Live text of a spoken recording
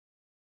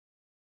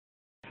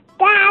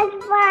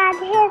That's what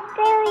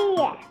history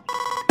is.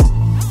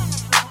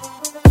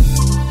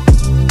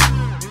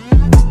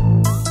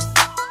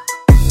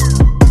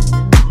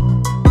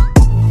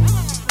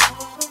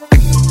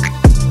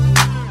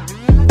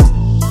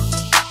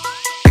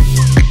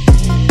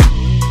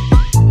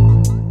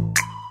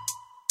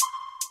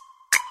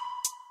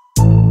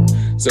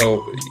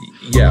 So,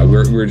 yeah,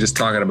 we're just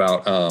talking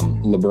about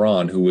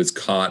LeBron, who was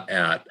caught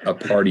at a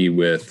party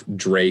with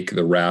Drake,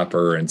 the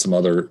rapper, and some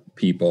other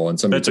people. And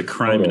that's a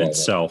crime in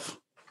itself.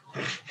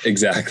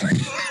 Exactly.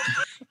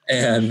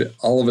 And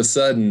all of a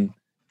sudden,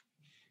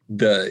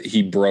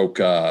 he broke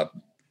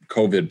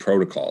COVID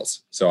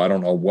protocols. So I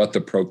don't know what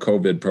the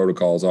COVID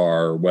protocols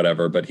are or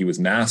whatever, but he was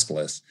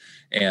maskless.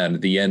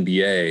 And the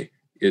NBA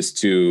is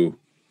to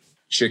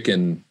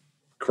chicken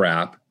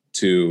crap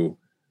to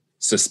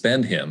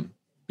suspend him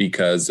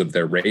because of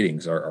their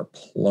ratings are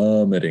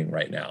plummeting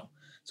right now.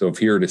 So if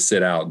he were to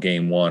sit out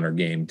game 1 or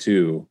game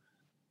 2,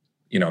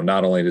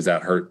 not only does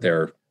that hurt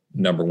their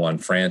number one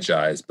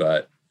franchise,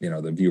 but the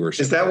viewership.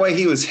 Is that why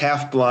he was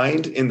half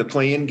blind in the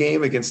play-in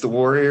game against the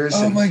Warriors?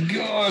 Oh my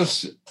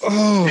gosh.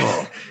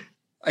 Oh,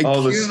 I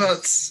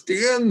cannot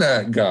stand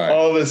that guy.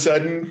 All of a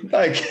sudden,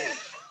 I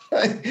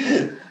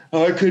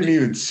couldn't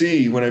even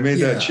see when I made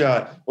that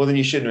shot. Well, then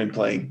you shouldn't have been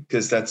playing,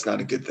 because that's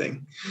not a good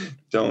thing.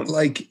 Don't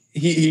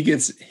he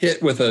gets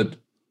hit with a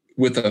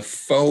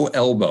faux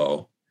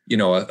elbow,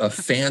 a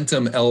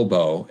phantom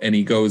elbow, and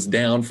he goes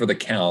down for the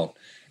count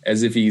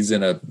as if he's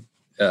in a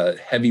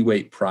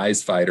heavyweight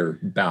prize fighter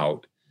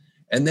bout.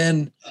 And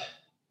then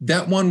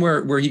that one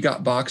where he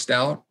got boxed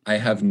out, I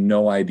have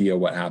no idea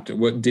what happened.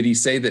 What did he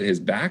say, that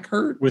his back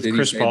hurt? With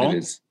Chris Paul?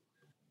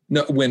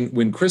 No,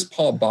 when Chris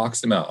Paul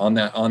boxed him out on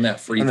that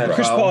free throw.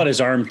 Chris Paul had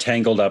his arm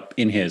tangled up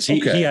in his.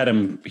 He had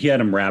him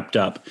wrapped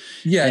up.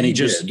 Yeah, and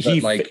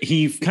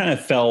he kind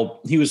of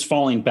fell. He was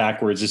falling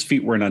backwards. His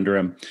feet weren't under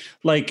him.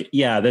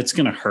 That's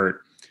gonna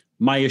hurt.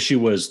 My issue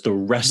was the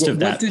rest of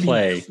that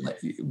play.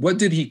 What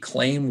did he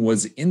claim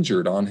was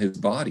injured on his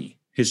body?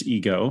 His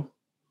ego.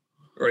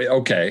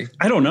 Okay,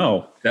 I don't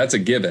know. That's a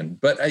given.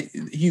 But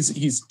he's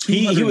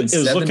it was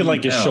looking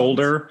like his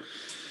shoulder.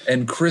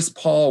 And Chris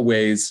Paul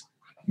weighs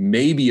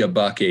maybe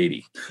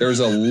 $180. There's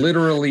a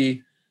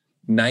literally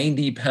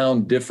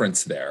 90-pound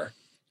difference there,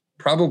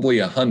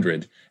 probably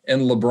 100.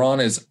 And LeBron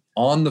is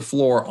on the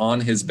floor on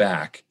his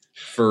back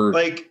for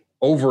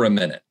over a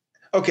minute.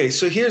 Okay,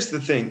 so here's the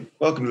thing.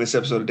 Welcome to this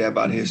episode of Dad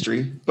Bod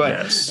History. But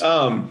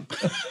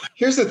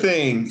here's the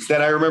thing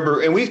that I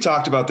remember, and we've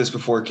talked about this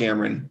before,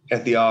 Cameron,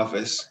 at the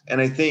office. And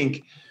I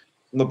think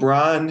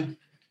LeBron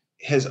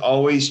has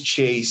always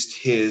chased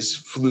his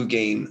flu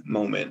game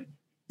moment.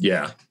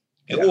 Yeah.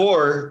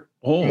 Or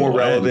more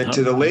relevant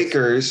to the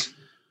Lakers,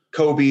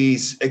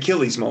 Kobe's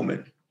Achilles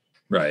moment.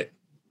 Right.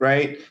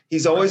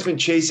 He's always been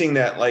chasing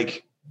that,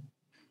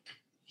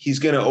 he's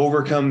going to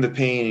overcome the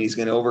pain. He's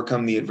going to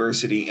overcome the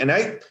adversity. And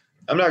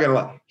I'm not going to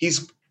lie.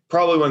 He's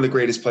probably one of the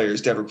greatest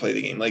players to ever play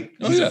the game.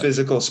 He's a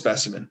physical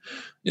specimen.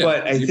 Yeah.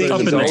 But I think up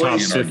he's in the top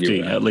always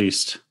 50 at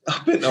least.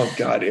 Oh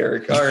God,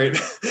 Eric. All right.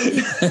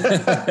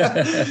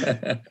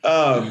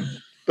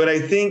 But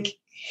I think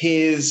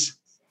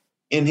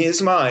in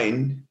his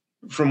mind,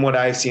 from what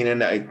I've seen,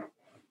 and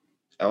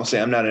I'll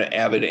say I'm not an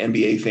avid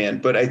NBA fan,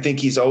 but I think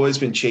he's always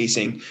been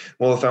chasing,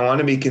 well, if I want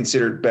to be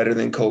considered better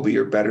than Kobe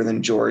or better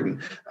than Jordan,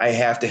 I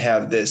have to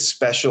have this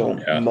special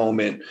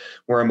moment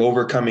where I'm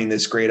overcoming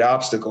this great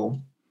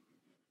obstacle.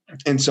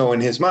 And so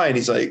in his mind,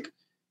 he's like,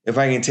 if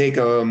I can take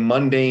a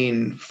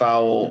mundane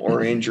foul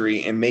or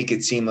injury and make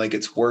it seem like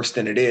it's worse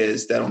than it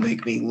is, that'll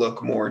make me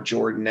look more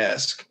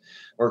Jordan-esque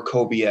or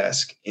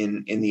Kobe-esque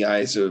in the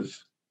eyes of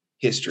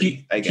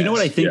history, I guess. You know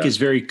what I think is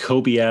very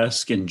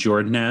Kobe-esque and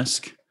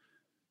Jordan-esque?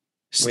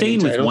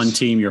 Staying with one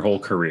team your whole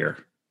career.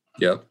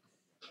 Yep.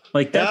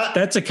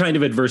 That's a kind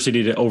of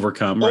adversity to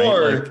overcome, right?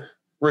 Or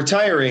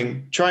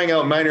retiring, trying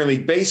out minor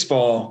league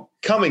baseball,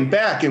 coming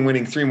back and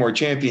winning 3 more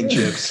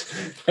championships,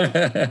 and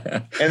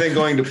then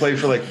going to play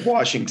for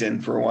Washington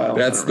for a while.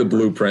 That's the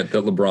blueprint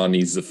that LeBron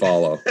needs to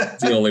follow.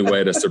 It's the only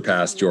way to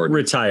surpass Jordan.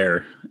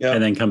 Retire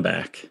and then come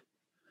back.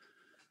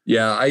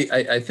 Yeah,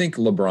 I think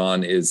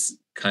LeBron is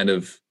kind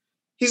of...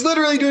 He's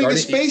literally doing the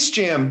Space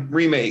Jam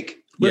remake.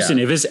 Listen,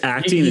 if his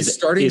acting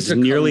is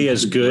nearly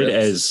as good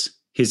as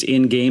his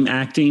in-game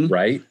acting,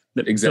 right?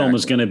 The film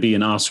is going to be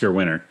an Oscar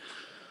winner.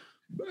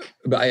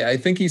 But I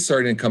think he's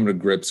starting to come to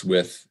grips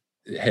with,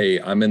 hey,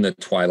 I'm in the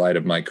twilight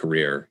of my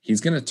career. He's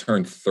going to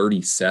turn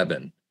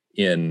 37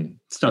 in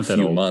a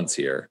few months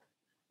here.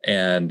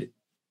 And,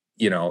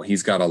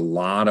 he's got a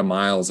lot of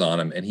miles on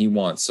him, and he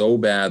wants so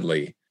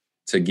badly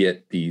to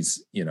get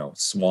these,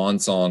 swan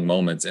song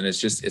moments. And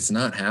it's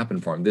not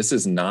happening for him. This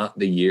is not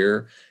the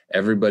year.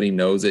 Everybody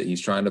knows it.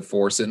 He's trying to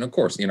force it. And of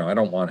course, I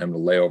don't want him to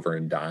lay over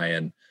and die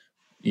and,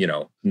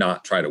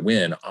 not try to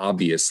win,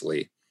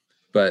 obviously.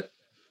 But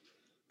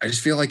I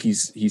just feel like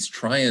he's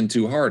trying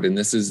too hard. And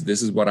this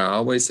is what I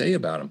always say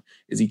about him,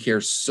 is he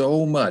cares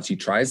so much. He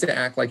tries to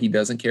act like he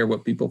doesn't care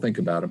what people think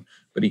about him,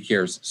 but he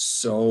cares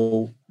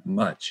so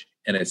much.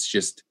 And it's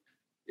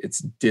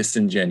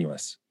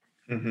disingenuous.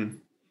 Mm-hmm.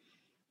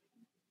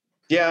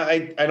 Yeah,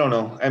 I don't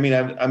know. I mean,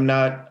 I'm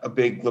not a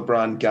big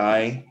LeBron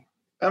guy.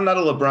 I'm not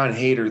a LeBron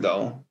hater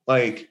though.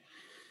 Like,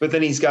 but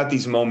then he's got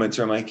these moments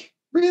where I'm like,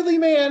 really,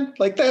 man?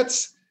 Like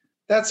that's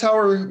how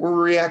we're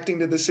reacting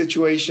to the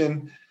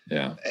situation.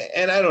 Yeah.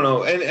 And I don't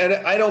know. And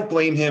I don't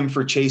blame him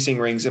for chasing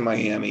rings in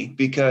Miami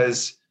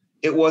because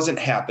it wasn't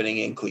happening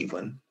in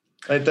Cleveland.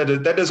 Like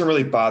that doesn't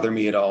really bother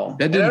me at all.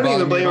 And I don't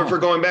even blame him for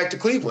going back to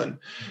Cleveland.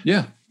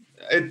 Yeah.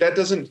 That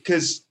doesn't,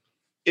 because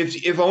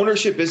if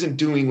ownership isn't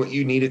doing what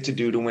you need it to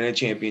do to win a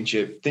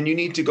championship, then you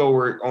need to go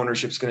where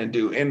ownership's going to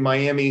do. And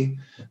Miami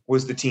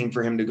was the team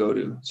for him to go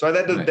to. So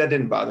that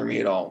didn't bother me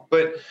at all.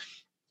 But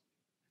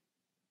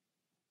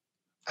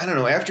I don't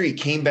know, after he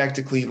came back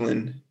to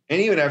Cleveland,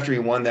 and even after he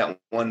won that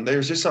one,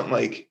 there's just something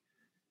like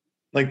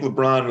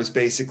LeBron was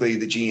basically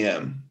the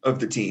GM of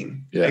the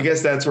team. Yeah. I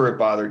guess that's where it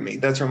bothered me.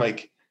 That's where I'm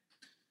like.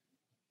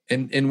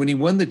 And when he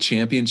won the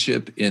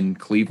championship in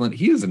Cleveland,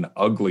 he is an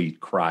ugly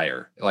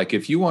crier. Like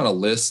if you want a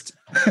list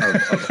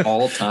of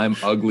all-time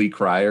ugly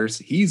criers,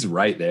 he's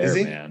right there,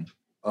 man.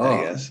 Oh,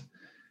 I guess.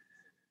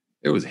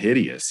 It was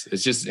hideous.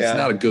 It's just it's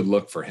not a good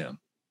look for him.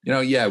 You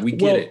know, yeah, we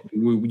get it.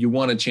 You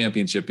won a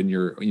championship in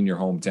your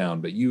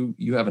hometown, but you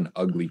have an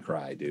ugly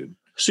cry, dude.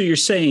 So you're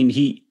saying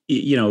he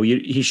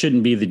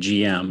shouldn't be the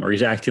GM, or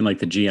he's acting like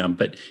the GM,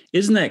 but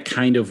isn't that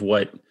kind of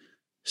what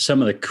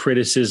some of the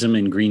criticism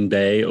in Green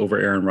Bay over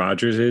Aaron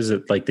Rodgers is,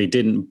 that like they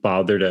didn't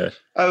bother to.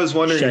 I was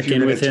wondering if you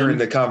were going to turn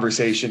the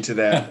conversation to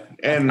that,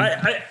 and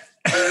I've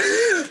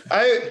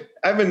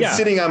been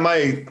sitting on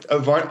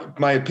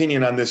my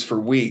opinion on this for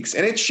weeks,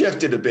 and it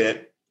shifted a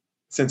bit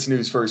since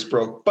news first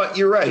broke. But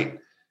you're right,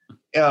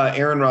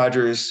 Aaron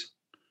Rodgers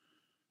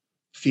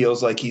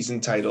feels like he's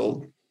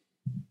entitled.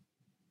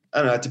 I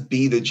don't know, to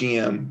be the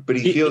GM, but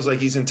he feels like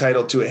he's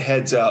entitled to a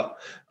heads up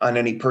on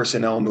any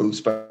personnel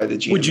moves by the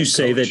GM. Would you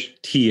say that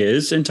he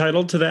is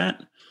entitled to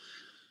that?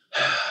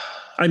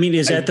 I mean,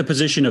 is that the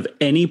position of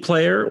any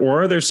player,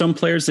 or are there some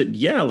players that,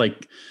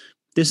 like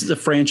this is a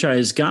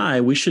franchise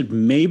guy, we should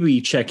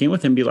maybe check in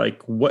with him, be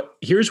like,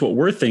 here's what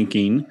we're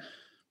thinking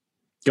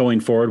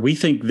going forward. We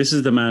think this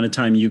is the amount of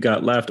time you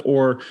got left,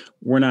 or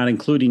we're not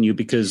including you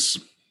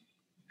because.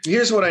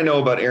 Here's what I know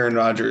about Aaron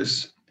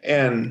Rodgers,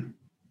 and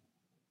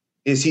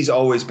is he's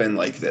always been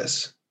like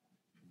this.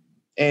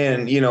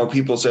 And,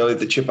 people say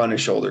the chip on his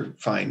shoulder.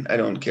 Fine. I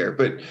don't care.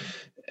 But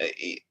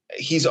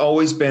he's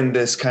always been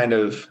this kind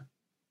of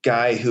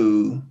guy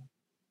who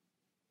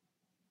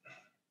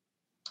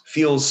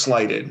feels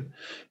slighted.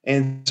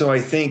 And so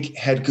I think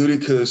had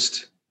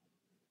Gutekunst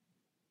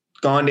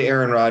gone to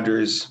Aaron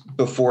Rodgers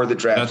before the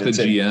draft. That's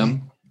the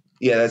GM?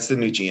 Yeah, that's the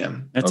new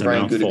GM. That's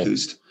Brian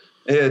Gutekunst.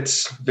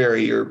 It's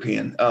very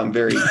European,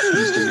 very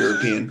Eastern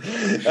European.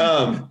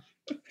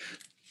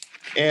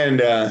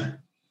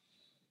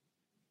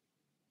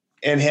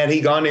 And had he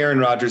gone to Aaron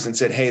Rodgers and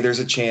said, hey, there's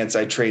a chance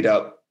I trade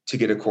up to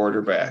get a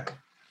quarterback,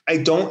 I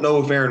don't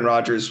know if Aaron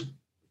Rodgers,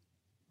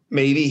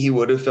 maybe he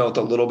would have felt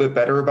a little bit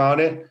better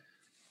about it,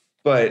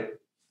 but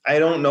I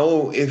don't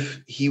know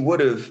if he would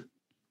have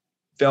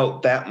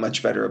felt that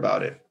much better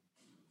about it.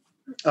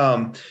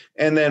 And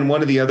then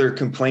one of the other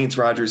complaints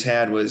Rodgers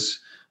had was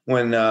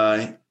when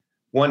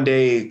one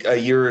day a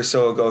year or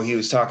so ago, he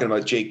was talking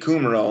about Jake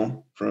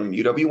Kumerow from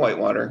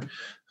UW-Whitewater,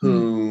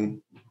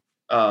 who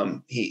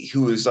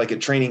was like a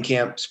training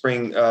camp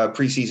spring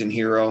preseason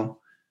hero,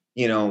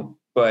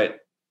 but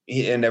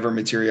it never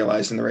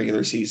materialized in the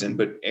regular season.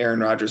 But Aaron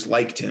Rodgers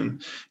liked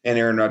him, and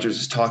Aaron Rodgers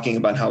was talking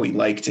about how he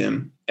liked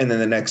him. And then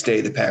the next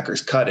day, the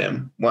Packers cut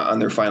him on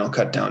their final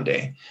cutdown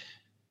day.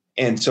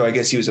 And so I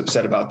guess he was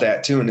upset about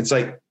that too. And it's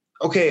like,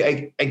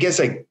 okay, I guess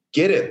I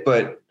get it,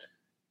 but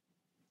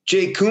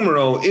Jake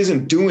Kumerow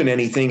isn't doing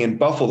anything in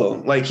Buffalo.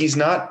 Like, he's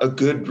not a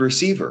good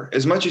receiver.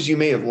 As much as you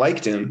may have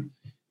liked him,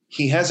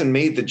 he hasn't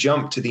made the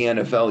jump to the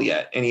NFL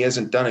yet. And he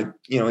hasn't done it.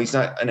 He's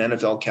not an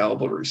NFL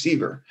caliber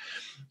receiver.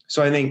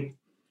 So I think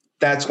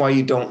that's why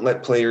you don't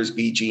let players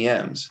be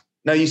GMs.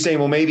 Now you say,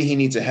 well, maybe he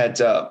needs a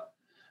heads up,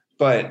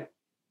 but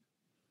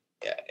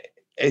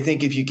I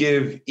think if you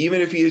give,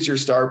 even if he is your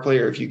star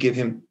player, if you give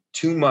him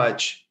too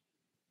much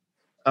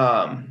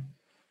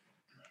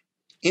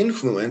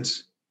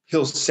influence,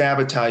 he'll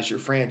sabotage your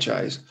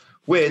franchise,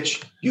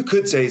 which you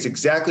could say is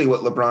exactly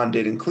what LeBron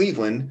did in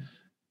Cleveland,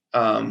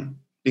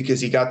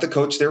 because he got the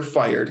coach there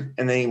fired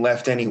and then he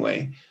left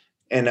anyway.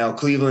 And now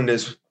Cleveland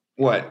is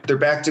what? They're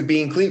back to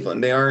being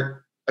Cleveland. They aren't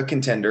a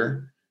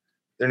contender.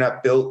 They're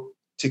not built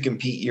to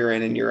compete year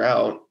in and year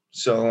out.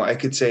 So I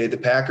could say the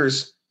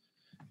Packers,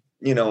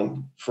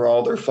 for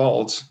all their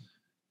faults,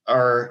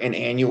 are an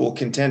annual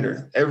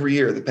contender. Every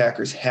year the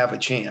Packers have a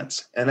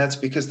chance. And that's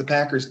because the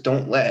Packers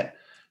don't let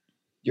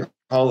your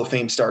Hall of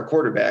Fame star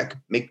quarterback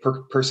make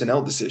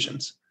personnel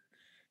decisions.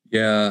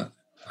 Yeah.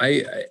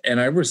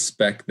 I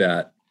respect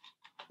that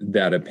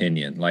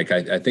opinion. Like,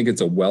 I think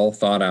it's a well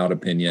thought out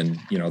opinion.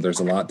 There's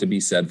a lot to be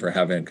said for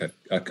having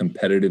a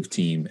competitive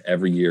team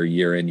every year,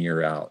 year in,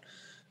 year out.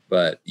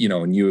 But,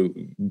 and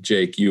you,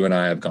 Jake, you and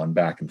I have gone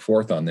back and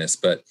forth on this,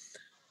 but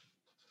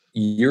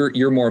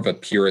you're more of a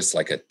purist,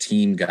 like a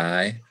team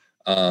guy.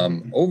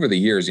 Over the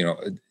years,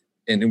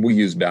 and we'll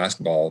use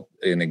basketball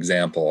an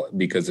example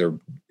because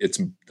it's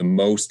the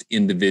most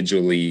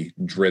individually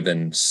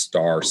driven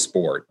star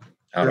sport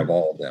out of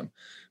all of them.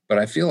 But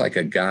I feel like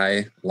a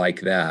guy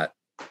like that,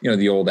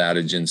 the old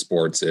adage in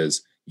sports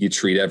is you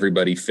treat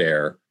everybody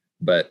fair,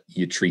 but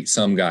you treat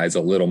some guys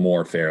a little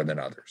more fair than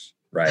others,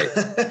 right?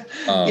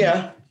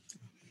 Yeah.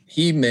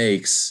 He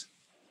makes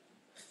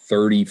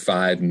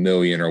 $35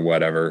 million or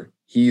whatever.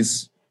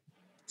 He's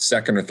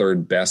second or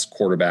third best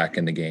quarterback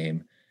in the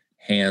game,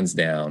 hands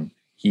down.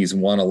 He's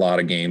won a lot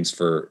of games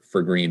for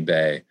Green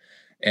Bay.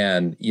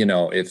 And,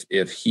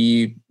 if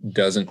he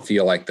doesn't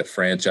feel like the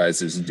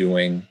franchise is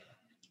doing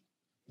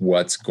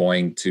what's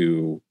going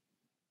to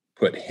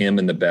put him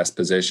in the best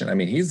position, I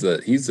mean, he's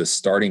the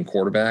starting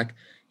quarterback.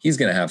 He's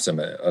going to have some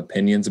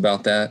opinions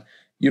about that.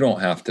 You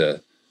don't have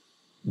to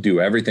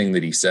do everything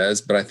that he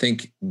says, but I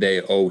think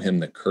they owe him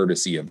the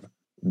courtesy of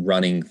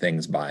running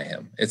things by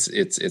him.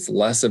 It's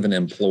less of an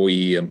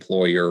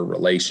employee-employer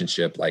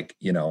relationship, like,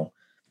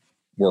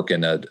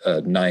 working a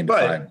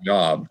 9-to-5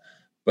 job,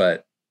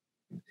 but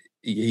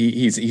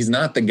he's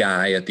not the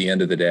guy at the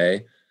end of the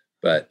day.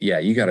 But yeah,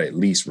 you got to at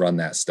least run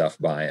that stuff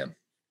by him.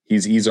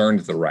 He's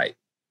earned the right.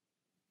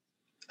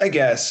 I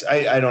guess.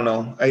 I don't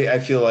know. I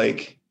feel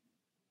like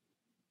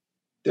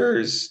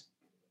there's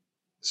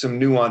some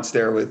nuance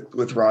there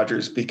with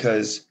Rodgers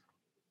because,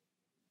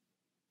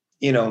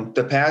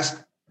 the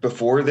past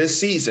before this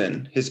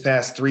season, his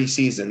past 3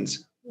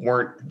 seasons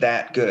weren't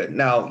that good.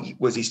 Now,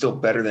 was he still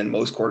better than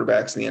most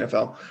quarterbacks in the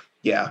NFL?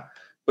 Yeah,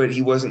 but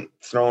he wasn't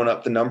throwing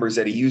up the numbers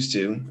that he used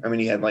to. I mean,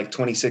 he had like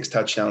 26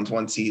 touchdowns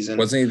one season.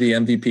 Wasn't he the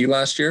MVP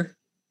last year?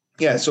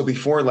 Yeah, so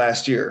before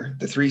last year,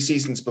 the 3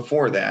 seasons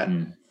before that,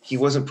 he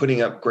wasn't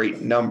putting up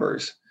great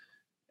numbers.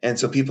 And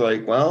so people are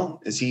like,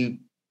 well, is he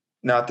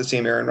not the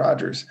same Aaron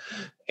Rodgers?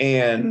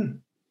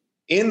 And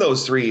in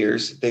those 3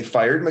 years, they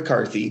fired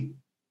McCarthy,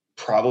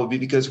 probably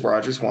because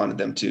Rodgers wanted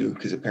them to,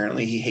 because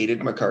apparently he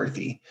hated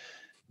McCarthy.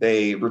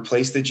 They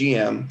replaced the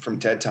GM from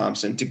Ted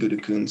Thompson to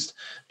Gutekunst.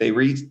 They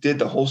redid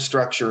the whole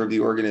structure of the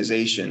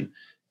organization,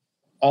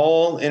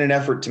 all in an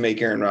effort to make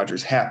Aaron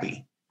Rodgers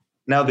happy.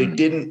 Now, they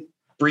didn't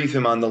brief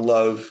him on the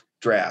Love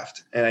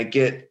draft, and I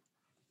get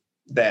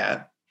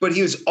that. But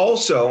he was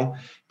also,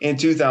 in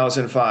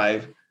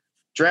 2005,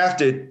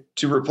 drafted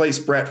to replace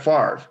Brett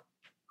Favre,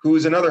 who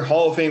is another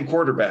Hall of Fame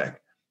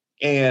quarterback.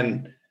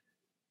 And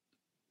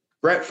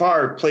Brett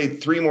Favre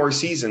played 3 more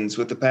seasons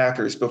with the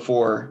Packers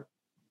before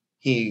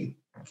he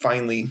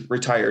finally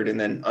retired and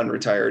then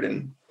unretired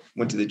and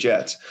went to the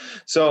Jets.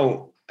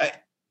 So I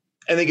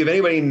think if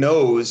anybody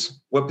knows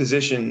what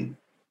position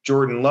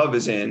Jordan Love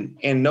is in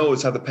and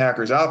knows how the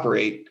Packers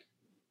operate,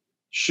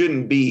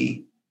 shouldn't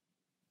be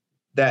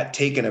that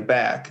taken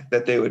aback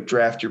that they would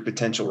draft your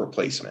potential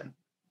replacement.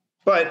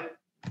 But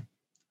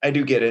I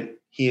do get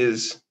it. He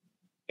is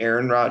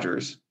Aaron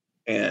Rodgers,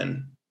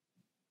 and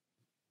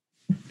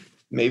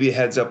maybe a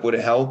heads up would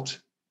have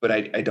helped, but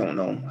I don't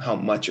know how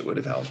much it would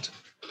have helped.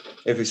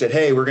 If he said,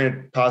 hey, we're going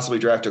to possibly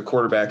draft a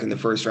quarterback in the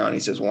first round, he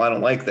says, well, I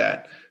don't like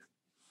that.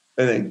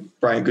 And then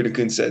Brian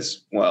Gutekunst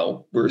says,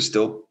 well, we're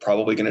still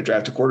probably going to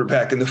draft a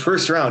quarterback in the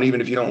first round,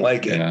 even if you don't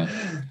like it. Yeah.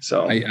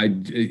 So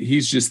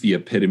he's just the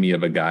epitome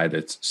of a guy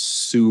that's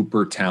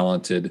super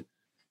talented,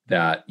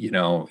 that,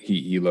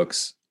 he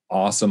looks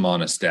awesome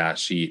on a stat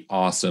sheet,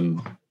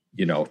 awesome,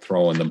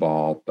 throwing the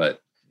ball,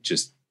 but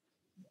just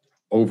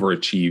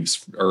underachieves,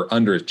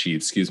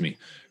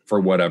 for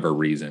whatever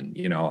reason.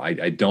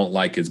 I don't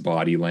like his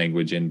body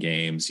language in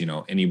games.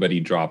 Anybody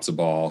drops a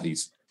ball,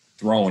 he's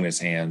throwing his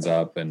hands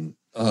up and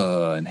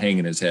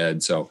hanging his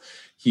head. So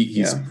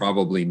he's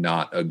probably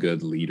not a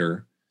good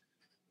leader.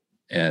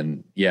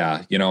 And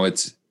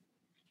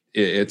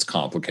it's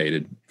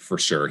complicated for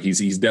sure.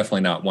 He's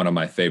definitely not one of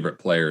my favorite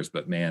players,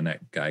 but man,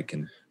 that guy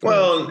can.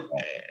 Well,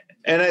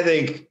 and I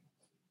think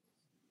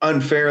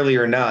unfairly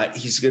or not,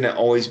 he's going to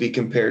always be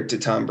compared to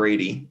Tom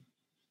Brady.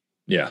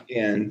 Yeah.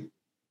 And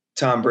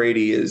Tom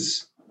Brady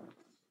is,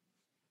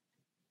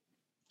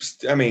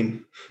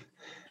 Aaron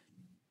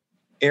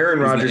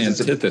Rodgers is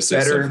a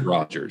better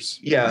Rodgers.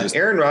 Yeah.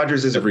 Aaron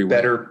Rodgers is a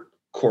better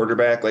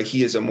quarterback. Like,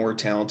 he is a more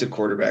talented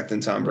quarterback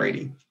than Tom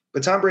Brady,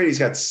 but Tom Brady's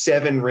got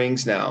 7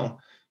 rings now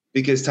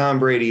because Tom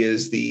Brady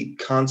is the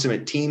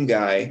consummate team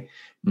guy.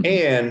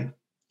 And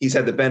he's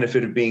had the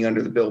benefit of being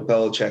under the Bill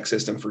Belichick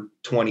system for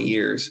 20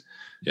 years.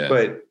 Yeah.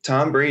 But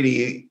Tom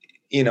Brady,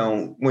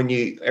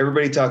 when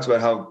everybody talks about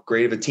how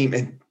great of a team,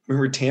 and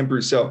remember Dan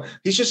Brousseau,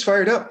 he's just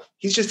fired up.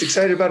 He's just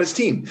excited about his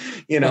team,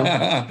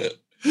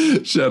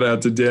 Shout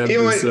out to Dan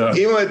Brousseau.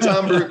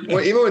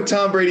 Even when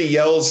Tom Brady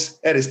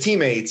yells at his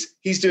teammates,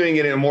 he's doing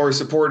it in a more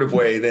supportive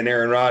way than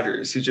Aaron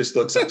Rodgers, who just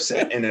looks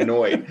upset and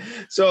annoyed.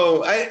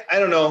 So I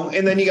don't know.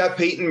 And then you got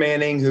Peyton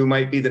Manning, who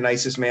might be the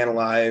nicest man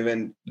alive,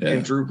 and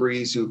Drew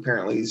Brees, who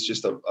apparently is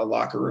just a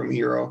locker room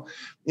hero.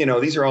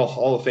 These are all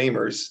Hall of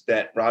Famers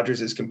that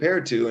Rodgers is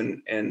compared to.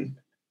 And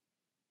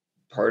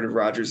part of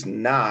Rodgers'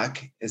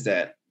 knock is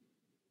that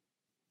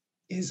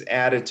his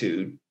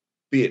attitude,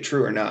 be it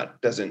true or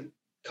not, doesn't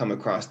come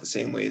across the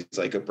same way as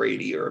like a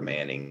Brady or a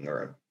Manning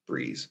or a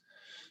Breeze.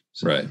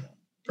 So, right.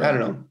 I don't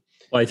know.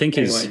 Well, I think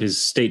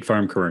his State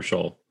Farm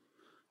commercial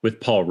with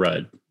Paul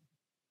Rudd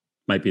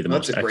might be the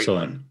most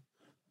excellent one.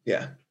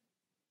 Yeah.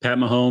 Pat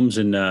Mahomes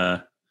and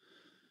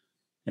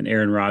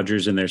Aaron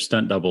Rodgers and their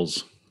stunt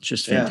doubles.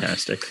 Just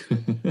fantastic.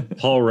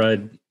 Paul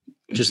Rudd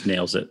just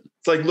nails it.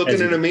 It's like looking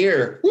in a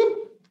mirror.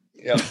 Whoop.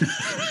 Yeah.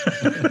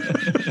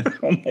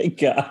 Oh my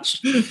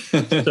gosh.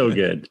 So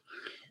good.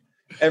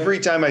 Every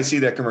time I see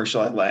that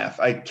commercial, I laugh.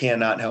 I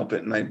cannot help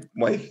it. And my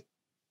wife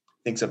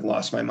thinks I've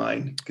lost my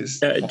mind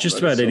because just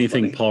about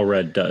anything funny. Paul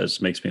Rudd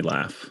does makes me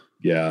laugh.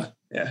 Yeah.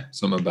 Yeah.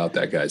 Something about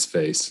that guy's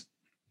face.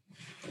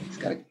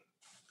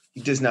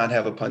 He does not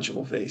have a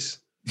punchable face.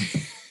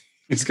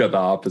 He's got the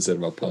opposite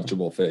of a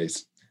punchable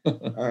face.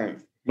 All right.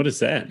 What is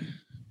that?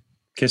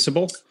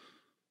 Kissable?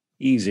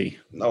 Easy.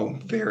 Oh,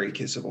 very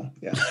kissable.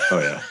 Yeah. Oh,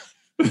 yeah.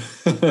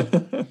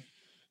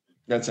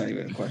 That's not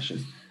even a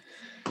question.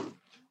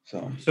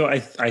 So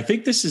I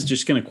think this is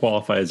just going to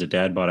qualify as a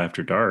Dad Bod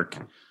After Dark.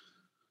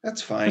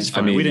 That's fine. That's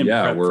fine. I mean, we didn't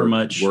prep for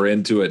much. We're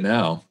into it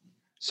now.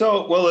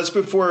 So,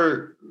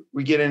 before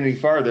we get any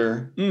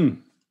farther,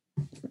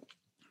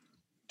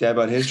 Dad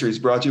Bod History is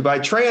brought to you by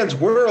Trans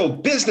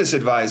World Business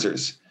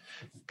Advisors.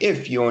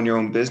 If you own your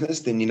own business,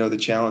 then you know the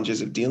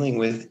challenges of dealing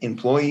with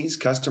employees,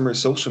 customers,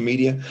 social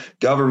media,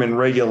 government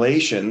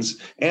regulations,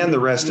 and the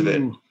rest of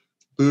it.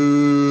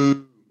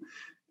 Boo.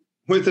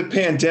 With the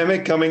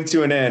pandemic coming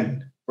to an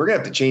end, we're going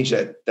to have to change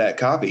that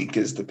copy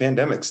because the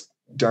pandemic's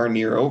darn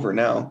near over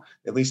now,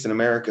 at least in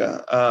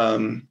America.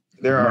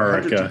 There are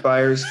hundreds of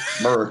buyers,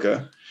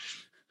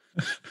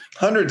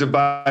 hundreds of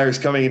buyers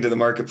coming into the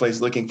marketplace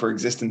looking for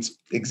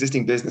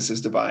existing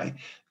businesses to buy.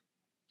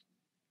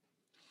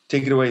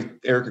 Take it away,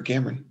 Eric or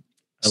Cameron.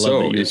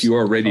 So if you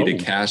are ready to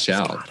cash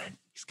out,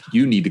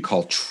 you need to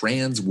call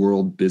Trans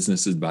World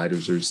Business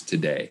Advisors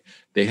today.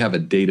 They have a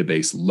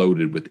database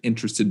loaded with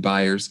interested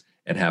buyers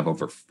and have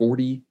over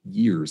 40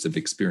 years of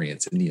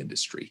experience in the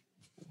industry.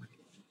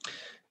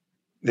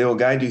 They will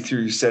guide you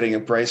through setting a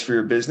price for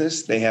your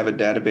business. They have a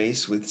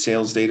database with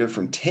sales data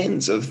from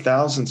tens of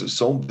thousands of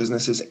sold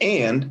businesses,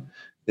 and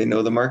they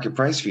know the market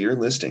price for your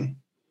listing.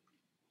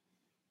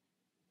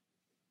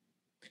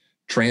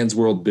 Trans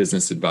World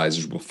Business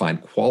Advisors will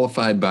find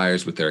qualified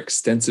buyers with their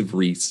extensive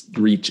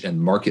reach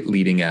and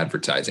market-leading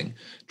advertising.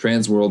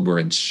 Trans World will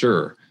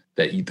ensure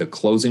that the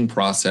closing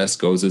process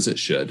goes as it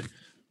should.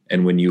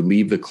 And when you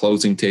leave the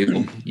closing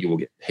table, you will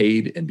get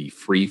paid and be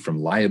free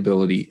from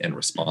liability and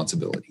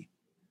responsibility.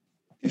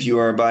 If you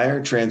are a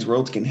buyer, Trans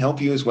World can help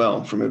you as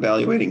well, from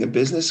evaluating a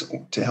business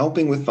to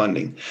helping with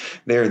funding.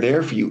 They are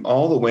there for you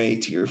all the way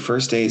to your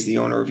first day as the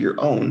owner of your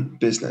own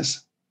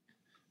business.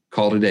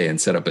 Call today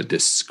and set up a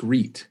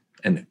discreet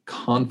and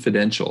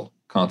confidential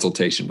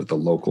consultation with a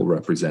local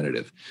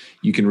representative.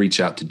 You can reach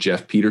out to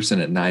Jeff Peterson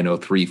at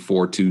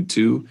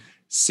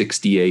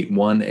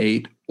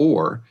 903-422-6818,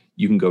 or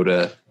you can go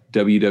to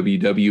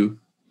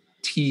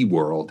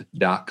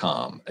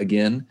www.tworld.com.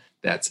 Again,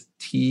 that's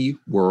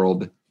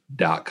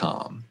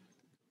tworld.com.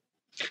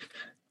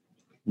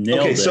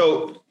 Okay,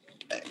 so,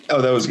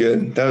 that was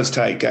good. That was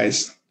tight,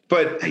 guys.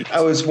 But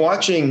I was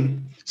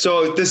watching,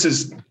 so this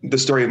is the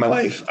story of my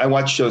life. I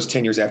watch shows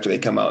 10 years after they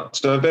come out.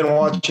 So I've been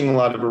watching a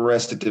lot of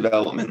Arrested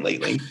Development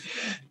lately.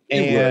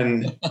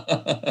 And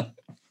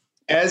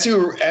as we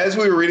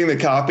were reading the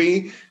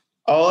copy,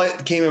 all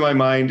that came in my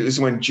mind is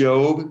when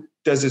Job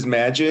does his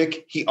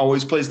magic, he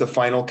always plays the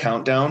final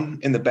countdown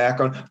in the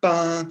background.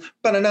 I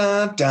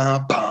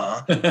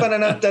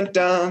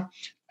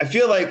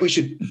feel like we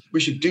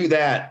should do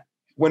that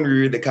when we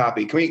read the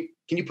copy. Can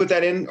you put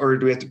that in, or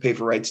do we have to pay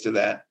for rights to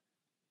that?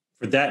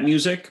 For that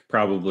music,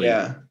 probably.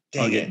 Yeah.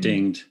 I'll get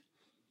dinged.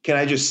 Can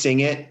I just sing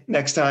it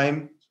next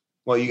time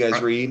while you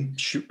guys read?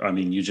 I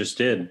mean, you just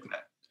did.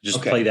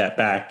 Just play that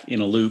back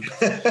in a loop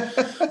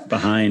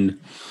behind.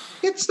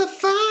 It's the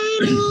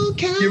final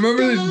countdown. You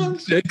remember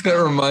Jake? That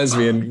reminds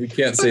me, and we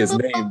can't say his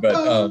name,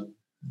 but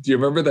do you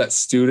remember that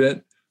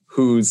student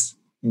whose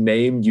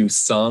name you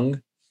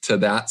sung to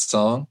that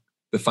song,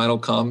 the final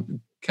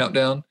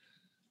countdown?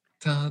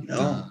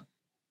 No.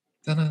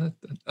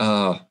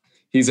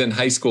 He's in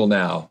high school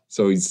now,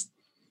 so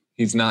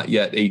he's not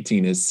yet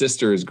 18. His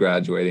sister is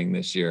graduating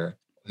this year.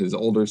 His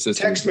older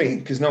sister. Text me,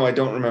 because no, I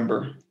don't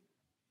remember.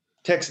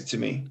 Text it to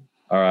me.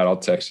 All right, I'll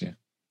text you.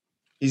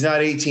 He's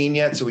not 18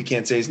 yet, so we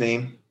can't say his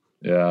name.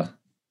 Yeah.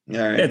 All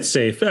right. It's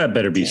safe. That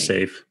better be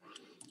safe.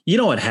 You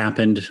know what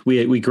happened?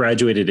 We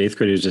graduated 8th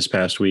graders this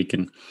past week,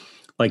 and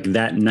like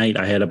that night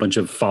I had a bunch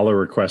of follow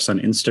requests on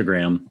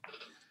Instagram.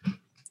 I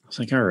was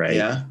like, all right.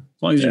 Yeah.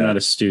 As long as you're not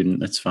a student,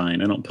 that's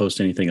fine. I don't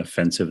post anything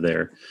offensive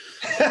there.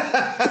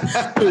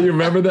 You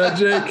remember that,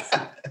 Jake?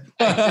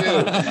 I do.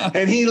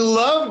 And he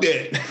loved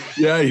it.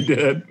 Yeah, he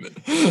did.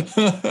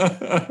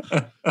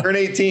 Turn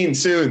 18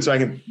 soon, so I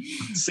can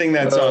sing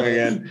that song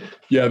again.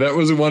 Yeah, that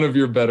was one of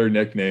your better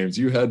nicknames.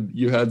 You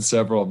had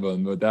several of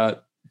them, but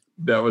that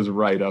was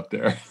right up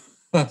there.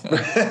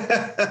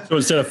 So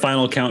instead of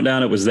final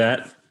countdown, it was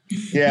that?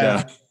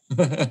 Yeah.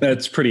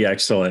 That's pretty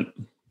excellent.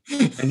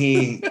 And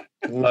he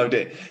loved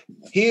it.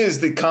 He is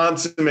the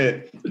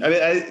consummate. I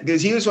mean,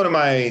 because he was one of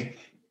my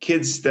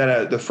kids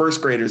that the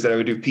first graders that I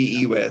would do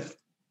PE with.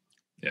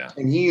 Yeah.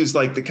 And he was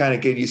like the kind of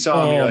kid you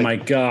saw. Oh like, my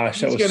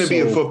gosh. He's going to be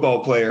a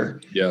football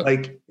player. Yeah.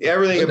 Like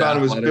everything Good about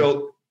him was athletic.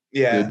 built.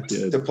 Yeah.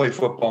 Good. To play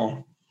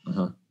football.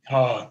 Uh-huh.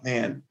 Oh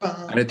man.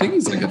 And I think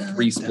he's like a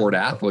 3-sport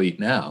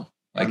athlete now.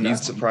 Like I'm he's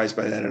not surprised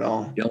by that at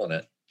all. killing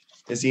it.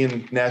 Is he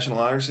in National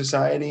Honor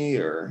Society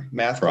or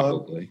math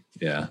club? Probably.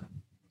 Yeah.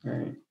 All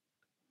right.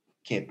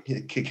 Kid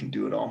can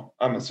do it all.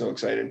 I'm so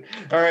excited.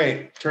 All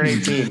right. Turn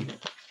 18.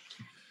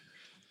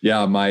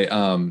 Yeah.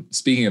 My,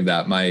 speaking of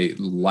that, my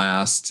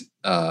last,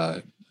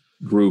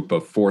 group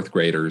of 4th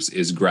graders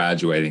is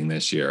graduating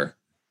this year.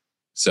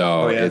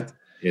 So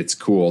it's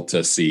cool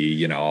to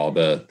see, all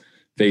the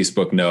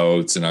Facebook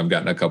notes, and I've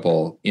gotten a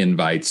couple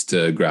invites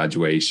to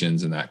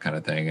graduations and that kind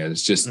of thing. And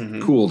it's just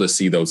cool to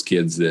see those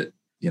kids that,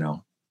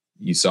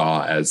 you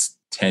saw as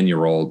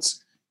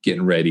 10-year-olds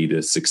getting ready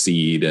to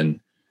succeed and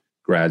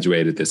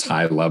graduate at this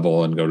high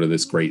level and go to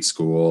this great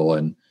school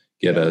and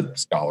get a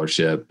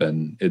scholarship.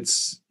 And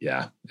it's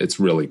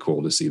really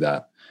cool to see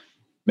that.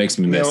 Makes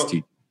me miss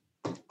teaching.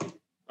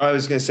 I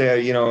was going to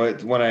say,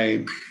 when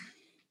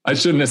I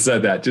shouldn't have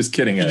said that. Just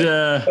kidding.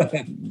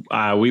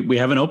 We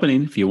have an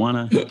opening if you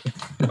want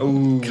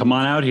to come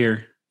on out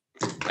here.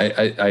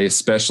 I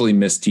especially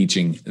miss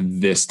teaching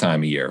this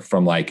time of year,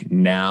 from like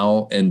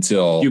now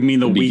until you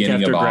mean the week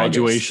beginning after of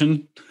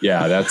graduation? August.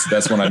 Yeah,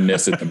 that's when I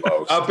miss it the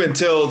most. Up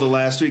until the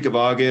last week of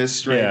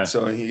August, right? Yeah.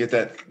 So you get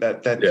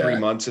that 3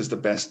 months is the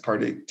best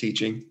part of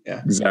teaching.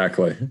 Yeah,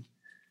 exactly.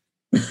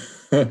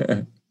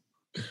 You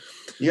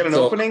got an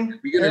opening?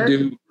 We're gonna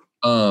do.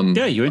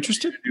 You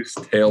interested?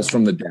 Tales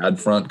from the Dad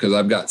front, because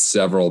I've got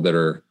several that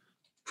are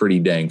pretty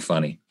dang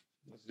funny.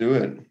 Let's do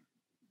it.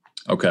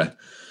 Okay.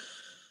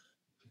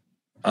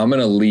 I'm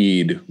going to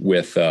lead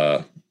with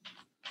the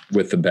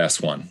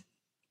best one.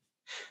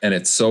 And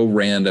it's so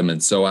random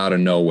and so out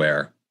of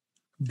nowhere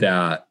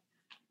that,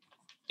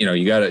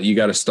 you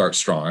got to start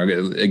strong.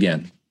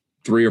 Again,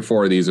 3 or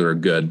 4 of these are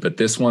good, but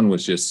this one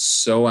was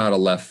just so out of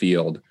left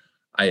field.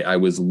 I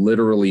was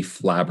literally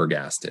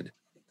flabbergasted.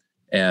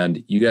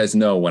 And you guys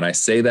know when I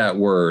say that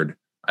word,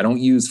 I don't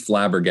use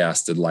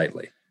flabbergasted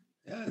lightly.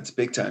 Yeah, it's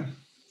big time.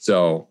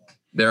 So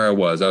there I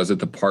was at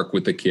the park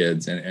with the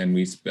kids, and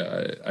we,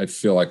 I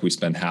feel like we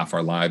spend half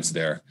our lives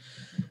there.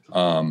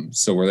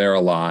 So we're there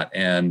a lot.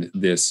 And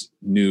this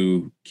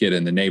new kid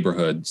in the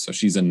neighborhood, so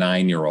she's a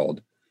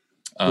 9-year-old,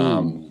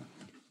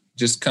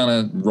 just kind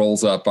of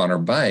rolls up on her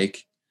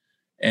bike.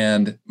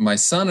 And my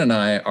son and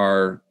I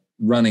are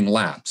running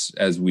laps,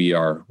 as we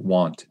are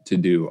wont to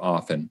do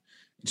often.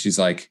 And she's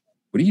like,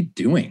 "What are you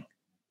doing?"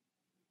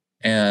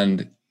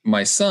 And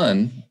my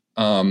son,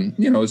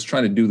 is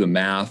trying to do the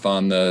math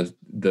on the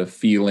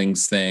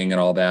feelings thing and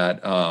all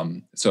that.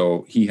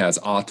 So he has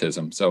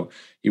autism. So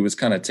he was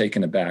kind of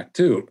taken aback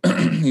too.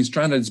 He's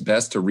trying his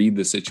best to read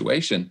the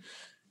situation.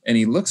 And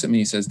he looks at me,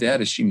 he says,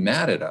 "Dad, is she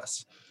mad at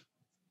us?"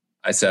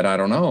 I said, "I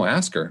don't know.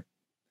 Ask her."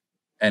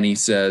 And he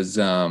says,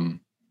 "Are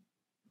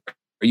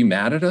you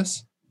mad at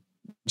us?"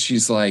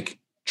 She's like,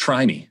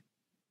 "Try me."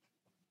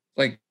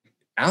 Like,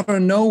 out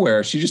of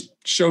nowhere, she just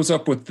shows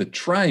up with the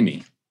 "try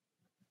me."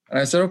 And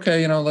I said,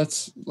 "Okay,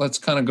 let's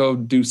kind of go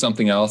do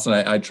something else." And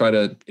I try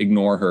to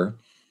ignore her.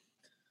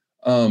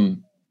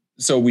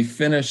 So we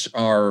finish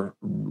our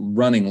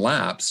running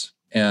laps,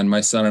 and my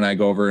son and I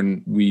go over,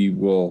 and we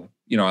will,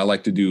 I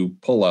like to do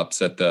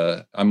pull-ups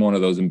I'm one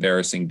of those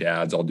embarrassing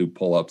dads. I'll do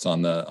pull-ups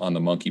on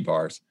the monkey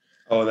bars.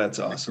 Oh, that's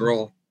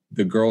awesome.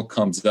 The girl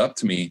comes up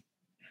to me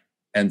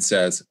and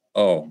says,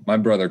 "Oh, my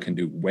brother can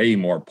do way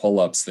more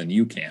pull-ups than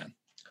you can."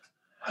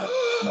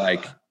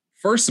 Like,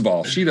 first of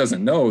all, she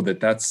doesn't know that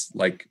that's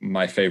like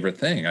my favorite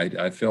thing.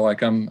 I feel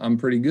like I'm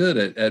pretty good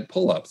at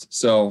pull-ups.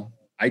 So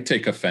I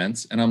take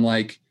offense, and I'm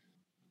like,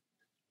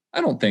 "I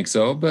don't think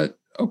so, but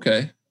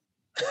okay."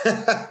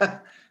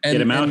 Get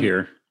him out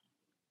here.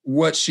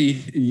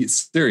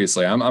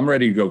 Seriously, I'm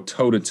ready to go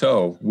toe to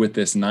toe with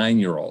this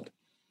 9-year-old.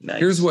 Nice.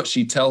 Here's what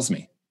she tells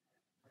me.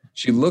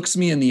 She looks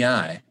me in the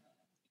eye,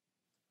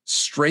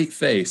 straight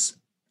face.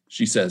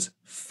 She says,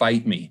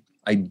 "Fight me.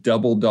 I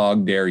double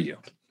dog dare you."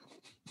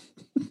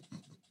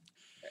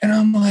 And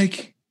I'm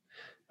like,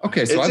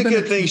 okay, so it's I've a been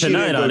good thing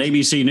tonight on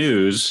ABC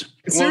News.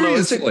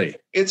 Seriously,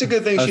 it's a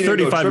good thing a she didn't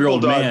go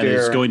 35-year-old triple dog man dare.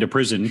 is going to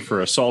prison for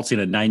assaulting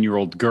a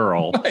 9-year-old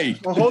girl. right.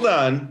 Well, hold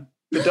on.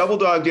 The double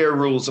dog dare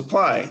rules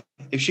apply.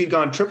 If she'd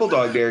gone triple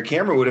dog dare,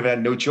 Cameron would have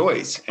had no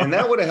choice, and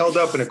that would have held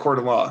up in a court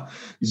of law.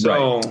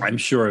 So Right. I'm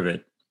sure of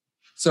it.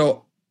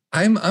 So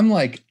I'm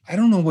like, I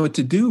don't know what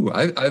to do.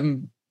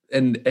 I'm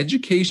an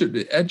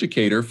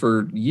educator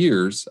for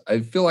years.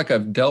 I feel like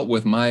I've dealt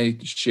with my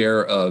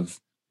share of,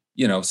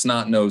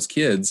 snot-nosed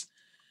kids.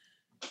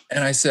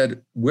 And I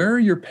said, "Where are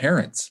your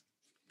parents?"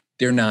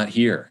 "They're not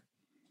here."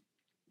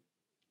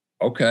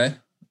 Okay.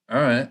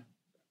 All right.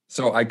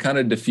 So I kind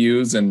of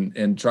diffuse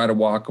and try to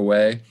walk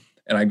away.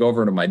 And I go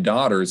over to my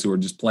daughters, who are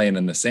just playing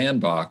in the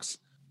sandbox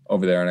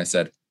over there. And I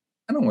said,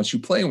 "I don't want you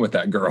playing with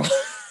that girl."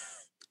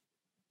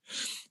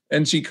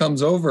 And she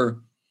comes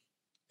over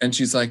and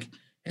she's like,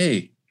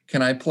 "Hey,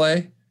 can I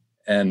play?"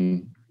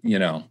 And,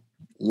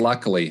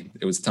 luckily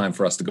it was time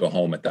for us to go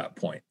home at that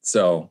point.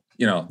 So,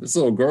 this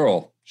little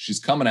girl, she's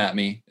coming at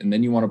me, and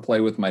then you want to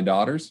play with my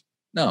daughters?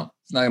 No,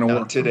 it's not going to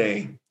work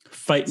today.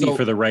 Fight me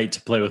for the right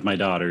to play with my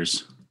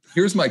daughters.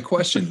 Here's my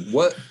question.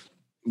 What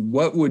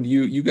would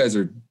you guys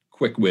are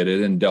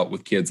quick-witted and dealt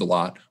with kids a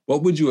lot.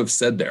 What would you have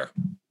said there?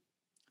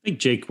 I think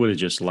Jake would have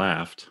just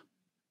laughed.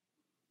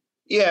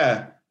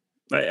 Yeah.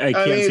 I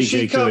can't see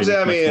Jake. If she comes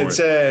at me and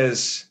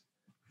says,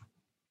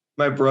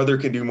 my brother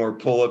can do more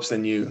pull-ups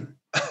than you,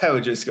 I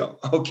would just go,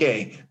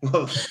 okay,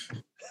 well,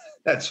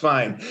 that's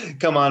fine.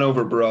 Come on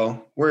over,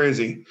 bro. Where is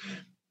he?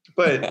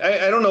 But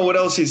I don't know what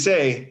else you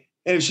say.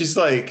 And if she's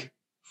like,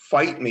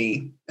 fight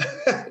me,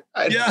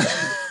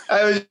 I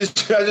would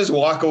just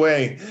walk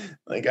away.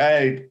 Like,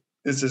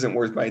 this isn't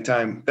worth my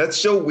time. That's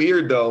so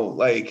weird though.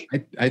 Like,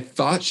 I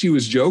thought she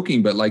was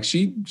joking, but like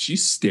she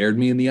stared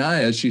me in the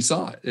eye as she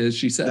saw it, as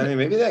she said. I mean,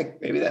 maybe that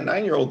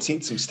 9-year-old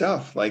seen some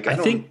stuff. Like, I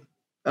don't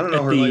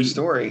know her life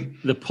story.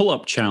 The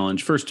pull-up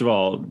challenge, first of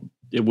all,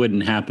 it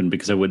wouldn't happen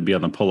because I wouldn't be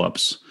on the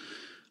pull-ups.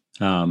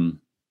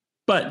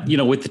 But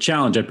with the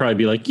challenge, I'd probably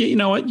be like, yeah, you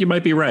know what? You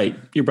might be right.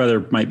 Your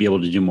brother might be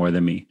able to do more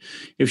than me.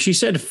 If she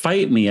said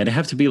fight me, I'd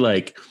have to be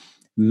like,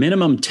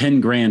 minimum 10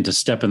 grand to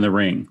step in the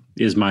ring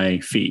is my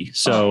fee.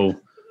 So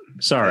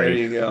sorry. There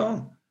you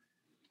go.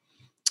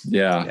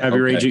 Yeah. Have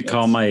your agent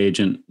call my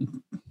agent.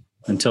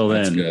 Until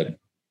then. That's good.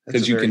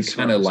 Because you can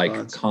kind of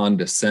like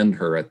condescend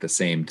her at the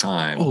same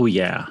time. Oh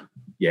yeah.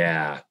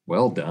 Yeah.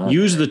 Well done.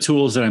 Use the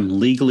tools that I'm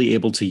legally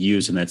able to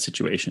use in that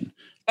situation.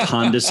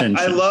 Condescension.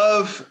 I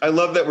love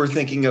that we're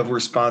thinking of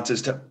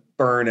responses to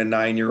burn a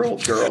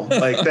 9-year-old girl.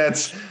 Like,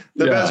 that's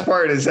the best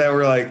part, is that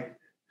we're like,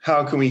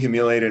 how can we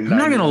humiliate her? I'm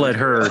not going to let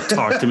her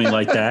talk to me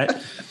like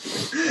that.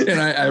 And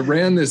I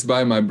ran this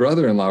by my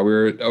brother-in-law. We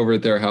were over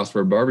at their house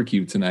for a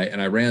barbecue tonight,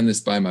 and I ran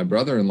this by my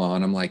brother-in-law,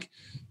 and I'm like,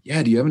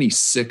 yeah, do you have any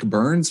sick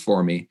burns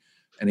for me?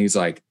 And he's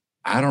like,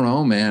 I don't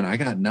know, man. I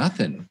got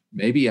nothing.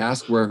 Maybe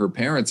ask where her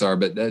parents are,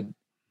 but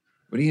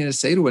what are you going to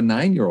say to a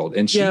 9-year-old?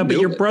 And but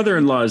your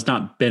brother-in-law has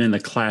not been in the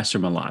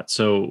classroom a lot.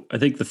 So I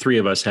think the three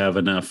of us have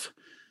enough.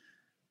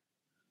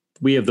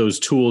 We have those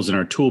tools in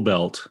our tool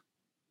belt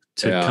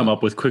to come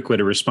up with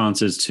quick-witted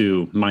responses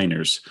to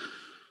minors.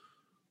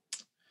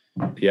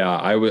 Yeah,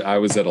 I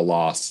was at a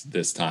loss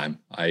this time.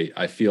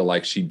 I feel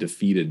like she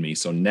defeated me.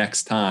 So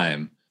next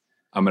time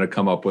I'm going to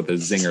come up with a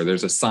zinger.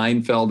 There's a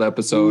Seinfeld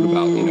episode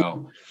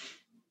about,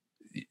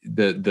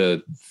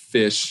 the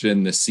fish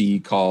in the sea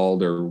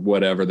called or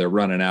whatever, they're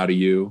running out of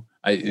you.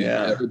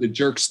 The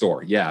jerk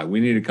store. Yeah, we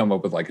need to come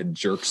up with like a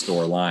jerk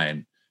store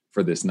line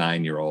for this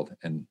 9-year-old.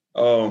 And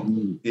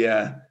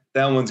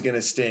that one's going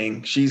to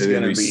sting. She's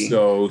going to be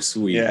so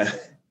sweet. Yeah,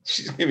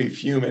 she's going to be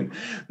fuming.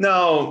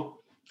 Now,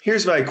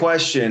 here's my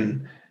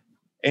question,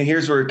 and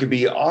here's where it could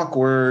be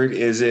awkward,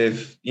 is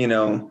if,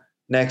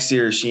 next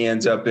year she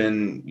ends up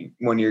in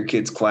one of your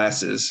kids'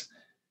 classes.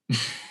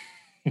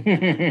 If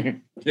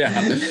I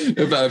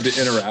have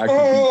to interact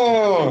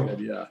with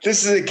people.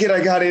 This is a kid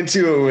I got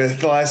into it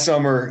with last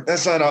summer.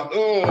 That's not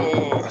sorry.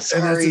 And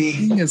that's the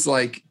thing is,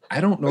 like, I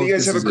don't know. You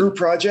guys have a group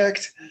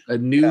project? A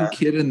new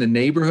kid in the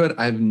neighborhood.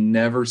 I've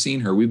never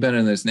seen her. We've been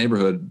in this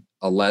neighborhood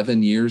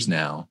 11 years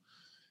now,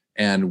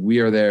 and we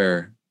are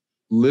there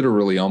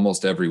literally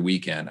almost every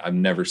weekend. I've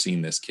never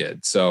seen this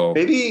kid. So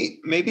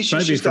maybe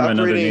she's just from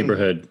another operating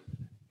neighborhood.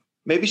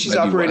 Maybe she's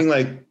operating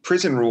like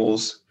prison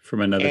rules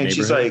from another neighborhood. And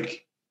she's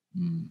like,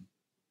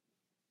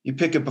 you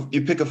pick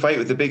a fight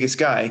with the biggest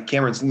guy.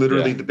 Cameron's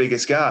literally the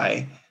biggest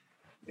guy.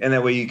 And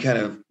that way you kind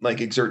of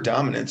like exert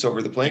dominance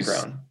over the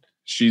playground.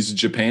 She's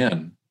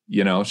Japan.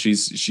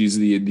 She's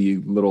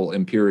the little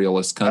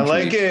imperialist country.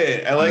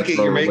 I like it.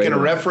 You're making a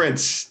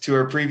reference to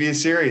our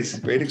previous series.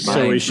 Great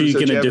experience. So is she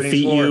going to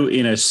defeat you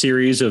in a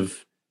series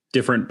of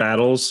different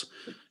battles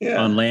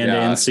on land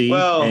and sea?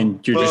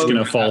 And you're just going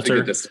to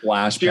falter?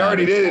 She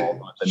already did.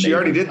 She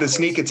already did the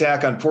sneak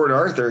attack on Port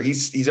Arthur.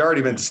 He's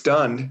already been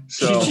stunned.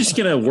 So she's just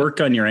going to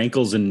work on your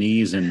ankles and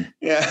knees and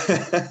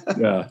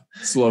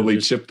slowly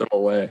chip them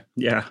away.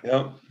 Yeah.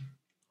 Yep.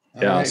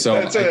 Yeah. Right.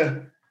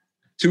 So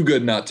too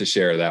good not to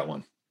share that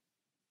one.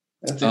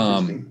 That's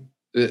interesting.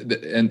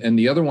 And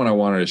the other one I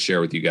wanted to share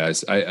with you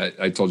guys,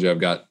 I told you I've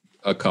got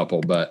a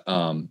couple, but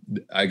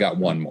I got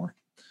one more.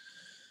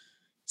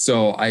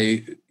 So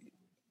I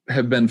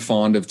have been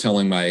fond of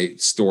telling my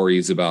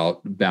stories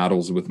about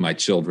battles with my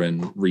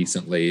children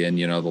recently, and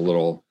the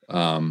little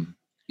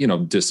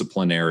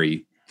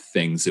disciplinary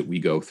things that we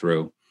go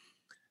through.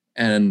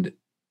 And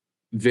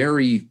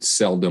very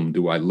seldom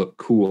do I look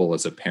cool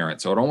as a parent.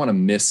 So I don't want to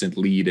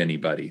mislead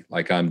anybody.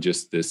 Like I'm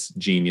just this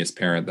genius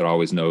parent that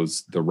always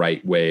knows the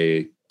right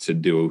way to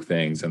do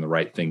things and the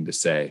right thing to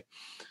say.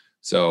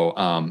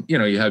 So,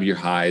 you have your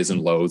highs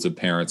and lows of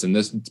parents, and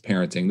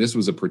this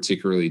was a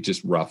particularly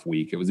just rough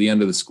week. It was the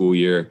end of the school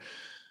year.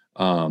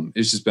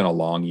 It's just been a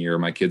long year.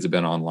 My kids have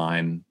been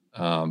online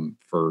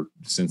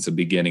since the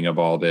beginning of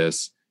all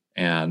this.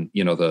 And,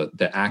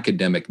 the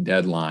academic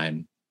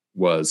deadline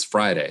was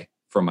Friday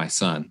for my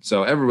son.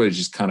 So everybody's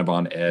just kind of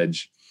on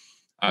edge.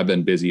 I've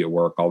been busy at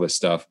work, all this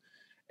stuff.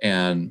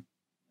 And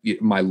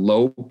my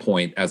low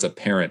point as a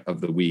parent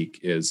of the week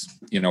is,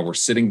 we're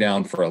sitting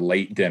down for a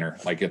late dinner.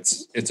 Like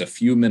it's a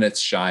few minutes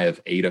shy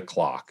of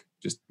 8:00,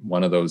 just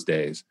one of those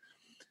days.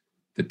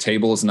 The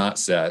table is not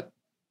set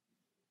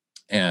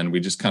and we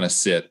just kind of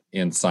sit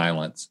in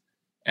silence.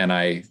 And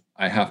I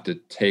have to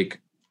take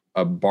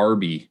a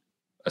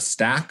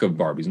stack of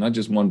Barbies, not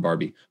just one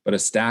Barbie, but a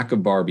stack of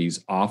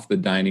Barbies off the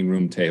dining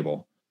room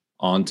table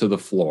onto the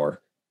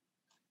floor.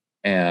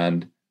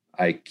 And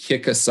I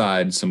kick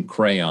aside some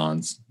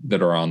crayons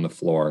that are on the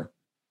floor.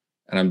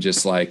 And I'm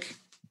just like,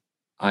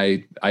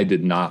 I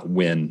did not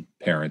win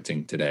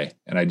parenting today.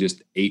 And I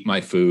just ate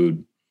my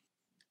food,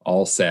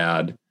 all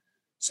sad,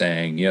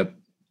 saying, yep,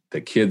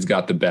 the kids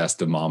got the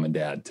best of mom and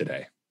dad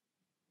today.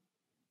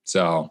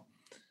 So,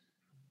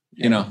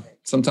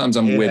 sometimes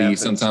I'm witty.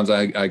 Happens. Sometimes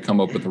I come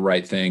up with the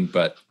right thing,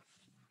 but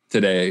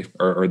today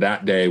or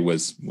that day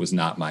was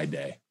not my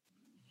day.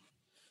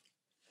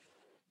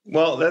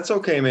 Well, that's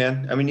okay,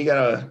 man. I mean, you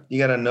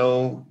gotta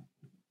know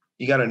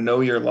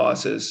your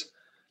losses,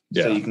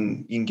 so you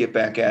can get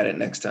back at it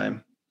next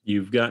time.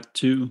 You've got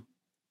to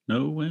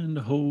know when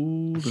to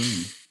hold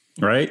them,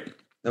 right?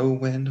 Know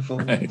when to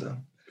fold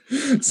them.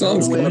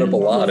 Song's coming up a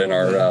lot in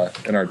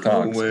our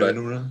talks,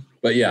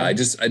 but yeah, I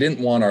didn't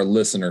want our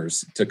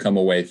listeners to come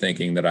away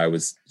thinking that I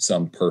was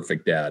some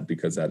perfect dad,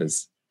 because that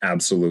is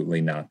absolutely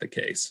not the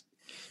case.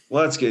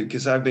 Well, that's good,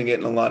 because I've been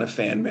getting a lot of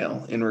fan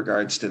mail in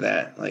regards to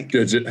that. Like,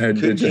 could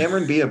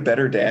Cameron be a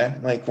better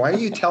dad? Like, why are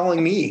you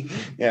telling me?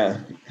 Yeah.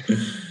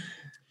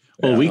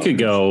 Well, a week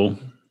ago,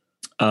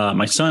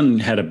 my son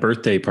had a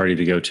birthday party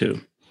to go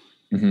to.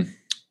 Mm-hmm.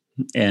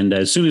 And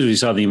as soon as we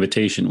saw the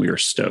invitation, we were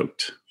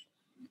stoked.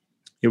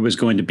 It was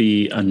going to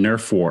be a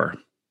Nerf war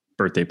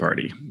birthday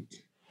party.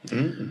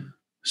 Mm-hmm.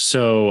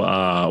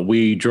 So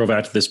we drove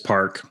out to this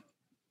park,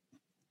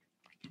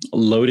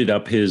 loaded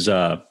up his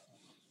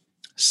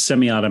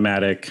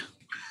semi-automatic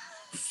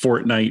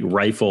Fortnite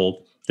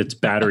rifle that's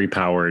battery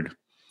powered.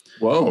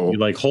 Whoa. You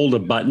like hold a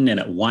button and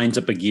it winds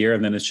up a gear,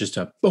 and then it's just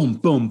a boom,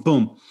 boom,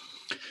 boom.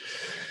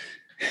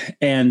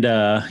 And,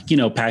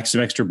 pack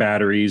some extra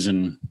batteries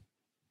and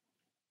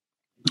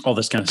all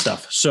this kind of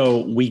stuff.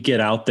 So we get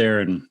out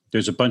there and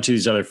there's a bunch of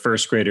these other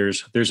first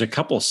graders. There's a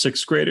couple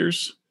 6th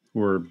graders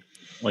who are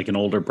like an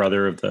older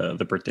brother of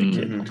the birthday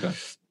kid. Okay.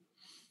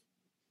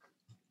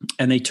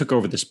 And they took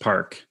over this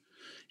park.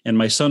 And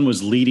my son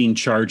was leading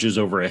charges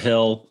over a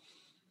hill.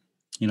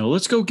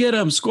 Let's go get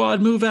them,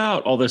 squad, move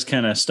out, all this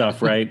kind of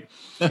stuff, right?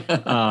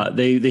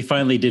 They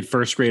finally did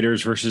first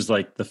graders versus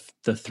like the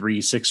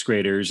 3 6th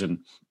graders. And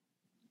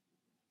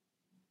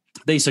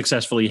they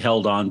successfully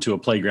held on to a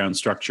playground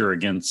structure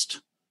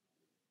against,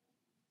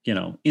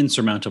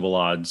 insurmountable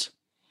odds.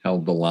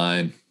 Held the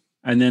line.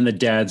 And then the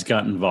dads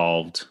got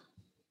involved,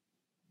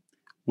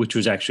 which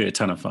was actually a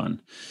ton of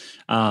fun.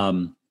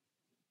 I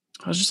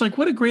was just like,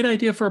 what a great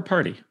idea for a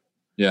party.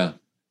 Yeah.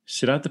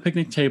 Sit out at the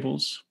picnic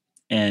tables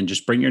and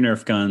just bring your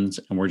Nerf guns,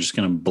 and we're just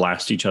going to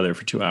blast each other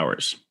for 2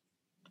 hours.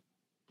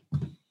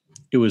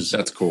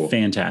 That's cool.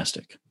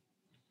 Fantastic.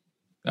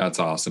 That's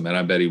awesome. And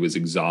I bet he was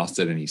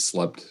exhausted and he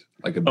slept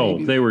like a baby. Oh,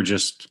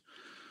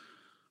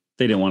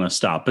 they didn't want to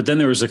stop. But then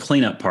there was a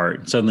cleanup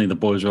part. Suddenly the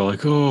boys were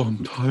like, oh,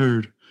 I'm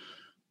tired.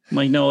 I'm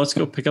like, no, let's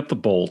go pick up the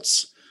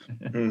bolts.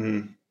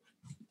 Mm-hmm.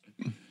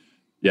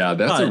 Yeah,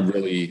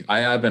 I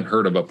haven't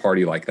heard of a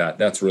party like that.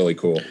 That's really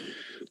cool.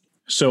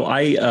 So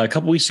a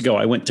couple weeks ago,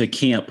 I went to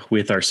camp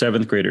with our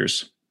 7th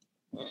graders.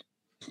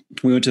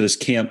 We went to this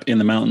camp in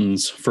the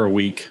mountains for a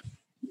week.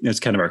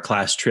 It's kind of our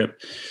class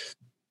trip.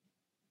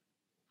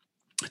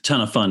 A ton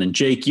of fun. And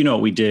Jake, you know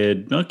what we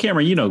did? No,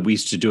 Cameron, we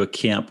used to do a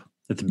camp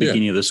at the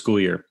beginning of the school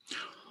year.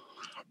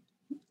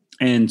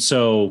 And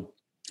so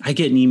I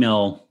get an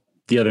email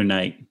the other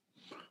night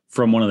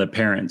from one of the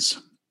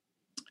parents.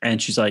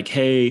 And she's like,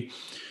 hey,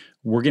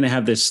 we're going to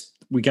have this.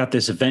 We got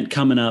this event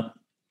coming up.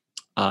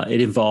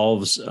 It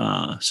involves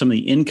some of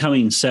the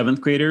incoming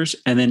 7th graders.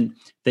 And then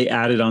they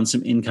added on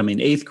some incoming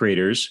 8th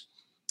graders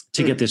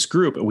to get this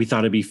group. And we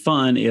thought it'd be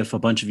fun if a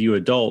bunch of you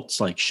adults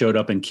like showed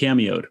up and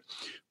cameoed.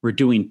 We're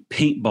doing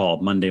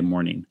paintball Monday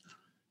morning.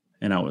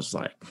 And I was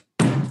like,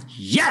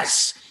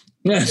 yes,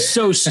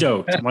 so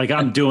stoked. I'm like,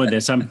 I'm doing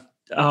this.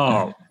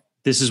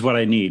 This is what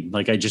I need.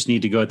 Like, I just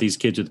need to go at these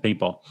kids with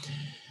paintball.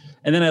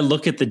 And then I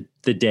look at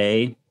the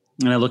day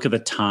and I look at the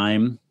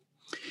time,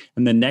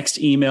 and the next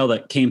email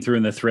that came through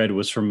in the thread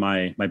was from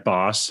my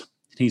boss.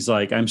 He's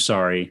like, I'm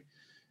sorry.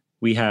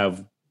 We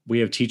have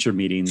teacher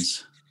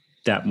meetings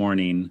that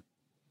morning.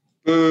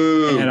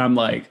 Boo. And I'm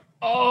like,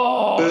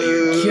 oh, boo.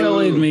 You're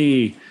killing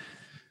me.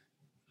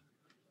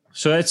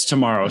 So that's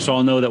tomorrow. So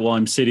I'll know that while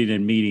I'm sitting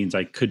in meetings,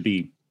 I could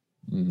be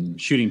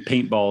shooting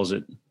paintballs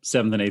at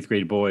 7th and 8th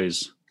grade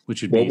boys,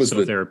 which would be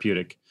so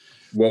therapeutic.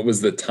 What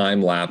was the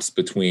time lapse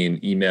between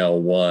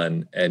email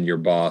 1 and your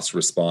boss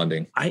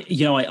responding? I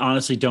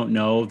honestly don't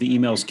know. The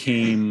emails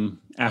came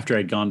after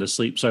I'd gone to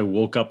sleep. So I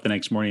woke up the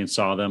next morning and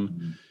saw them.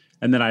 Mm-hmm.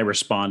 And then I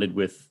responded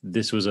with,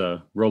 this was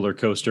a roller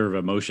coaster of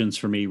emotions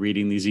for me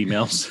reading these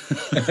emails.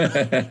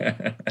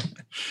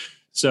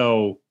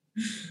 So,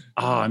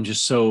 I'm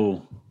just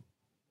so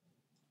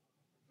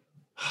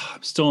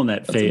I'm still in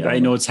that phase. I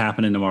know it's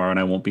happening tomorrow and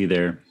I won't be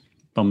there.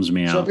 Bums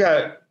me out. So I've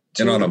got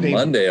and on a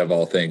Monday of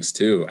all things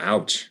too.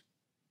 Ouch.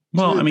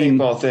 Well, I mean,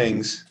 paintball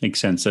things makes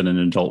sense that an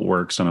adult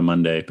works on a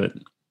Monday, but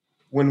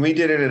when we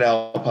did it at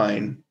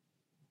Alpine,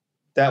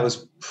 that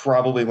was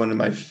probably one of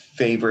my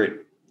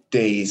favorite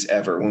days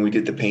ever when we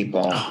did the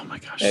paintball. Oh my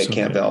gosh, at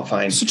Camp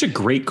Alpine. Such a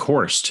great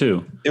course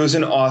too. It was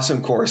an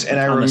awesome course, and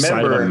I on remember the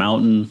side of a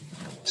mountain.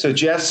 So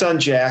Jeff's son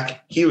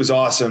Jack, he was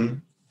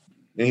awesome,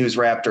 and he was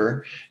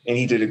Raptor, and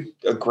he did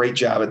a great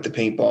job at the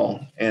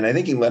paintball, and I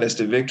think he led us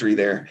to victory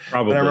there.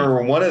 Probably. But I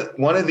remember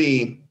one of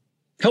the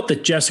help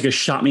that Jessica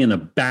shot me in the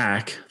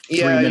back.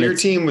 Yeah, your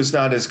team was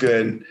not as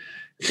good.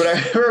 But I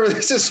remember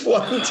this is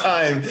one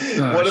time,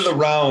 one of the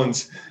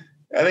rounds,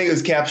 I think it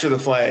was capture the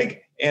flag.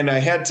 And I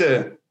had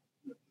to,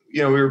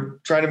 we were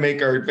trying to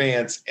make our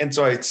advance. And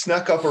so I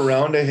snuck up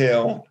around a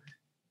hill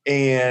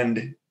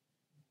and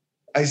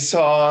I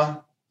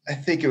saw, I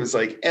think it was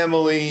like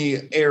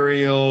Emily,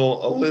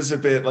 Ariel,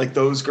 Elizabeth, like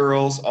those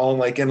girls all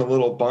like in a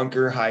little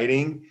bunker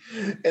hiding.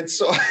 And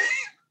so I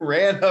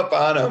ran up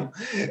on them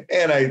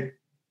and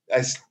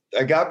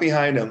I got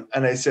behind them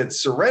and I said,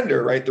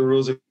 surrender, right? The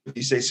rules, if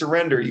you say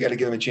surrender, you got to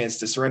give them a chance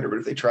to surrender. But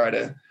if they try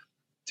to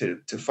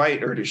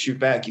fight or to shoot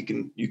back, you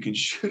can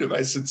shoot them.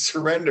 I said,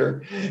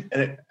 surrender.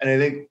 And I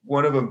think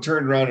one of them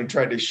turned around and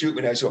tried to shoot me.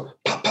 And I just go,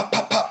 pop, pop,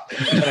 pop, pop.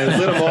 And I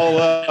lit them all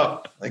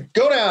up, like,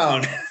 go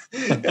down.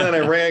 And then I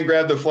ran,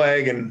 grabbed the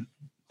flag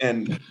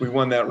and we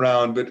won that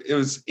round, but it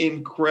was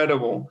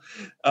incredible.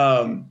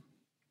 And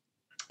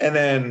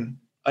then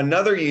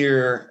another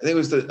year, I think it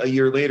was a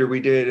year later, we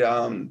did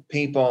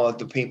paintball at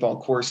the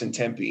paintball course in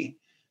Tempe.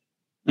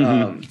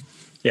 Mm-hmm.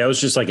 It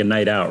was just like a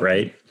night out,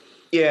 right?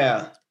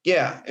 Yeah.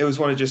 It was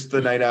one of just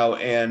the night out.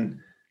 And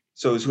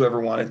so it was whoever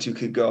wanted to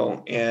could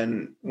go.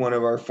 And one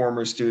of our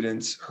former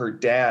students, her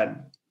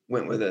dad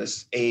went with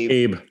us,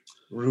 Abe.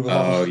 Rubal.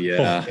 Oh,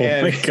 yeah.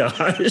 Oh my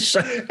gosh.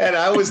 And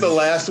I was the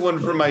last one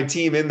from my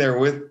team in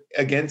there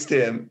against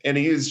him. And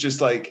he was just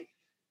like,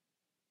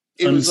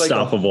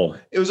 unstoppable.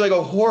 It was like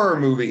a horror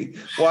movie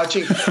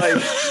watching.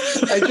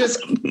 Because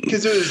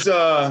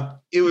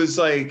it was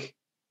like,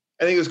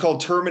 I think it was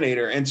called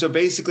Terminator. And so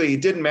basically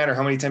it didn't matter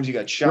how many times you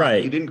got shot.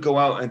 Right. You didn't go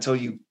out until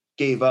you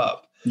gave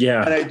up.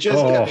 Yeah. And I just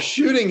kept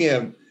shooting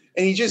him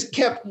and he just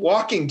kept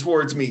walking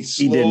towards me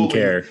slowly. He didn't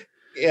care.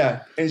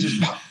 Yeah. And he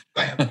just,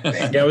 bam,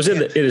 bam, yeah, I was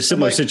in a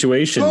similar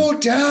situation. Go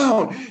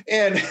down.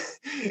 And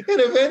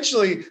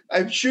eventually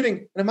I'm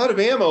shooting and I'm out of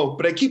ammo,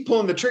 but I keep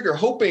pulling the trigger,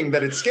 hoping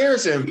that it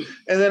scares him.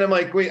 And then I'm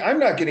like, wait, I'm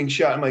not getting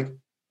shot. I'm like,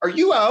 are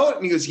you out?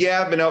 And he goes,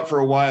 yeah, I've been out for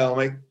a while. I'm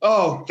like,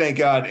 oh, thank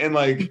God. And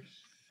like,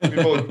 we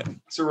both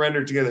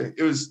surrendered together.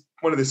 It was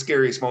one of the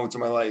scariest moments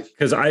of my life.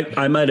 Because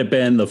I might have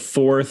been the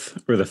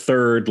fourth or the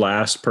third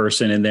last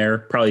person in there,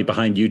 probably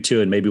behind you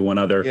two and maybe one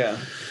other. Yeah.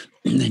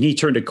 And he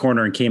turned a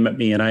corner and came at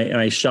me and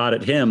I shot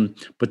at him,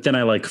 but then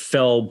I like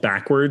fell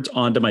backwards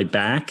onto my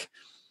back.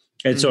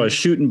 And so I was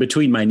shooting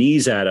between my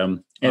knees at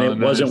him and it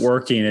wasn't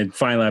working. And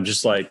finally I'm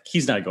just like,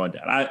 he's not going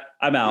down.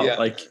 I'm out. Yeah.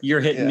 Like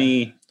you're hitting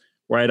me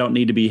where I don't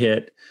need to be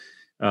hit.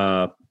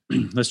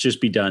 Let's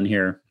just be done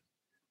here.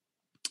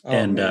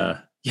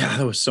 That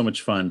was so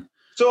much fun.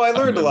 So I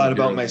learned a lot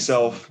about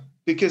myself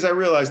because I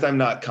realized I'm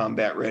not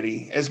combat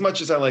ready. As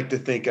much as I like to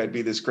think I'd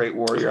be this great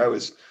warrior, I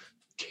was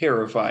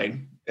terrified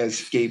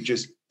as Abe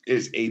just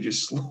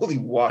slowly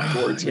walked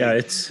towards me.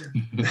 Yeah,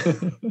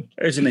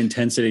 there's an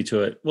intensity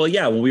to it. Well,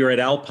 yeah, when we were at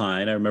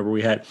Alpine, I remember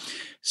we had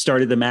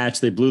started the match.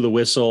 They blew the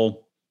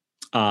whistle.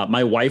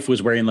 My wife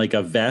was wearing like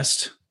a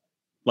vest,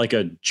 like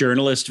a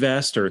journalist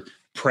vest or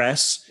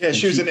press. Yeah,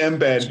 she was an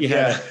embed. She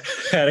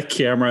had a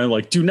camera and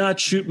like, do not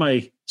shoot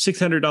my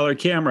 $600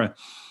 camera.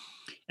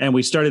 And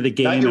we started the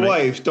game. Not your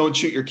wife. Don't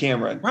shoot your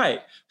camera.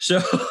 Right.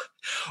 So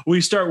we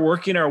start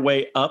working our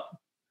way up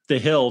the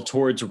hill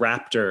towards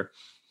Raptor.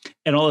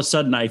 And all of a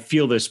sudden I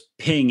feel this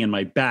ping in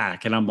my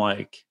back. And I'm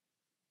like,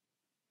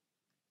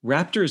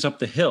 Raptor is up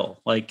the hill.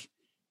 Like,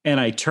 and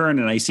I turn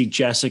and I see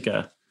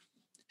Jessica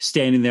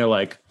standing there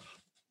like,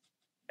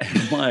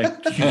 I'm like,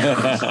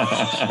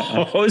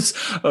 I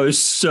was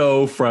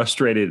so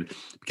frustrated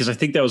because I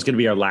think that was going to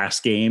be our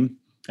last game.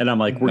 And I'm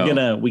like,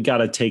 we got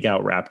to take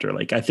out Raptor.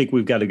 Like, I think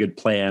we've got a good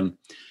plan.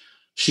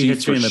 She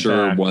hits me in the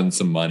back. Won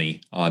some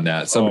money on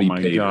that.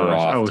 Somebody paid her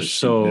off. I was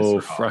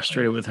so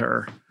frustrated with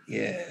her.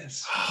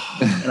 Yes.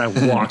 And I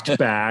walked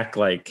back,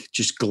 like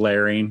just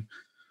glaring.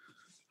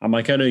 I'm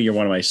like, I know you're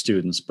one of my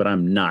students, but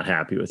I'm not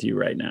happy with you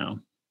right now.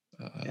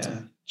 Yeah.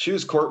 She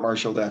was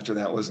court-martialed after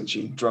that, wasn't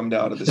she? Drummed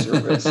out of the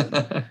service.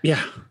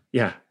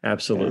 Yeah,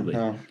 absolutely.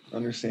 Yeah,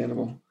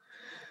 understandable.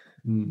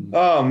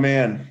 Oh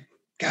man,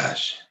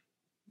 gosh,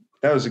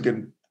 that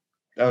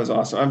was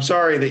awesome. I'm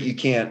sorry that you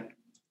can't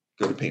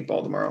go to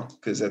paintball tomorrow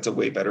because that's a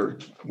way better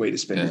way to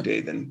spend your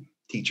day than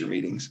teacher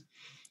meetings.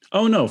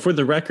 Oh no, for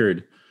the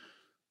record,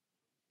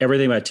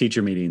 everything about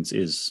teacher meetings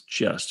is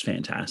just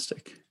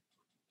fantastic.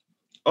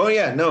 Oh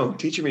yeah, no,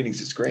 teacher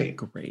meetings is great.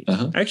 Great.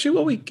 Uh-huh.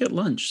 Actually, we get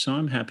lunch, so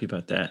I'm happy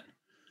about that.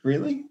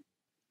 Really?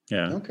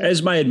 Yeah. Okay.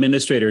 As my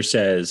administrator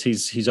says,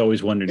 he's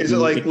always wondered. Is it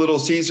like Little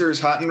Caesars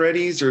Hot and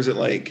Ready's, or is it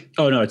like?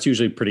 Oh no, it's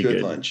usually pretty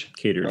good lunch,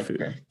 catered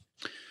food.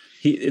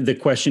 The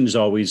question is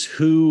always,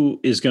 who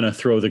is going to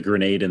throw the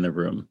grenade in the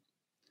room?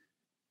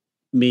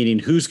 Meaning,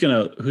 who's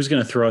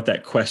gonna throw out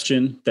that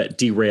question that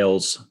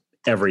derails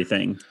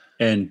everything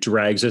and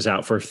drags us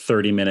out for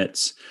 30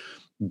 minutes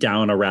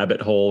down a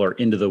rabbit hole or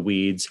into the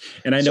weeds.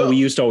 And I know we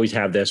used to always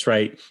have this,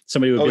 right?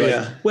 Somebody would be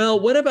like, well,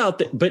 what about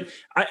that? But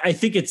I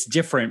think it's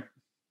different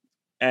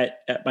at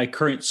my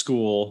current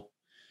school.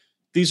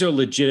 These are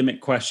legitimate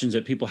questions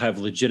that people have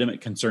legitimate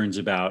concerns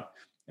about,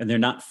 and they're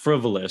not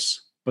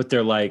frivolous, but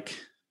they're like,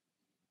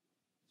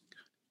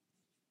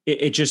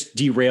 it just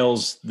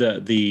derails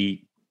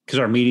because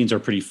our meetings are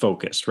pretty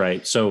focused,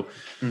 right? So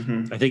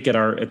I think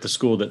at the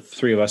school that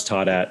three of us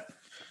taught at,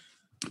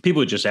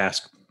 people would just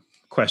ask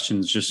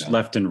questions just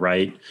left and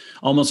right,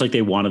 almost like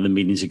they wanted the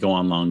meetings to go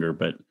on longer.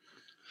 But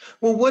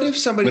what if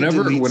somebody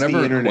whenever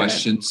the a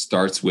question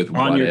starts with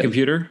on your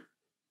computer?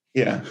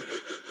 Yeah.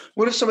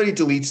 What if somebody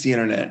deletes the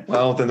internet?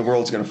 Well, then the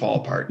world's going to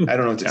fall apart. I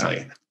don't know what to tell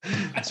you.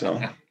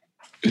 So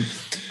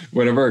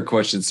whenever a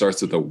question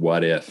starts with a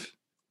what if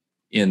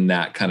in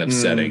that kind of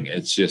setting,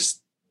 it's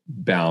just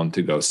bound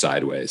to go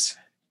sideways.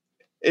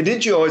 And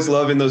didn't you always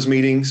love in those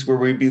meetings where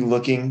we'd be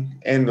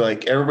looking and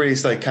like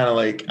everybody's like kind of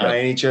like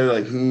eyeing each other,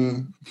 like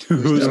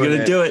who's going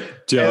to do it?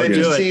 And then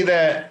you see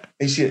that,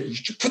 you see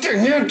it, you put their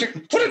hand,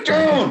 put it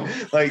down.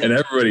 Like, and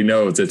everybody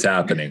knows it's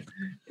happening.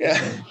 Yeah.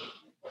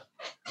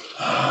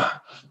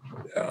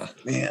 Yeah.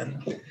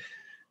 Man.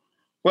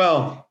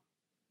 Well,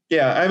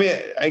 yeah, I mean,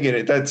 I get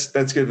it.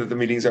 That's good that the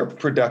meetings are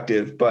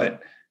productive,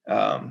 but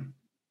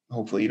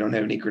hopefully you don't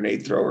have any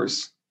grenade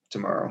throwers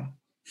tomorrow.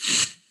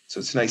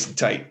 So it's nice and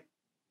tight.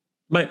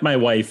 My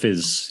wife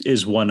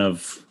is one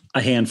of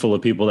a handful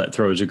of people that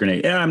throws a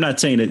grenade. And I'm not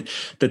saying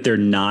that they're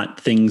not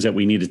things that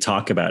we need to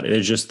talk about.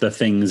 It's just the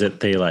things that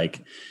they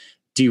like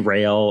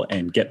derail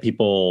and get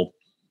people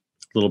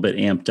a little bit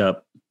amped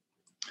up.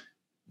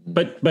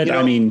 But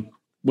I mean,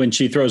 when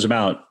she throws them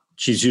out,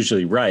 she's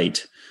usually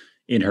right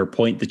in her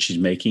point that she's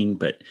making.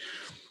 But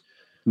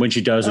when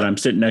she does it, I'm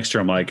sitting next to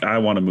her. I'm like, I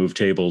want to move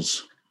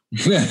tables.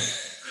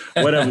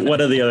 What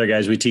are the other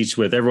guys we teach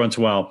with? Every once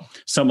in a while,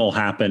 something will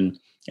happen,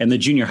 and the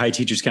junior high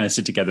teachers kind of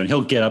sit together, and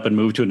he'll get up and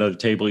move to another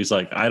table. He's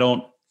like, I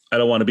don't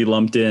want to be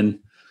lumped in.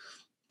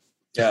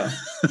 Yeah.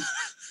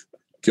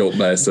 Guilt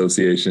by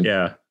association.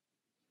 Yeah.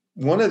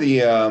 One of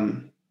the, I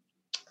don't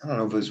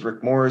know if it was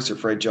Rick Morris or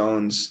Fred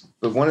Jones,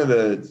 but one of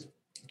the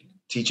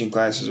teaching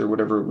classes or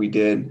whatever we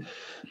did,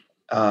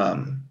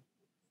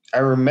 I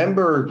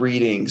remember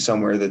reading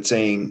somewhere that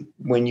saying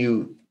when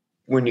you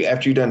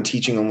after you're done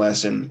teaching a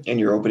lesson and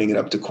you're opening it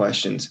up to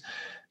questions,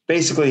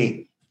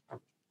 basically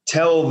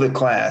tell the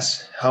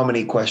class how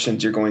many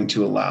questions you're going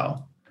to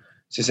allow.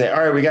 So say,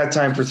 all right, we got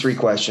time for 3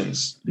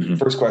 questions. Mm-hmm.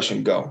 First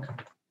question, go.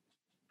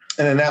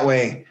 And then that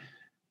way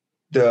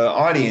the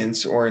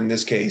audience, or in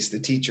this case, the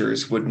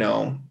teachers, would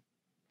know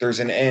there's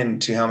an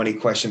end to how many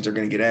questions are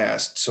going to get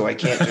asked. So I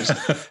can't just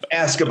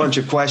ask a bunch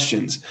of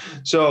questions.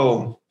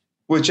 So,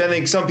 which I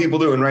think some people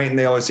do. And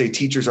they always say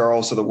teachers are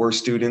also the worst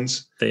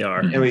students. They are.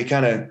 And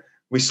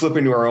we slip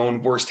into our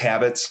own worst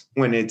habits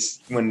when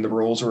the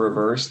roles are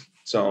reversed.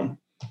 So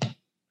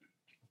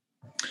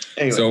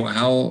anyway. So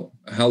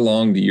how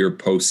long do your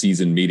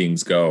postseason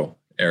meetings go,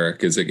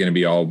 Eric? Is it going to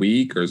be all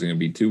week, or is it going to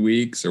be 2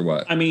 weeks, or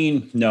what? I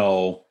mean,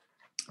 no.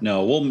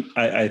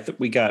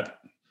 We got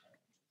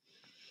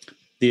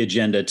the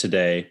agenda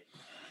today,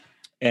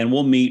 and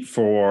we'll meet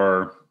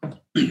for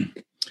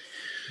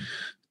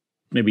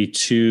maybe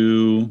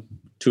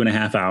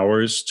 2.5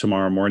 hours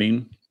tomorrow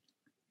morning.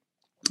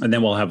 And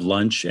then we'll have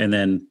lunch, and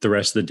then the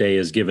rest of the day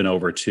is given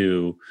over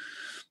to,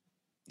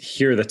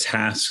 here are the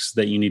tasks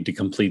that you need to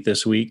complete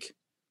this week.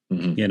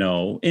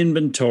 Mm-hmm.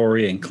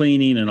 Inventory and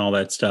cleaning and all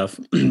that stuff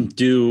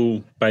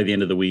due by the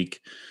end of the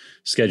week,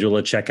 schedule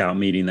a checkout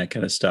meeting, that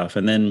kind of stuff.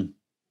 And then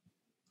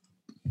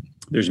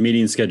there's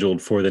meetings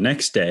scheduled for the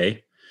next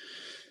day,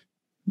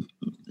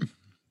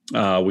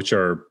 which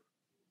are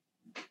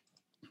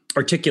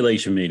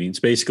articulation meetings.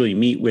 Basically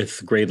meet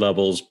with grade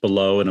levels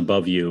below and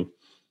above you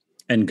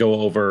and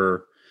go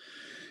over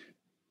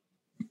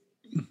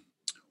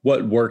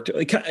what worked.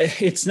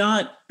 It's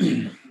not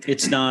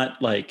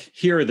like,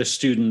 here are the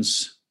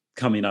students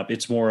coming up.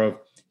 It's more of,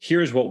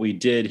 here's what we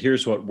did.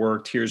 Here's what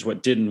worked. Here's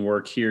what didn't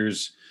work.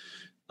 Here's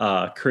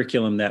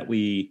curriculum that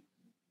we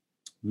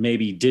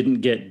maybe didn't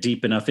get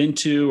deep enough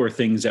into, or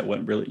things that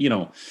went really,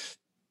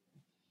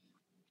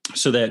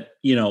 so that,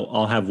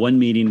 I'll have one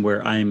meeting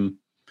where I'm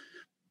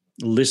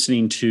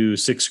listening to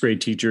 6th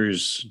grade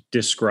teachers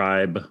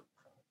describe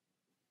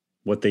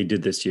what they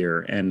did this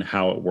year and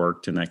how it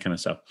worked and that kind of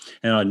stuff.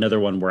 And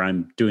another one where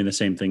I'm doing the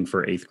same thing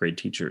for 8th grade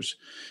teachers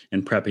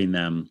and prepping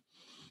them.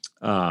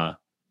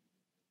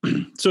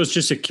 So it's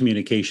just a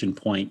communication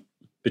point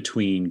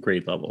between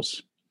grade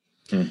levels.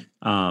 And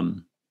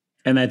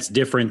that's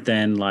different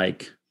than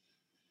like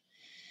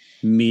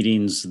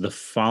meetings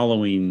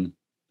the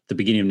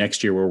beginning of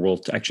next year, where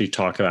we'll actually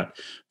talk about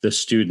the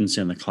students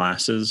in the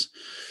classes.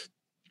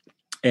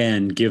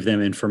 and give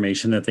them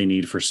information that they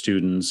need for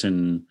students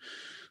and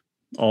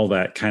all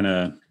that kind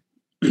of,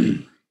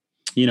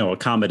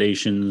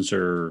 accommodations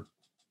or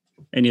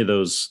any of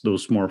those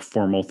more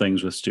formal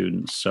things with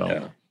students.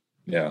 So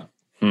yeah.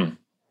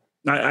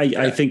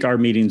 I think our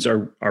meetings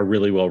are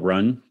really well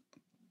run.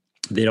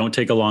 They don't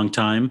take a long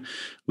time.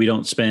 We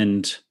don't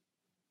spend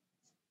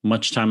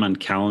much time on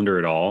calendar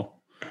at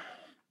all.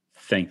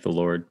 Thank the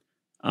Lord.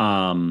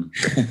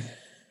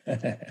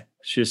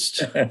 Just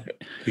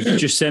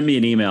send me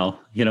an email.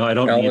 I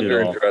don't calendar need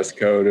it all. And dress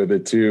code are the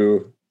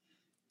two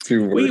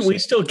worst. We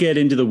still get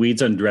into the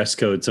weeds on dress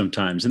code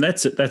sometimes, and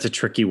that's a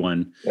tricky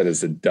one. That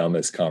is the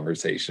dumbest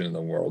conversation in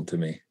the world to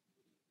me.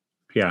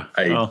 Yeah.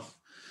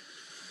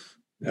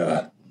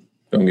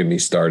 Don't get me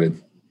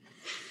started.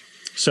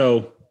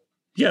 So,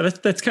 yeah,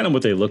 that's kind of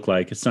what they look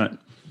like. It's not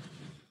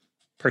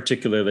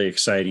particularly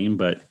exciting,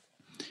 but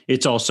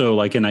it's also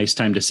like a nice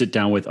time to sit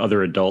down with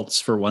other adults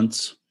for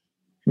once.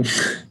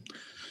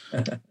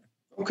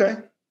 Okay.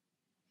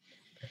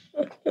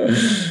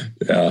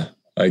 Yeah,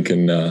 I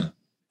can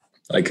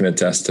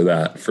attest to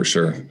that for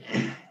sure.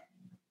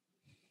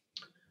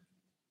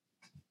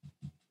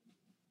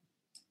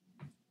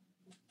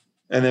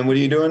 And then what are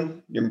you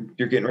doing?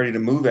 You're getting ready to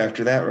move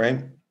after that,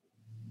 right?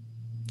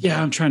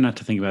 Yeah, I'm trying not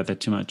to think about that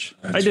too much.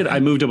 I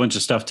moved a bunch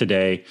of stuff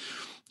today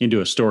into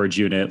a storage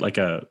unit, like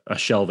a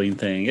shelving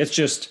thing.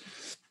 It's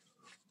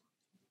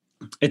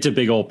a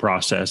big old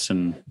process,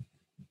 and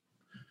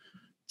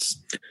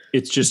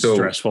it's just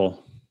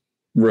stressful.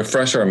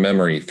 Refresh our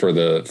memory for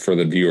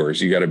the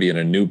viewers. You got to be in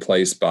a new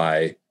place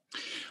by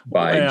June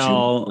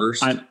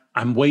 1st.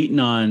 I'm waiting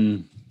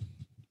on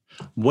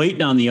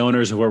the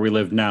owners of where we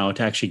live now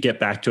to actually get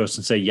back to us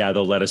and say, yeah,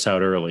 they'll let us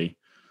out early.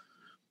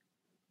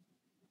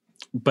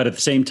 But at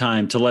the same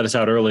time, to let us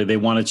out early, they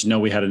wanted to know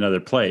we had another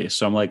place.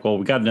 So I'm like, well,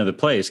 we got another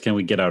place. Can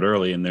we get out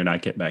early? And they're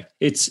not getting back.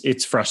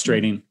 It's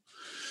frustrating.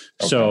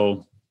 Okay.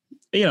 So,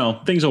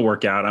 things will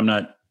work out.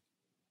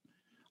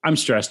 I'm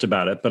stressed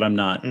about it, but I'm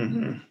not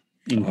in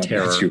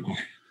terror.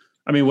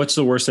 I mean, what's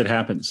the worst that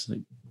happens?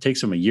 It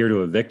takes them a year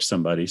to evict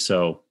somebody.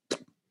 So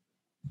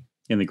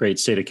in the great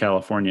state of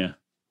California.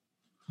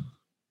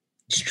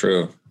 It's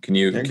true. Can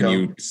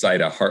you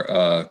cite a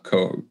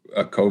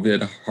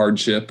COVID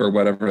hardship or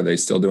whatever? Are they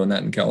still doing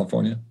that in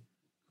California?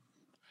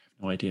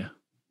 No idea.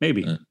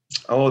 Maybe.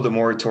 Oh, the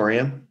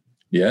moratorium.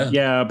 Yeah.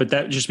 Yeah, but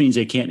that just means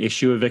they can't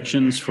issue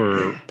evictions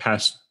for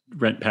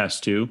rent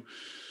past due.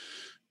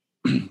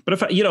 But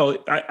if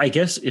I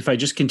guess if I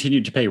just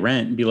continued to pay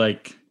rent and be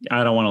like,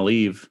 I don't want to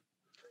leave.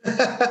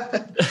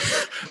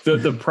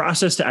 the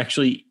process to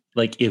actually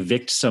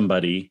evict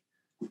somebody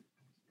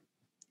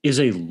is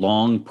a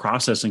long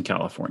process in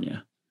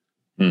California.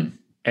 And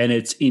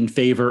it's in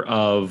favor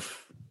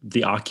of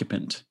the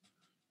occupant.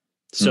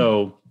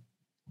 So,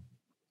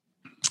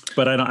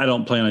 but I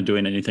don't plan on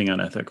doing anything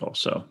unethical.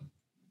 So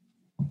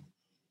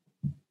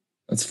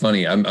that's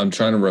funny. I'm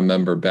trying to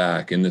remember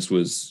back, and this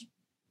was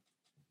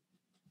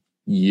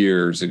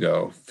years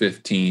ago,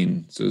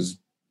 15, so it was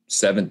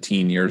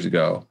 17 years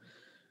ago.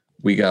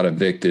 We got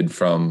evicted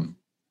from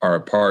our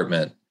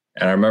apartment.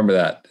 And I remember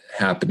that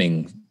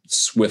happening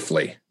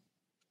swiftly.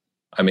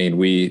 I mean,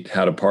 we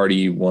had a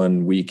party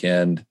one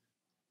weekend.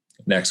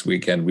 Next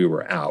weekend, we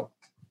were out,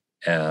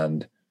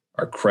 and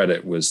our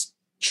credit was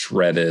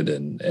shredded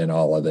and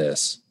all of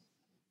this.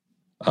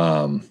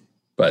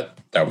 But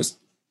that was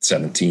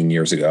 17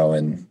 years ago,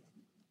 and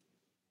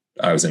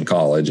I was in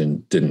college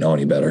and didn't know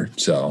any better.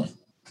 So,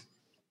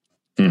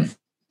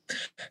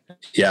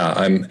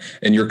 yeah,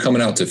 and you're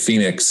coming out to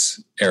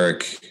Phoenix,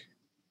 Eric.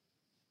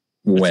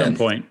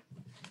 When?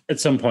 At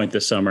some point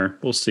this summer.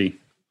 We'll see.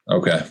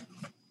 Okay.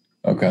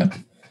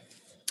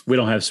 We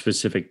don't have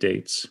specific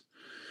dates,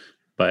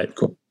 but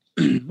cool.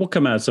 We'll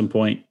come out at some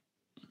point,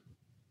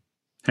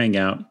 hang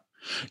out.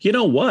 You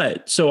know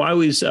what? So I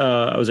was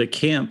at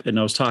camp, and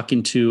I was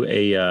talking to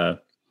a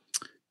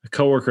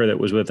coworker that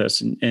was with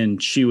us,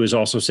 and she was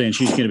also saying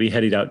she's going to be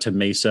headed out to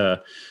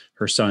Mesa.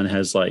 Her son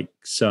has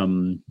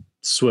some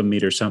swim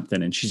meet or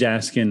something, and she's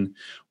asking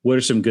what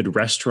are some good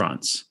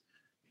restaurants.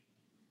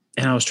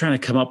 And I was trying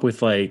to come up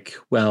with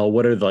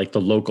what are the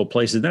local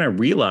places. And then I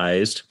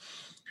realized,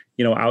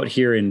 out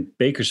here in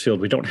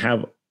Bakersfield, we don't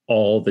have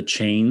all the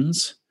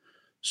chains.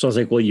 So I was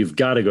like, well, you've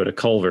got to go to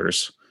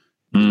Culver's.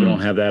 We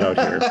don't have that out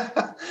here.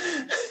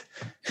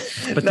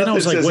 But then I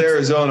was like,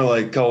 Arizona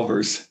like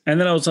Culver's. And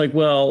then I was like,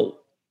 well,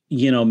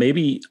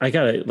 maybe I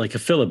got a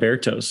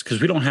Filiberto's,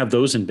 because we don't have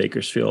those in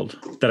Bakersfield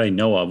that I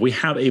know of. We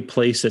have a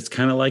place that's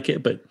kind of like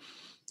it, but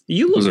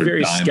you look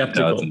very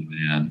skeptical.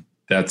 Man,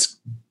 that's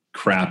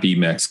crappy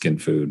Mexican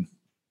food.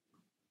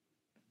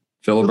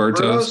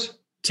 Filiberto's?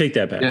 Take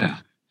that back. Yeah.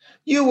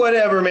 You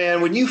whatever,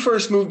 man. When you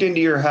first moved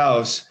into your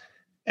house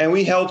and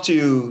we helped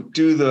you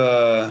do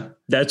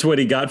that's what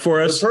he got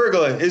for us? The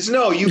pergola.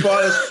 You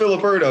bought us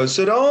Filiberto's.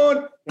 So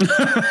don't.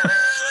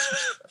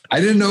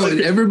 I didn't know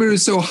everybody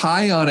was so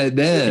high on it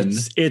then.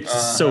 It's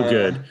so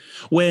good.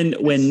 When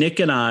Nick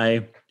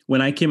and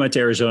when I came out to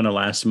Arizona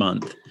last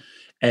month,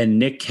 and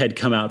Nick had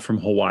come out from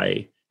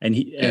Hawaii, and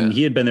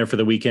he had been there for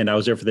the weekend. I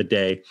was there for the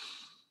day.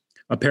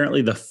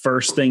 Apparently the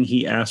first thing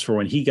he asked for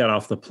when he got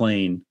off the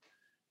plane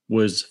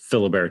was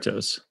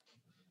Filiberto's.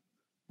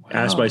 Wow.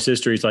 Asked my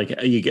sister, he's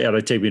like, you got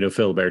to take me to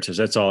Filiberto's.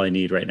 That's all I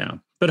need right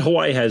now. But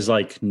Hawaii has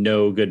like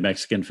no good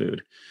Mexican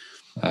food.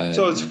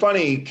 So it's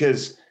funny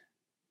because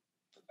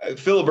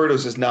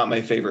Filiberto's is not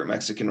my favorite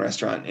Mexican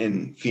restaurant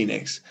in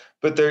Phoenix,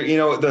 but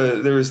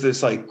there's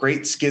this like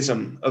great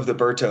schism of the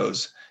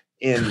Bertos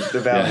in the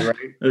valley,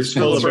 right? There's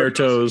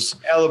Filiberto's,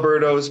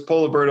 Aliberto's,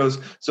 Poliberto's.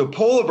 So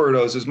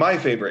Poliberto's is my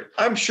favorite.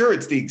 I'm sure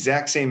it's the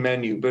exact same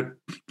menu, but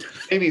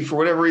maybe for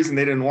whatever reason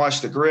they didn't wash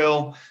the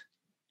grill.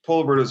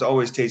 Poliberto's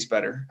always tastes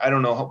better. I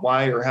don't know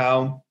why or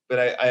how, but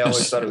I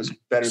always thought it was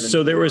better than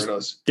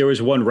Filiberto's. There was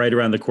one right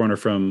around the corner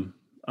from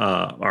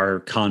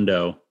our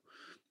condo.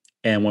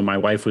 And when my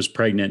wife was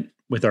pregnant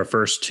with our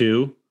first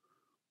two,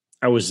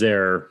 I was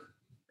there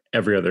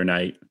every other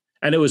night,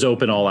 and it was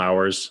open all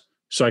hours.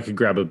 So I could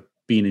grab a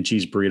bean and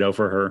cheese burrito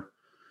for her.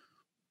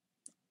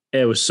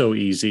 It was so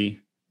easy.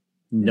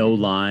 No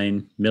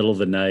line, middle of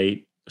the night.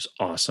 It was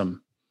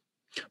awesome.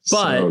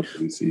 But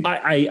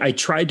I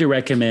tried to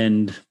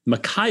recommend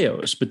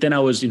Macayo's, but then I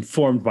was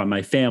informed by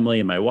my family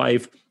and my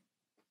wife,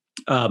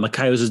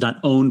 Macayo's is not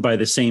owned by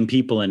the same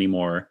people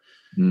anymore.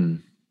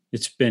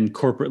 It's been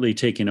corporately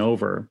taken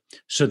over.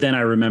 So then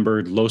I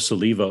remembered Los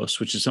Olivos,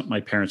 which is something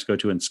my parents go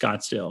to in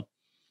Scottsdale.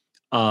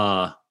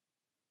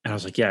 And I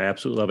was like, yeah, I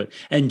absolutely love it.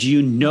 And do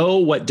you know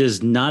what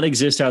does not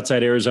exist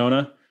outside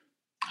Arizona?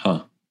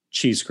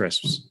 Cheese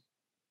crisps.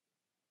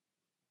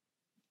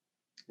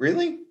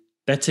 Really?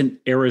 That's an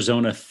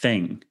Arizona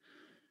thing.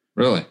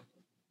 Really?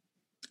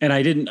 And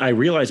I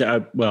realized,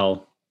 I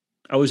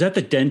was at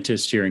the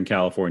dentist here in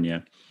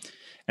California,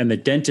 and the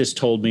dentist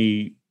told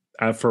me,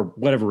 for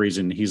whatever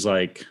reason, he's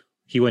like,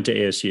 he went to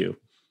ASU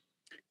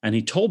and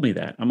he told me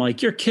that. I'm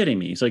like, you're kidding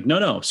me. He's like,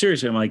 no,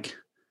 seriously. I'm like,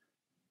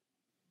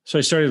 so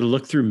I started to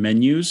look through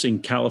menus in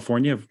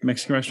California of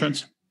Mexican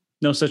restaurants.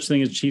 No such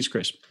thing as cheese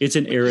crisp. It's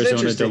an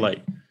Arizona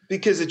delight.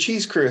 Because a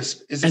cheese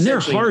crisp is, and they're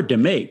hard to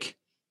make.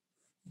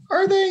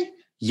 Are they?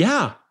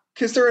 Yeah.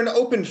 Because they're an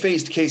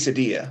open-faced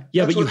quesadilla.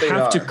 Yeah, but you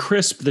have to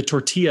crisp the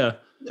tortilla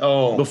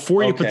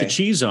before you put the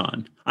cheese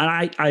on.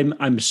 And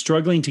I'm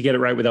struggling to get it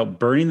right without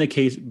burning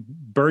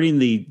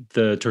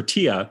the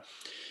tortilla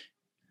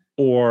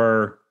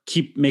or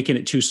keep making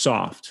it too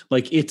soft.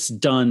 Like it's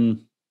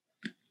done.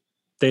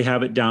 They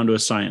have it down to a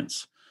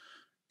science.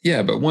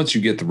 Yeah, but once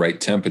you get the right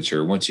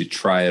temperature, once you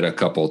try it a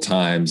couple of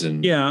times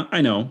and yeah,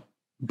 I know.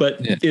 But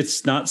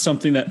it's not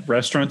something that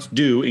restaurants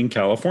do in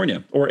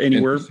California or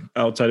anywhere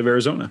outside of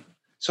Arizona.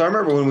 So I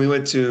remember when we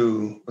went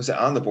to, was it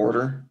On the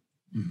Border?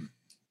 Mm-hmm.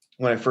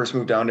 When I first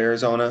moved down to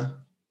Arizona,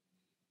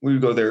 we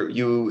would go there.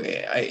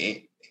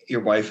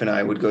 Your wife and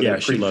I would go there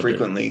pretty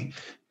frequently.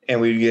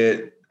 And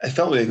I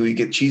felt like we'd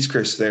get cheese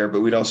crisps there, but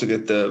we'd also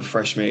get the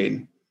fresh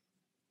made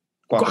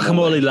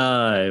guacamole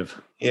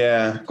live.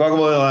 Yeah,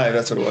 guacamole live.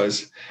 That's what it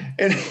was.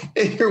 And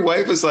your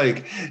wife was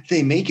like,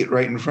 "They make it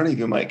right in front of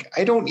you." I'm like,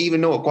 I don't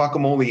even know what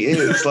guacamole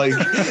is. Like,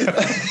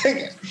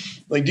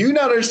 do you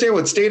not understand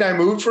what state I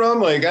moved from?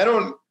 Like, I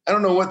don't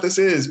know what this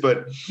is,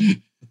 but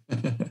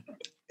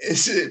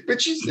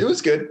it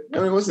was good. I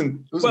mean, it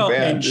wasn't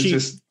bad. And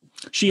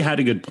she had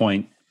a good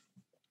point,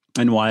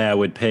 and why I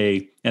would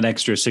pay an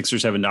extra $6 or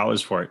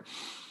 $7 for it.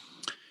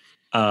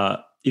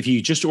 If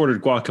you just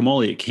ordered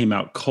guacamole, it came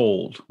out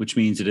cold, which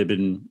means it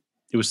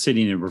was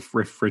sitting in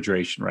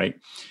refrigeration, right?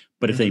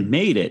 But if they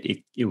made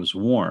it, it was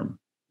warm.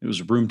 It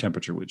was room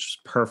temperature, which is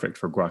perfect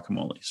for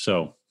guacamole.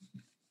 So,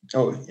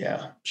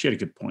 she had a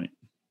good point.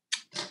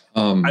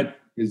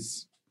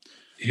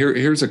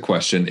 Here's a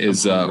question: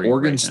 is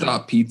Oregon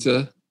Stop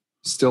Pizza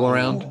still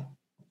around?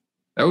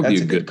 That would be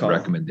a good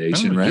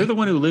recommendation, right? You're the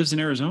one who lives in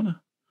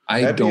Arizona.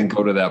 I don't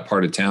go to that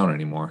part of town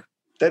anymore.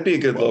 That'd be a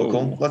good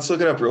local. Let's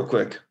look it up real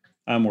quick.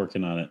 I'm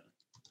working on it.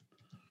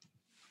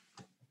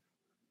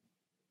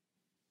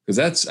 Because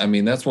that's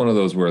one of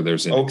those where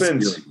there's an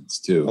experience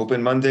too.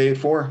 Open Monday at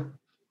 4.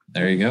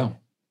 There you go.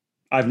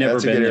 I've never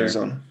been there.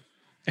 Arizona.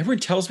 Everyone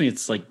tells me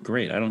it's like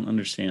great. I don't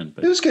understand,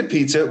 but it was good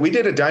pizza. We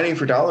did a dining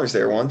for dollars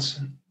there once.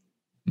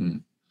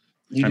 Mm.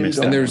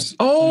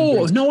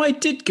 I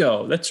did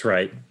go. That's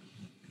right.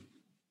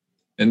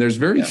 And there's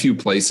very few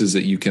places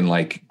that you can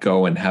like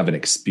go and have an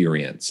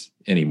experience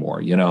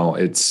anymore. You know,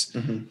 it's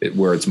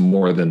where it's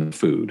more than the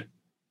food.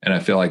 And I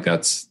feel like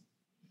that's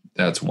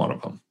one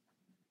of them.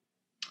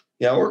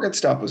 Yeah, Oregon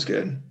Stop was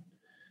good.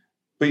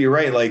 But you're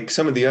right. Like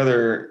some of the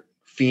other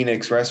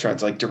Phoenix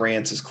restaurants, like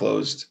Durant's is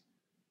closed.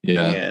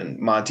 Yeah. And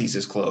Monty's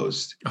is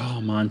closed.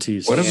 Oh,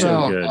 Monty's. What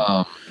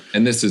about,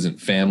 and this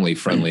isn't family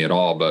friendly at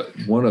all, but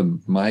one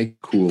of my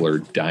cooler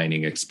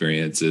dining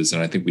experiences,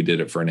 and I think we did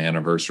it for an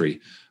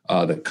anniversary,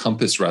 the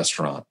Compass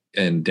restaurant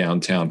in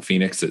downtown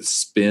Phoenix that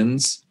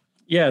spins.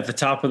 Yeah, at the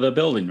top of the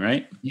building,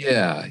 right?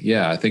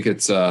 Yeah. I think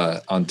it's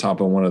on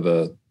top of one of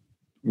the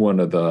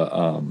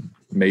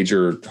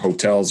major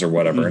hotels or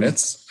whatever. And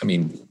it's,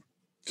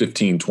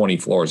 15, 20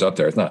 floors up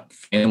there. It's not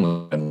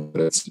family,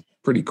 but it's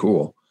pretty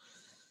cool.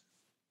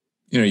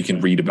 you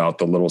can read about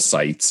the little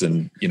sites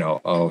and,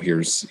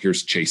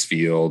 here's Chase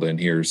Field and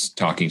here's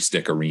Talking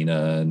Stick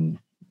Arena and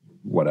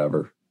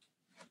whatever.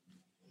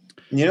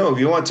 If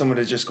you want someone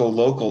to just go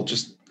local,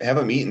 just have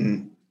them eat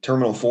in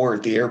Terminal 4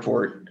 at the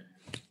airport.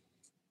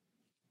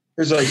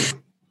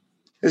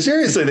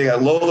 Seriously, they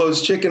got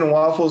Lolo's Chicken and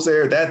Waffles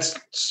there. That's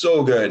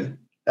so good.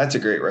 That's a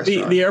great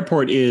restaurant. The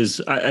airport is,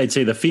 I'd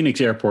say the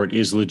Phoenix airport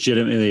is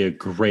legitimately a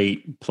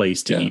great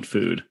place to eat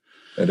food.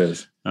 It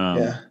is.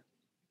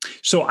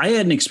 So I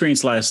had an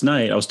experience last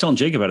night. I was telling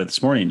Jake about it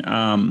this morning.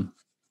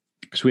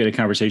 Because we had a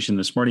conversation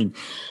this morning.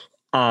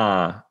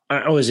 I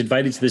was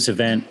invited to this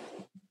event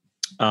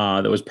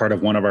that was part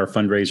of one of our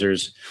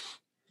fundraisers.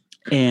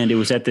 And it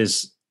was at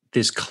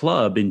this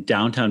club in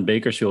downtown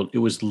Bakersfield. It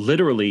was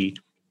literally,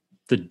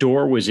 the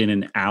door was in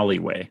an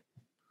alleyway.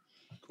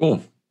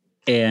 Cool.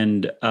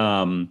 And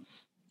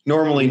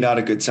normally not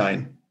a good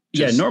sign.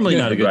 Normally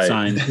not a good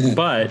sign,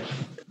 but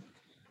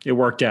it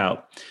worked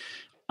out.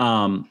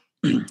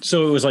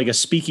 So it was like a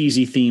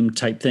speakeasy theme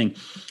type thing.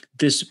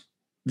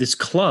 This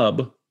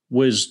club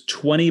was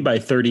 20 by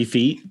 30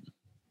 feet.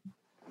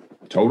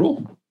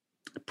 Total?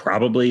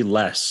 Probably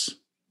less.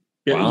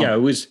 Wow.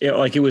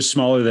 It was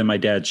smaller than my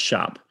dad's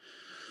shop.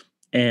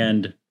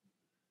 And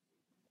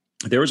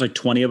there was like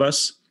 20 of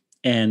us,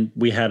 and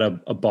we had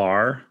a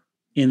bar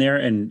in there,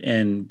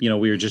 and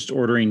we were just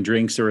ordering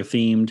drinks that were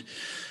themed.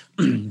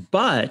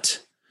 But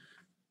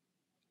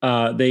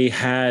they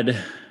had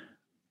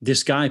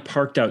this guy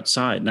parked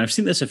outside, and I've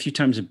seen this a few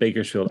times in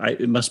Bakersfield.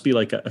 It must be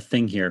like a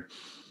thing here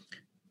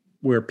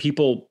where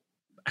people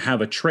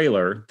have a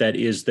trailer that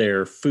is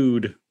their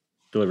food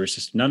delivery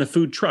system, not a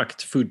food truck,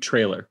 it's a food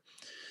trailer.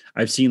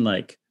 I've seen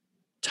like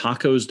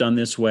tacos done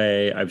this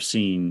way. I've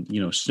seen,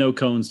 snow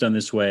cones done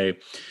this way.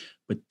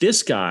 But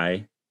this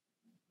guy,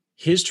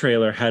 his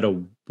trailer had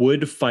a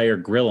wood fire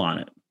grill on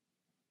it.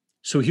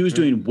 So he was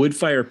doing wood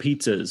fire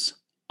pizzas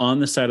on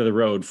the side of the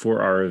road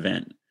for our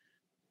event.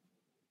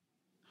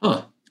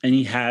 Huh. And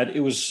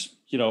it was,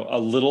 a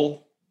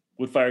little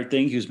wood fired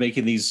thing. He was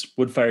making these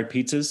wood fired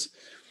pizzas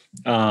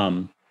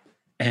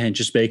and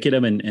just baking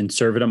them and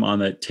serving them on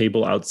the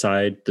table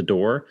outside the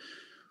door.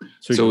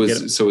 So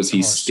is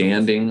he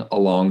standing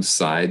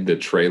alongside the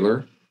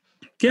trailer?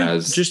 Yeah,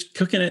 just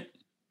cooking it.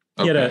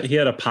 Okay. He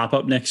had a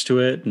pop-up next to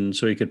it, and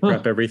so he could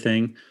prep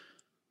everything.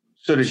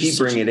 So did he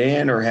bring it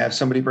in, or have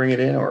somebody bring it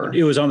in, or?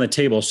 It was on the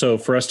table. So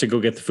for us to go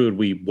get the food,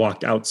 we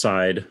walked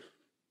outside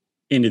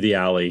into the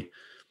alley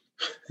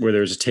where there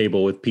was a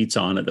table with pizza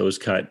on it that was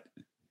cut.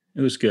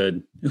 It was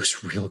good. It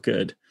was real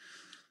good.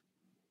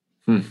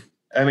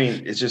 I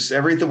mean, it's just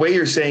the way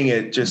you're saying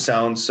it just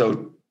sounds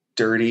so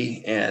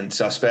dirty and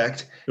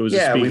suspect. It was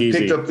we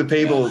picked up the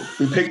table.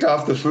 We picked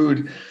off the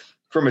food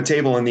from a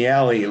table in the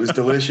alley. It was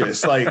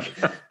delicious.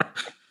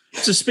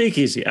 It's a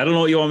speakeasy. I don't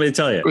know what you want me to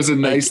tell you. It was a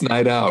nice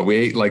night out. We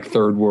ate like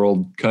third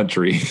world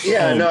country.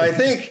 Yeah, no, I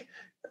think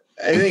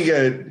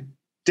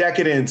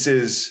decadence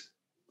is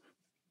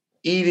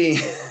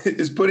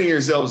putting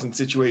yourselves in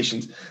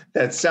situations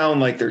that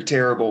sound like they're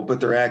terrible, but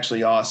they're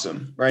actually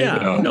awesome, right?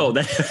 Yeah, no,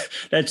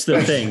 that's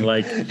the thing.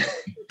 Like,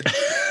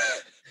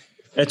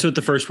 that's what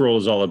the first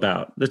world is all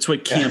about. That's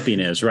what camping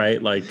is,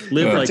 right? Like,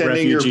 live like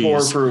refugees. You're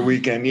poor for a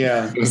weekend.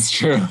 Yeah, that's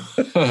true.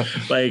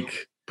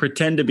 Like,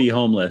 pretend to be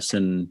homeless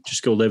and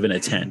just go live in a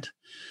tent.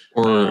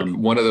 Or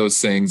one of those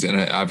things, and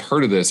I've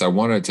heard of this. I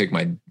wanted to take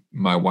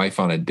my wife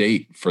on a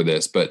date for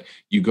this, but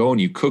you go and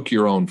you cook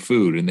your own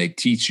food and they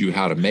teach you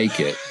how to make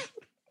it.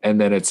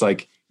 And then it's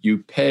like you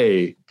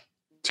pay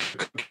to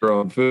cook your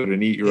own food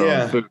and eat your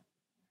own food.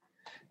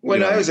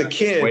 When I was a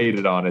kid,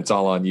 waited on, it's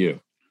all on you.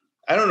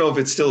 I don't know if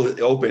it's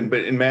still open,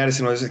 but in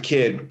Madison, when I was a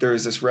kid, there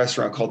was this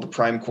restaurant called the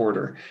Prime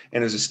Quarter,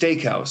 and it was a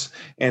steakhouse.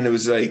 And it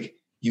was like,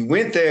 you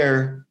went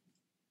there,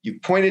 you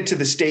pointed to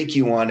the steak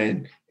you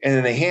wanted, and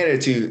then they handed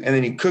it to you, and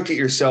then you cook it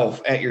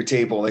yourself at your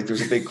table. Like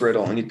there's a big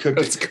griddle and you cook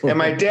it. Cool. And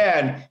my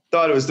dad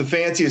thought it was the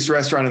fanciest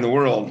restaurant in the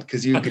world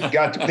because you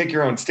got to pick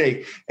your own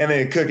steak and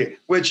then cook it,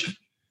 which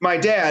my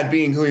dad,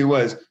 being who he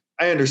was,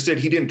 I understood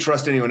he didn't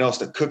trust anyone else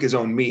to cook his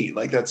own meat.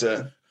 Like that's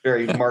a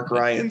very Mark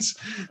Ryan's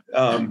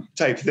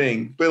type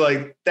thing. But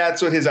like,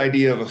 that's what his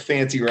idea of a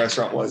fancy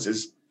restaurant was,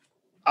 is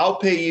I'll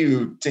pay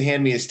you to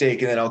hand me a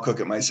steak and then I'll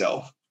cook it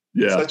myself.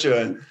 Yeah. Such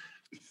a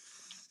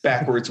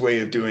backwards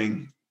way of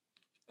doing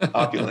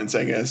opulence,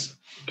 I guess.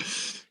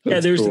 Yeah,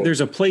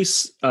 there's a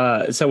place,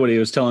 somebody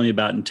was telling me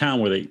about in town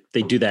where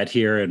they do that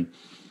here, and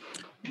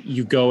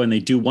you go and they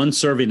do one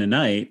serving a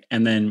night,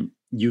 and then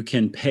you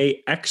can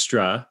pay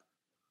extra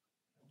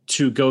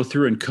to go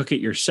through and cook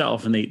it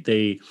yourself. And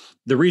the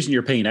reason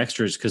you're paying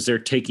extra is because they're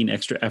taking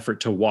extra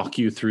effort to walk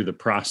you through the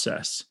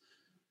process.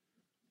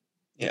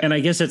 Yeah. And I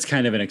guess that's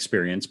kind of an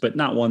experience, but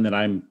not one that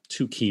I'm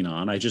too keen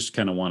on. I just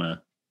kind of want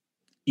to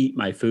eat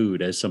my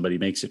food as somebody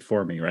makes it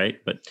for me, right?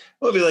 But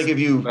it'd be like if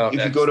you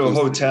go to a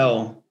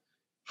hotel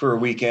for a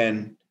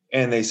weekend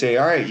and they say,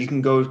 all right, you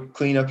can go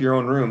clean up your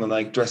own room and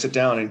like dress it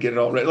down and get it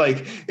all ready.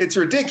 Like it's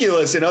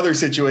ridiculous in other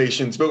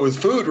situations, but with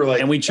food, we're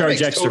like, and we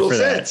charge extra for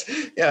sense.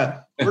 That.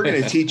 Yeah. We're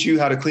going to teach you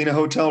how to clean a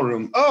hotel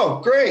room.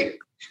 Oh, great.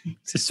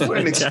 What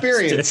an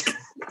experience.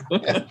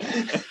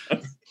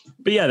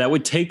 But yeah, that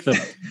would take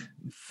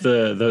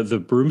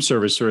the broom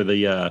service or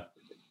the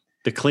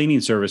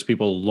cleaning service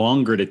people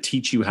longer to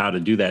teach you how to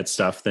do that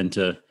stuff than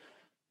to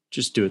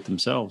just do it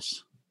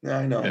themselves.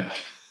 I know. Yeah.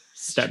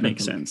 That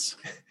makes sense.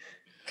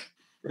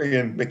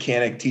 Friggin'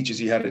 mechanic teaches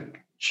you how to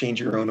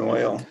change your own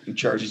oil and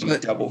charges you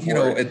double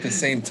for it. At the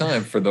same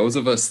time, for those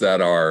of us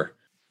that are,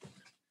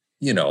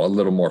 a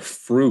little more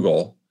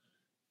frugal,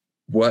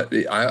 what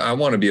I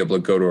want to be able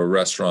to go to a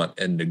restaurant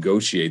and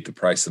negotiate the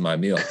price of my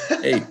meal.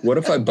 Hey, what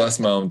if I bust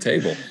my own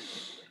table?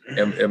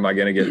 Am I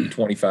going to get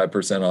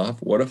 25%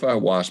 off? What if I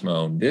wash my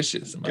own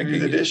dishes? Am I going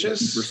to get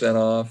 50%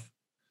 off?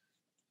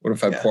 What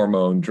if I pour my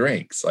own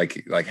drinks?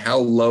 Like how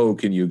low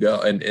can you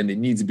go? And it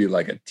needs to be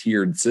like a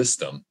tiered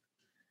system.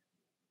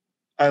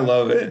 I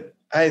love it.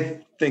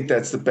 I think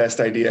that's the best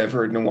idea I've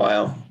heard in a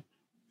while.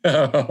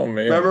 Oh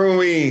man! Remember when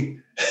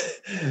we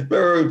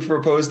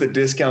proposed the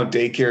discount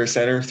daycare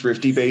center,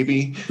 Thrifty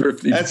Baby?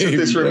 That's what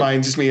this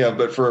reminds me of,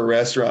 but for a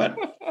restaurant.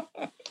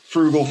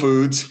 Frugal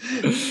Foods.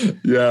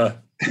 Yeah,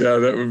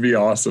 that would be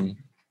awesome.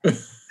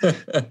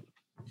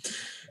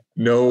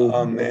 No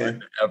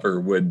one ever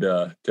would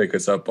take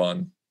us up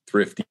on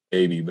Thrifty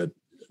Baby, but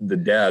the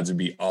dads would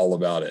be all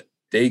about it.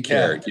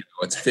 Daycare,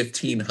 it's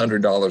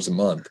 $1,500 a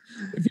month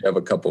if you have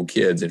a couple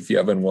kids. If you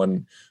have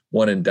one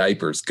in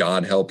diapers,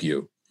 God help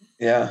you.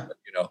 Yeah.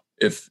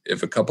 If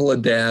a couple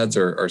of dads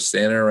are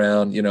standing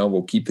around,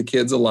 we'll keep the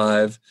kids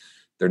alive.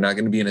 They're not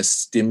going to be in a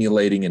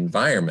stimulating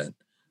environment,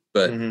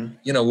 but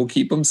we'll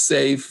keep them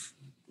safe.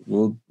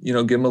 We'll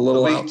give them a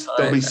little outside.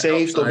 They'll be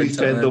safe. They'll be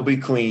fed. They'll be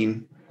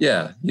clean.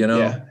 Yeah.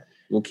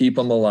 We'll keep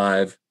them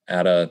alive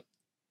at a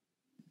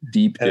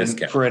deep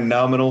discount for a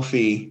nominal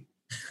fee.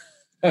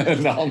 A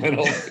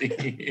nominal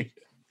fee.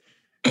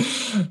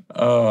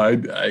 Oh, I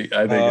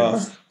think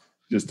it's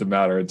just a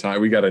matter of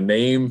time. We got a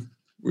name.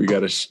 We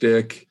got a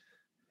shtick.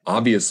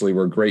 Obviously,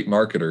 we're great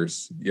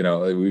marketers.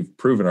 We've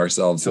proven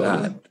ourselves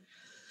that.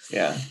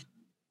 Yeah.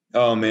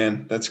 Oh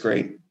man, that's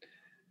great.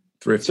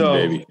 Thrifty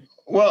Baby.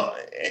 Well,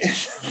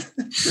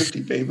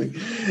 Thrifty Baby.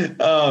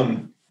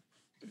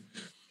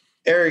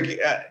 Eric,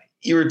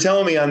 you were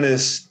telling me on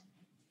this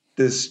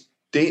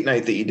date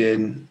night that you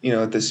did,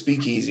 at the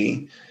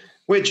Speakeasy,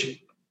 which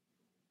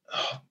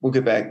we'll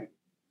get back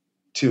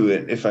to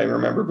it if I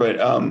remember. But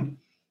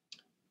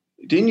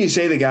didn't you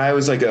say the guy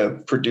was like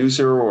a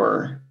producer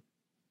or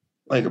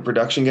like a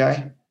production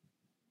guy?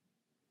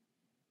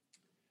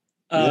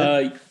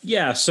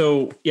 Yeah.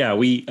 So yeah,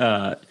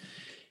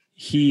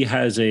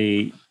 he's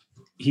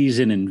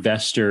an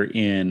investor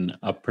in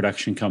a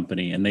production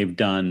company, and they've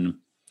done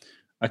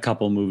a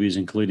couple movies,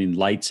 including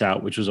Lights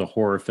Out, which was a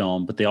horror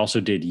film, but they also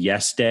did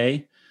Yes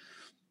Day,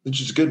 which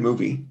is a good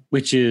movie,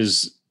 which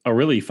is a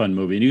really fun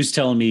movie. And he was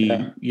telling me,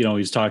 he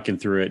was talking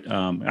through it.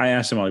 I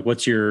asked him, like,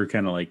 what's your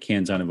kind of like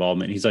hands-on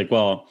involvement? He's like,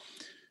 well,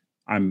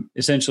 I'm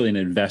essentially an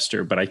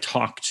investor, but I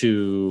talk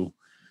to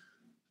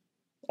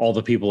all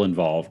the people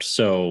involved.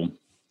 So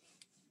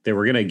they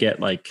were going to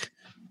get like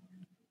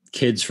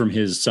kids from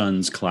his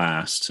son's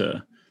class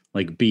to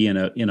like be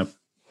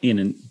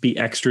be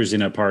extras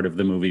in a part of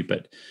the movie.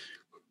 But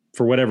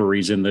for whatever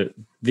reason,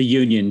 the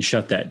union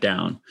shut that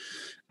down.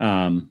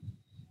 I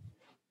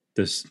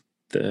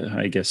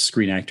guess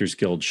Screen Actors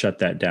Guild shut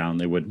that down.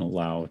 They wouldn't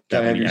allow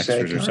that many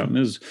extras or something.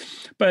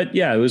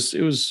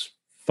 It was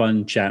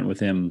fun chatting with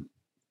him.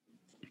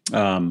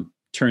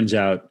 Turns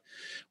out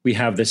we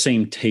have the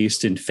same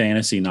taste in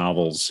fantasy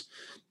novels,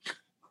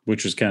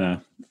 which was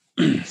kind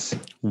of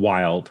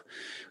wild.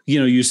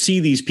 You see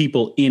these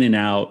people in and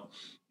out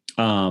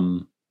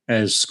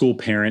as school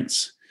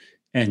parents,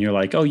 and you're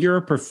like, oh, you're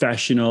a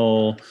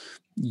professional.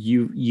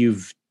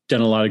 You've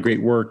done a lot of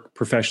great work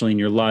professionally in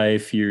your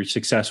life. You're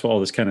successful,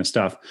 all this kind of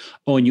stuff.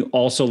 Oh, and you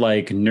also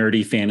like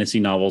nerdy fantasy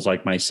novels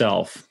like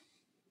myself.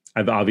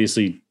 I've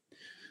obviously,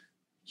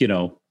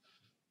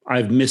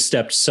 I've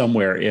misstepped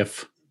somewhere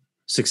if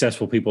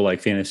successful people like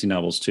fantasy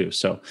novels too.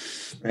 So,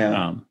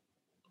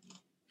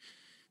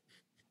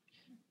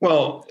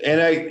 well,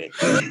 and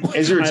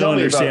as you were telling me, I don't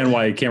understand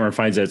why Cameron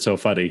finds that so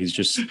funny. He's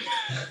just,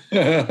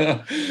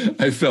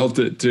 I felt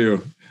it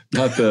too.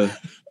 Not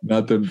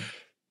the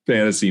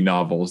fantasy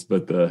novels,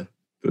 but the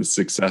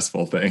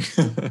successful thing.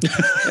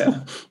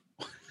 Yeah.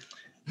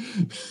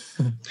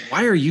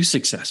 Why are you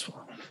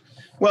successful?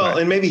 Well,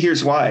 and maybe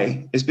here's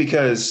why, is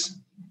because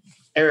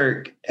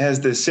Eric has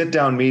this sit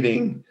down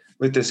meeting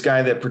with this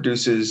guy that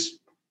produces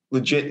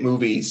legit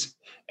movies,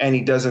 and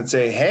he doesn't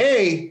say,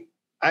 hey,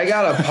 I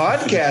got a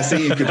podcast that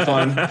you could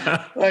fund.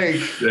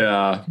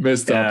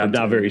 Missed up.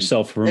 Not very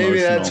self-promotional.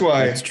 Maybe that's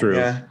why. That's true.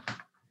 Yeah.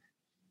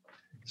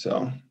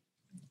 So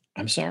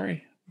I'm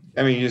sorry.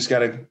 I mean, you just got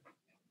to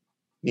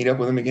meet up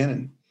with him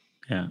again.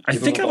 I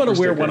think I'm going to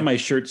wear one of my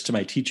shirts to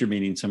my teacher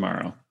meeting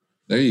tomorrow.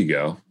 There you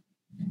go.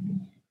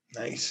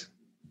 Nice.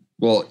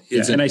 Well,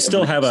 and I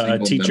still have a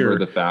teacher.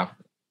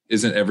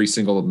 Isn't every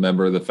single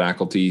member of the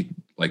faculty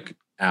like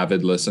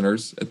avid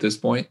listeners at this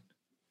point?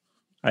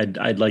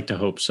 I'd like to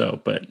hope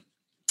so, but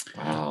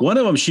wow. One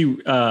of them,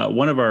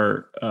 one of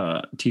our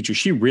teachers,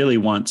 she really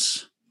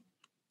wants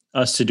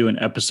us to do an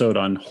episode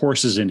on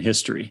horses in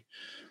history.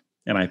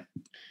 And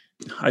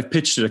I've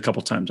pitched it a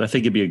couple times. I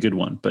think it'd be a good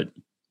one, but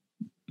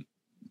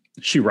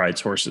she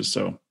rides horses.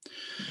 So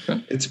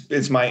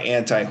it's my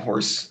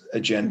anti-horse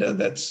agenda.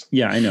 That's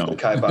I know the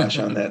kibosh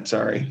on that.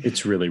 Sorry.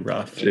 It's really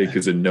rough. Jake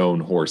is a known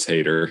horse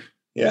hater.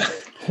 Yeah.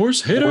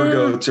 Horse hater. Or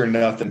goats or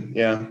nothing.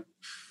 Yeah.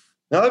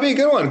 Now that'd be a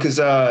good one. Cause,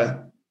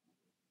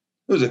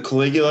 it was a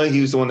Caligula. He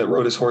was the one that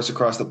rode his horse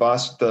across the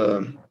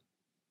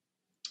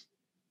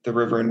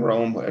river in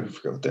Rome. I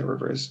forget what that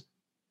river is.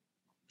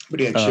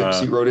 But he had ships.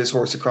 He rode his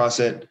horse across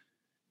it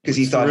because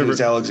he thought it was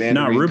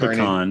Alexander. Not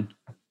Rubicon.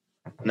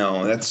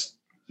 No, that's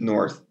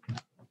north.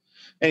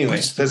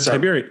 Anyway, that's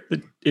Tiberias.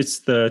 It's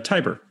the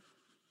Tiber.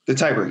 The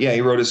Tiber. Yeah,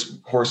 he rode his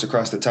horse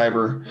across the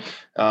Tiber.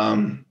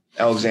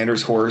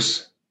 Alexander's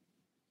horse.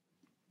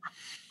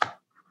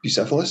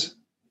 Bucephalus?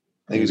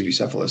 I think it was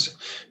Bucephalus.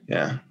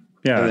 Yeah.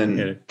 Yeah. And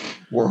then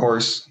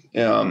Warhorse.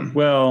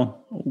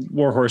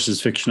 Warhorse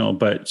is fictional,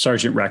 but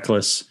Sergeant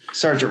Reckless.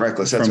 Sergeant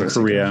Reckless, that's from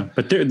Korea.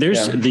 But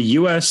there's the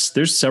U.S.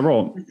 There's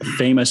several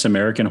famous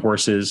American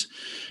horses.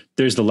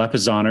 There's the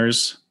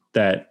Lepizaners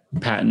that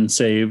Patton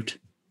saved.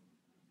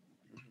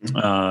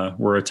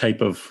 Were a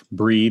type of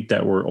breed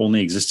that were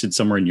only existed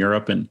somewhere in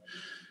Europe, and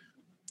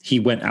he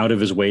went out of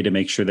his way to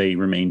make sure they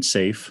remained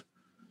safe,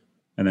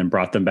 and then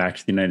brought them back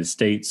to the United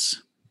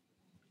States.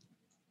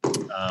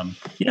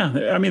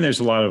 I mean, there's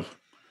a lot of.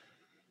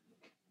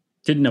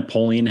 Did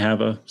Napoleon have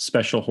a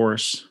special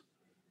horse?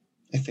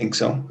 I think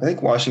so. I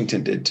think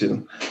Washington did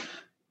too.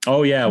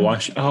 Oh yeah,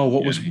 what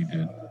was he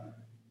did?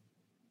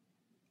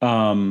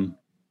 One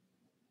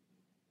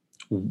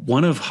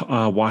of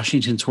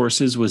Washington's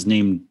horses was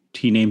named.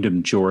 He named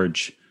him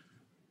George,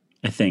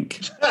 I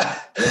think.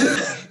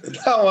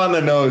 How on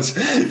the nose.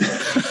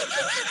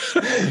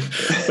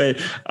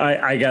 But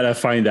I gotta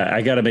find that.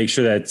 I gotta make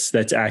sure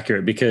that's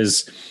accurate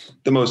because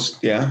the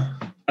most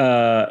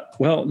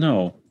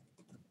no.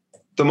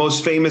 The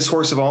most famous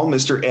horse of all,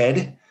 Mr.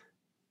 Ed.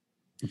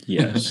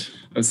 Yes.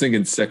 I was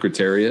thinking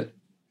Secretariat.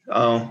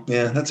 Oh,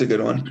 yeah, that's a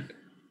good one.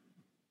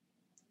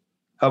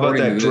 How about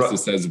According that? to this, it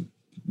says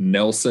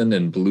Nelson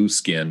and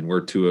Blueskin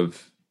were two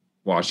of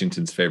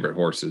Washington's favorite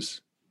horses.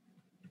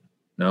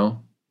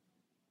 No?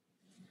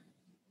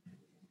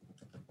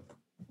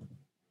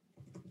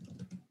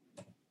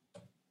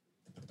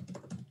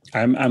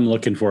 I'm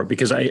looking for it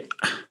because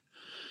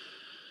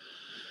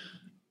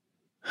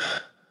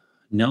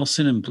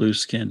Nelson and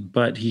Blueskin,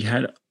 but he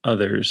had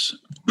others.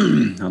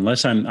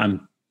 Unless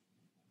I'm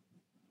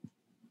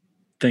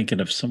thinking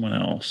of someone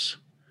else.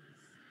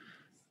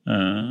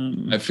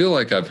 I feel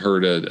like I've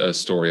heard a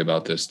story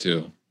about this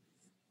too.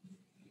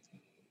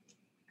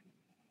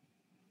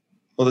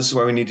 Well, this is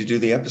why we need to do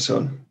the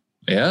episode.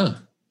 Yeah.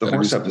 The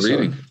horse episode.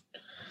 Reading.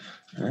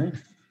 All right.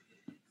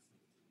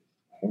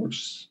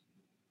 Horse.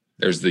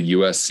 There's the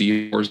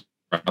USC horse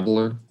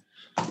traveler.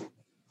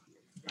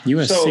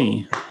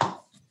 USC.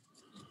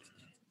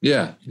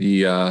 Yeah,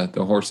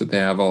 the horse that they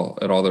have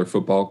at all their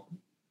football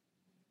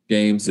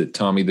games that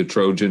Tommy the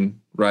Trojan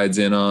rides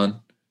in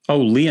on. Oh,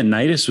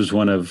 Leonidas was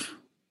one of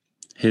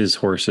his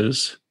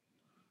horses,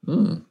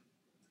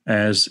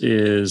 as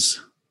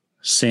is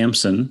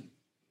Samson.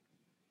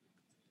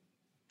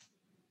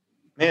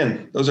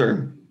 Man, those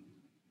are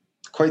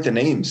quite the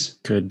names.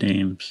 Good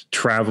names.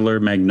 Traveler,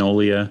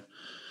 Magnolia.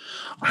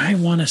 I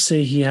want to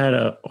say he had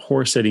a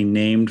horse that he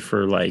named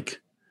for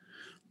like...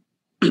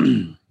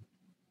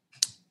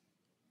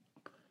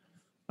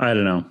 I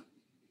don't know.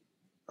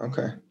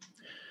 Okay.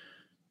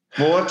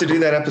 We'll have to do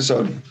that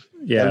episode.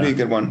 Yeah. That'd be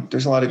a good one.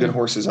 There's a lot of good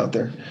horses out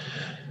there.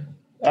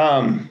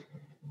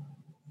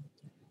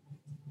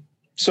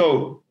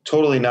 So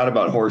totally not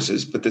about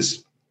horses, but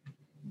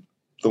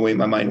the way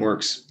my mind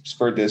works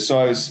spurred this.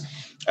 So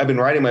I've been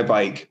riding my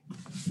bike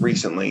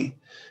recently,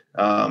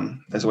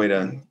 as a way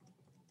to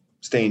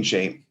stay in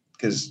shape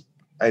because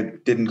I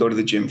didn't go to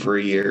the gym for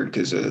a year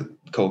because of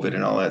COVID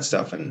and all that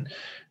stuff. And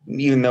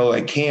even though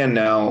I can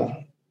now,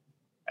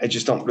 I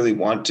just don't really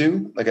want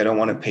to. Like, I don't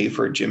want to pay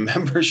for a gym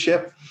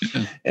membership.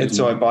 And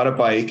so I bought a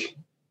bike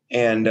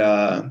and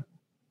I've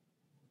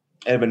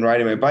been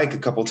riding my bike a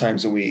couple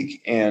times a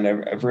week and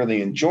I've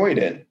really enjoyed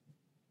it.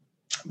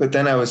 But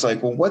then I was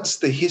like, well, what's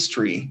the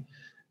history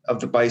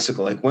of the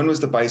bicycle? Like, when was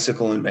the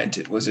bicycle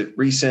invented? Was it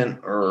recent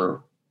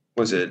or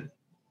was it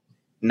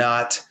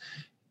not?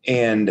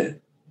 And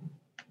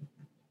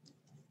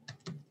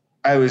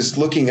I was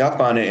looking up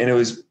on it and it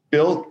was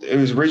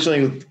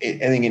originally,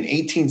 I think in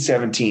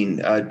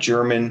 1817, a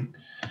German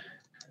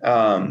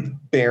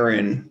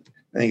baron,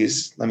 I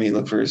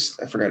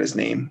forgot his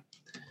name,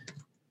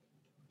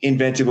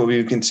 invented what we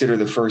would consider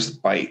the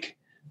first bike.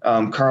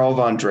 Carl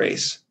von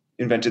Drais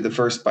invented the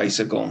first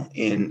bicycle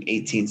in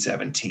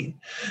 1817.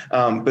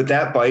 But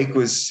that bike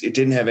it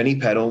didn't have any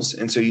pedals.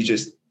 And so you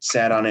just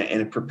sat on it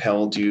and it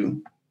propelled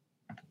you.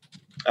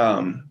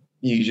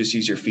 You just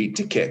use your feet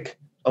to kick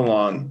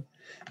along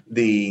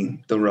the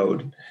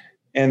road.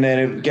 And then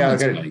it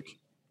got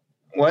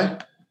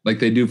what? Like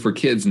they do for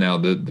kids now.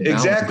 The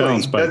exactly.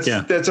 balance bike,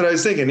 that's what I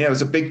was thinking. Yeah, it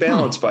was a big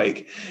balance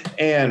bike.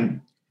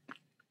 And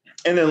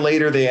And then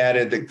later they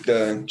added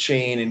the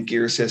chain and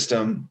gear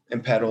system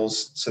and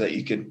pedals so that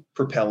you could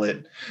propel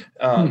it.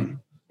 And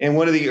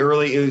one of the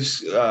early, it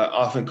was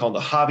often called a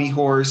hobby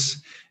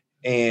horse.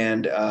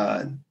 And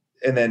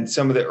then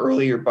some of the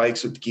earlier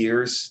bikes with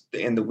gears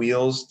and the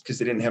wheels, because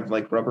they didn't have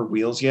like rubber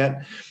wheels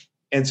yet.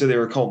 And so they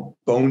were called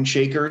bone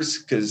shakers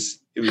because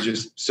it was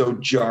just so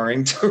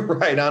jarring to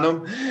ride on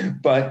them.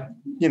 But,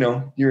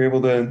 you're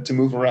able to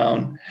move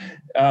around.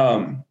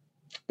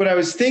 But I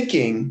was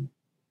thinking,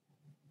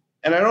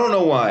 and I don't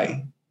know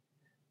why,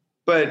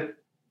 but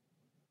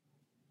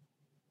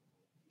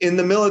in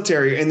the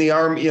military, in the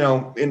army,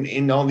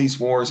 in all these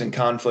wars and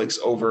conflicts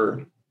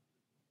over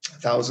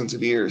thousands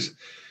of years,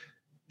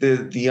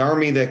 the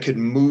army that could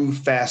move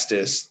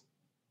fastest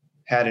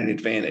had an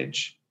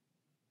advantage.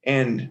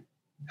 And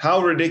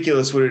how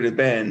ridiculous would it have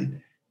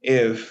been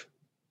if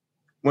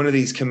one of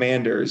these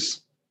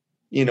commanders,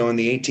 in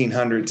the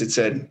 1800s, had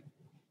said,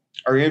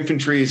 our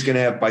infantry is going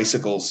to have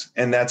bicycles,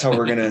 and that's how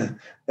we're going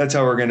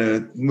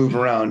to move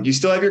around. You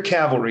still have your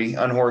cavalry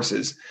on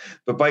horses,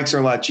 but bikes are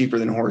a lot cheaper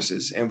than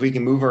horses. And if we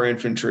can move our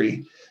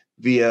infantry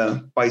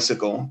via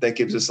bicycle, that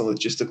gives us a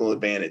logistical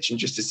advantage. And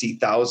just to see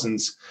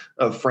thousands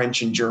of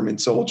French and German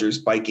soldiers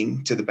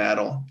biking to the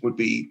battle would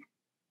be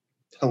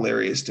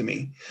hilarious to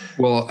me.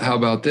 Well, how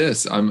about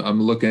this?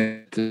 I'm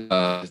looking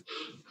at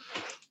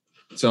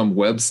some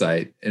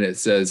website, and it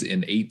says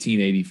in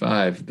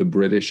 1885, the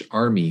British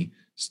Army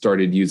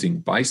started using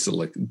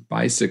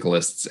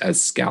bicyclists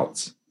as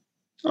scouts.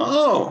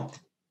 Oh,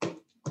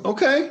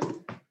 okay.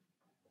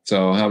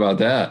 So how about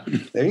that?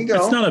 There you go.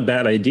 It's not a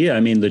bad idea. I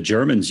mean, the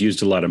Germans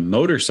used a lot of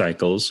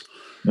motorcycles.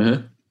 Uh-huh.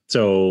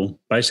 So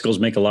bicycles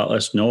make a lot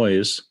less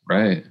noise.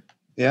 Right.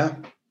 Yeah.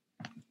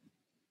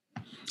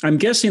 I'm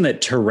guessing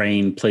that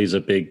terrain plays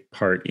a big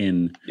part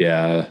in.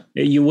 Yeah.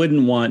 You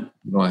wouldn't want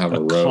you don't have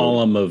a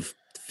column of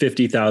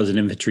 50,000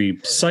 infantry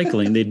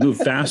cycling. They'd move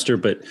faster,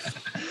 but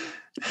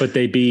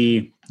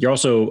you're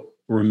also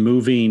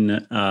removing,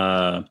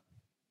 they're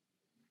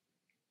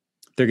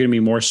going to be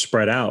more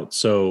spread out.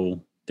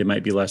 So they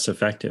might be less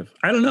effective.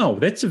 I don't know.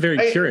 That's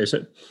curious.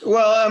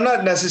 Well, I'm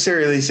not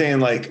necessarily saying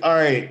like, all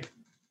right,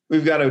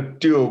 we've got to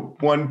do a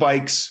one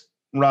bike's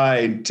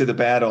ride to the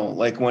battle,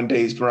 like one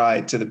day's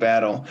ride to the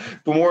battle,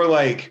 but more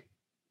like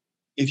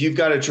if you've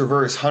got to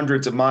traverse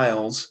hundreds of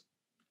miles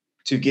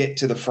to get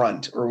to the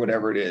front or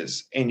whatever it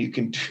is, and you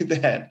can do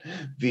that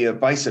via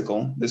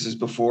bicycle. This is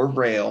before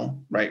rail,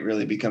 right,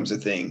 really becomes a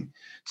thing.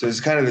 So it's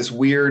kind of this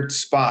weird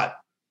spot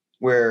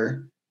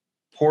where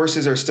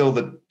horses are still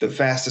the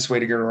fastest way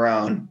to get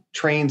around.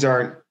 Trains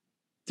aren't.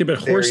 Yeah, but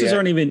horses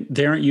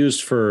aren't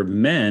used for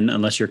men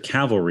unless you're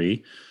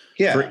cavalry.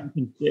 Yeah.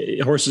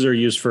 Horses are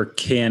used for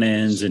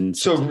cannons. And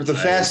so the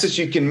fastest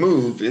you can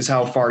move is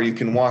how far you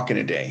can walk in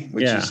a day,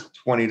 which is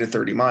 20 to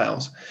 30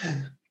 miles.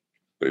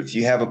 But if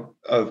you have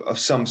a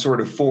some sort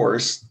of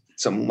force,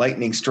 some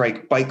lightning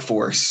strike bike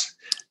force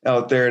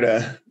out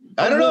there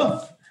I don't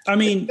know. I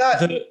mean,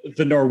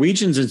 the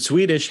Norwegians and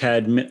Swedish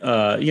had,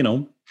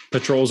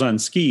 patrols on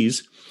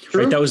skis.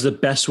 True. Right? That was the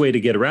best way to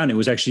get around. It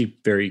was actually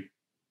very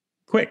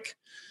quick.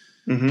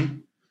 Mm-hmm.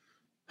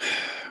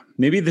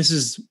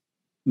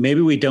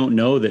 Maybe we don't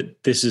know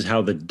that this is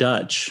how the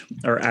Dutch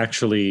are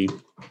actually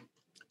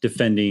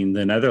defending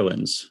the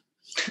Netherlands.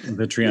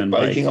 Infantry on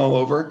biking all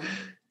over.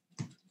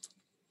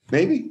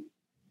 Maybe.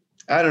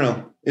 I don't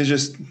know. It's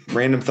just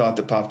random thought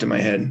that popped in my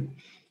head.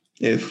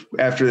 If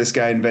after this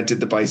guy invented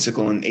the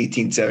bicycle in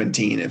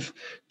 1817, if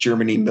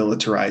Germany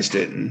militarized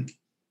it and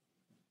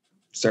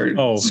started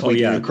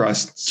sweeping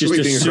across. Just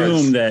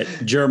assume that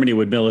Germany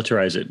would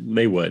militarize it.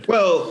 They would.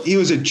 Well, he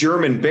was a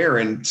German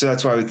baron, so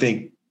that's why I would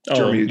think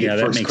Germany would get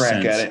first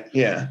crack at it.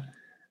 Yeah.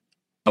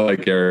 I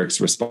like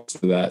Eric's response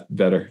to that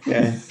better.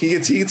 Yeah, he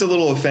gets a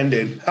little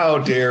offended. How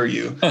dare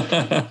you?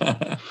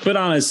 But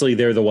honestly,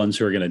 they're the ones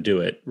who are going to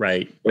do it,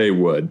 right? They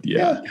would,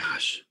 yeah.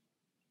 Gosh.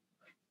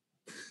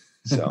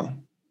 So,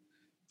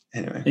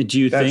 anyway. And do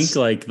you think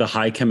like the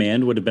high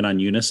command would have been on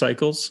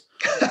unicycles?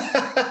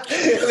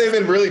 They've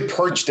been really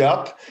perched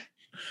up.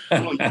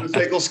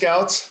 Unicycle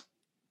scouts.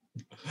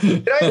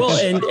 And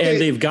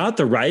they've got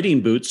the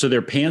riding boots, so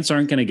their pants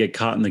aren't going to get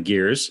caught in the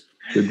gears.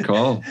 Good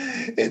call.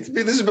 This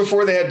is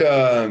before they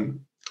had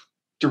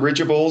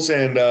dirigibles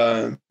and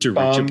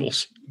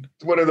dirigibles.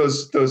 What are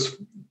those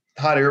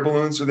hot air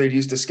balloons where they'd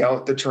used to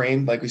scout the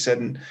terrain, like we said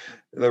in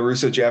the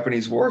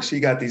Russo-Japanese War? So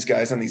you got these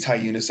guys on these high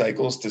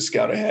unicycles to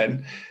scout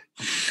ahead.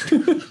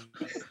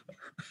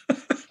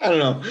 I don't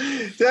know.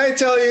 Did I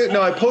tell you?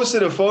 No, I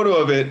posted a photo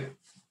of it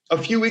a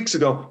few weeks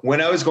ago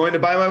when I was going to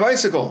buy my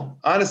bicycle.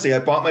 Honestly, I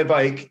bought my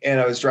bike and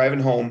I was driving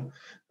home.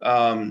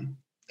 And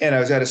I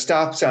was at a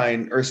stop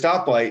sign or a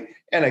stoplight,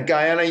 and a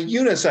guy on a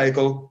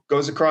unicycle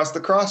goes across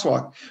the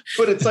crosswalk.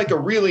 But it's like a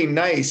really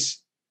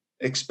nice,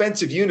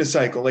 expensive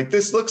unicycle. Like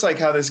this looks like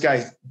how this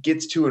guy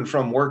gets to and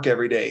from work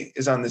every day,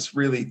 is on this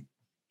really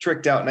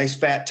tricked out, nice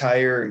fat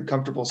tire and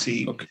comfortable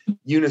seat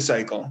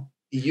unicycle.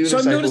 So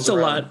I've noticed a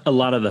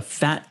lot of the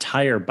fat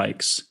tire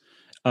bikes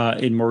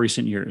in more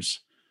recent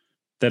years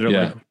that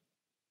are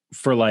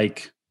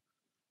like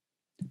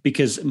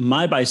because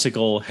my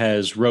bicycle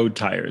has road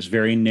tires,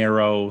 very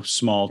narrow,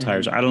 small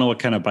tires. I don't know what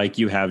kind of bike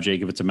you have,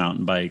 Jake, if it's a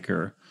mountain bike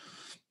or.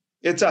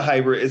 It's a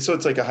hybrid. It's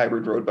like a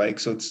hybrid road bike.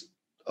 So it's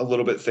a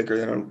little bit thicker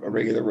than a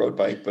regular road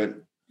bike, but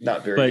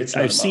not very. But it's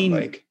not I've seen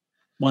bike.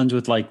 Ones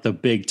with like the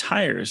big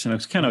tires, and I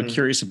was kind of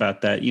curious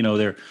about that. You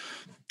know,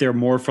 they're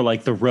more for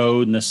like the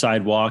road and the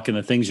sidewalk and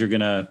the things you're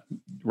gonna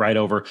ride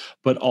over,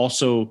 but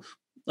also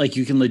like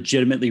you can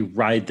legitimately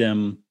ride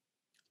them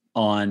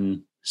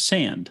on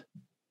sand.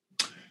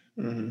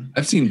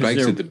 I've seen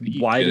bikes at the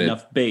beach wide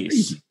enough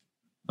base.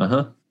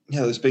 Yeah,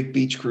 those big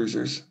beach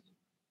cruisers.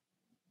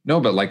 No,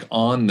 but like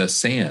on the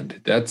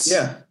sand. That's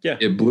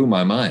It blew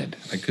my mind.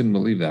 I couldn't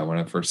believe that when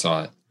I first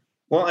saw it.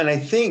 Well, and I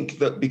think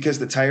that because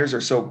the tires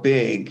are so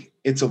big,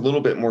 it's a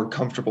little bit more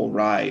comfortable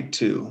ride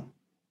too,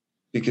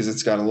 because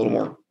it's got a little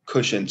more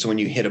cushion. So when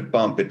you hit a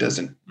bump, it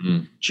doesn't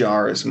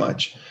jar as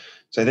much.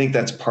 So I think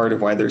that's part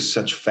of why there's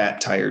such fat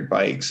tired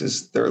bikes,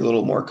 is they're a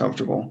little more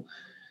comfortable.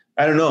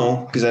 I don't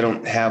know, because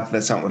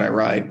that's not what I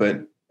ride,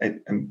 but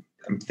I'm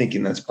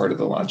thinking that's part of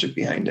the logic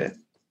behind it.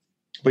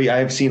 But yeah,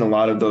 I've seen a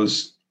lot of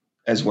those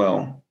as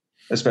well,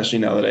 especially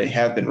now that I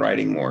have been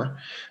riding more.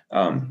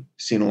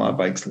 Seen a lot of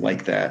bikes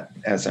like that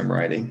as I'm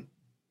riding.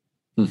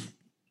 I've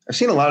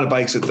seen a lot of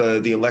bikes with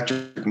the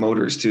electric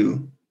motors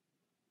too.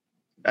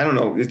 I don't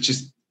know. It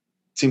just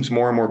seems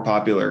more and more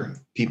popular.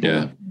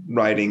 People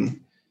riding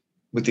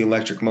with the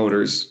electric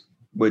motors,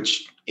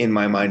 which in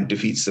my mind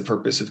defeats the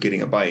purpose of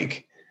getting a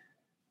bike.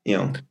 You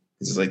know,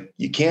 it's like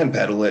you can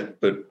pedal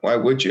it, but why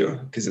would you?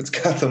 Because it's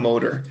got the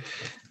motor.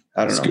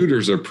 I don't know.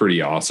 Scooters are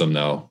pretty awesome,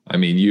 though. I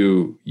mean,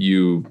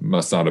 you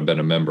must not have been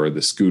a member of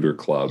the scooter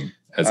club,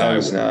 as I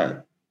was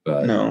not.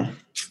 But no.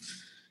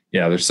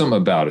 Yeah, there's something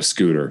about a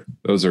scooter.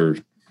 Those are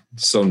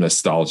so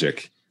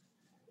nostalgic.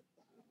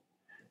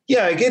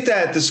 Yeah, I get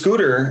that. The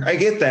scooter, I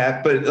get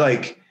that, but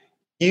like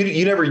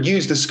you never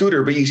used the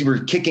scooter, but you were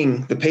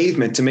kicking the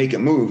pavement to make it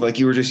move. Like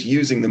you were just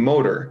using the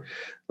motor.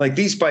 Like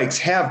these bikes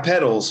have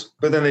pedals,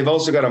 but then they've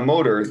also got a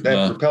motor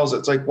that propels it.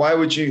 It's like, why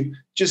would you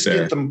just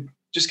get the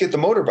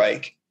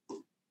motorbike?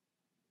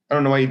 I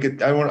don't know why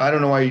I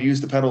don't know why you use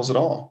the pedals at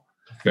all.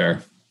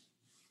 Fair.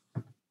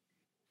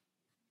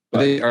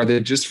 Are they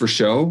just for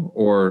show,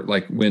 or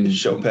like when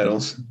show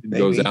pedals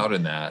goes out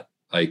in that?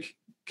 Like,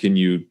 can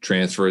you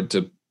transfer it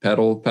to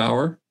pedal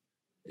power?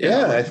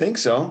 Yeah, I think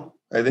so.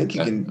 I think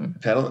you can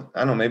pedal. I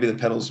don't know. Maybe the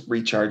pedals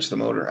recharge the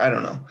motor. I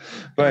don't know,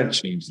 but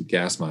change the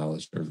gas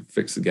mileage or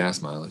fix the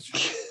gas mileage.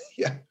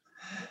 Yeah.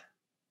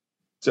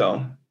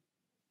 So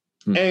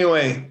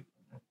anyway,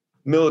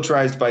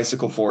 militarized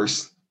bicycle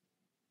force.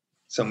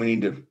 Something we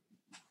need to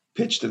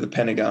pitch to the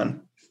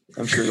Pentagon.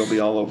 I'm sure they'll be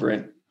all over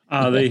it.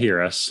 They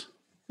hear us.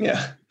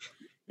 Yeah.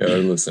 They're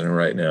listening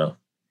right now.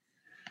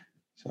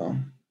 So,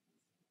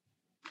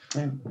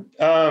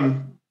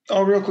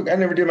 real quick, I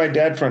never did my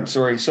dad front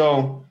story.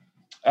 So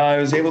I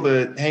was able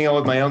to hang out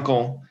with my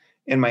uncle,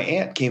 and my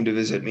aunt came to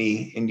visit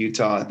me in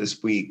Utah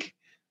this week.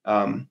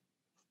 My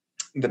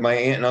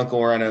aunt and uncle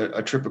were on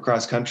a trip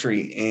across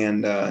country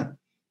and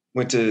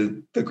went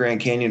to the Grand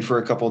Canyon for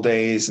a couple of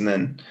days, and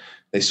then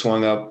they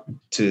swung up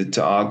to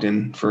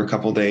Ogden for a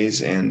couple of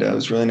days, and it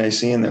was really nice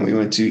seeing them. We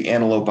went to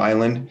Antelope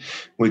Island,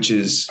 which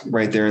is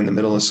right there in the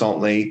middle of Salt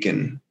Lake,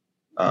 and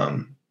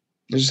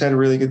we just had a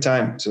really good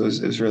time. So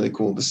it was really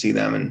cool to see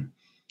them, and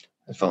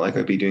I felt like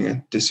I'd be doing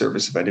a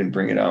disservice if I didn't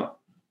bring it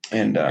up.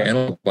 And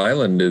Antelope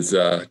Island is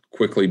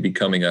quickly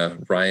becoming a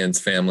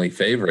Ryan's family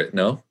favorite,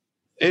 no?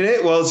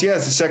 It's the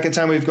second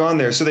time we've gone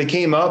there. So they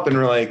came up and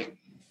were like,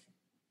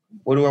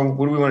 what do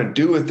we want to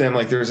do with them?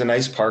 Like there's a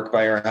nice park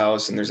by our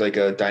house, and there's like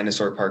a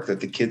dinosaur park that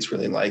the kids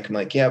really like. I'm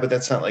like, yeah, but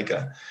that's not like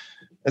a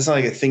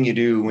thing you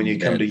do when you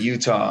come to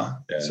Utah.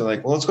 Yeah. So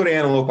like, well, let's go to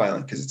Antelope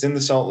Island because it's in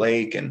the Salt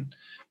Lake and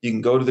you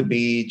can go to the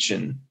beach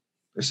and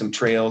there's some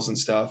trails and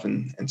stuff.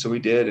 And so we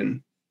did.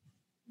 And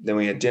then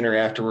we had dinner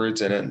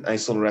afterwards at a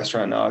nice little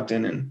restaurant in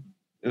Ogden, and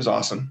it was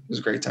awesome. It was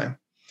a great time.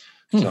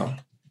 So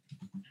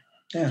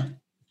yeah.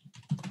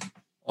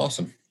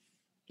 Awesome.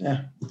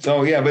 Yeah.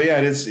 So yeah, but yeah,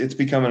 it's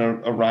becoming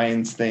a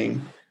Ryan's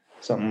thing.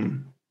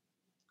 Something,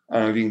 I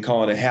don't know if you can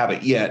call it a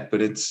habit yet,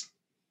 but it's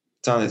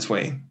on its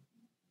way.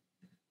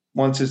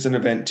 Once it's an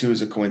event, 2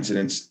 is a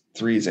coincidence,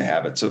 3 is a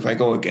habit. So if I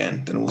go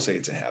again, then we'll say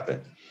it's a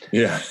habit.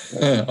 Yeah.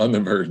 On the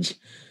verge.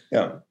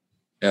 Yeah.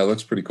 Yeah. It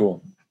looks pretty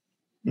cool.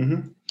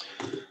 Mm-hmm.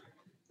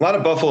 A lot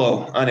of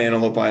buffalo on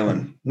Antelope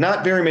Island.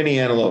 Not very many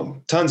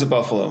antelope, tons of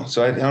buffalo.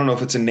 So I don't know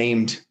if it's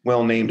a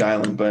well-named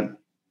island, but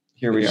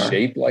here we are.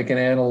 Shaped like an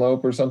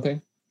antelope or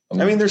something?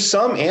 I mean, there's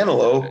some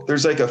antelope.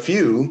 There's like a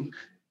few,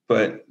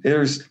 but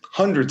there's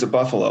hundreds of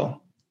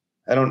buffalo.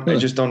 I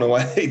just don't know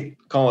why they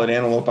call it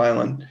Antelope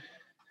Island.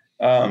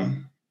 Yeah,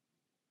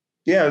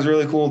 it was a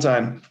really cool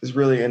time.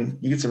 And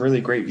you get some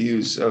really great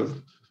views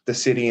of the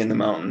city and the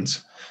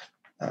mountains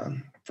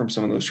from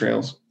some of those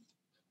trails,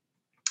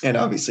 and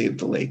obviously of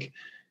the lake.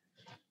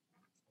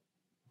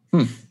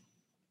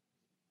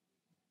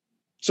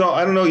 So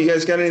I don't know. You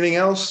guys got anything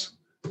else?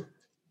 You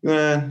want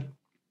to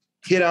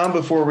hit on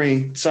before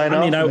we sign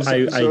off?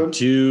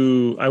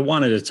 I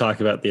wanted to talk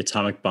about the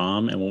atomic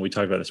bomb and what we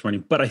talked about this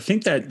morning, but I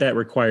think that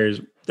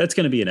requires, that's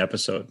going to be an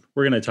episode.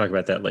 We're going to talk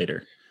about that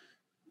later.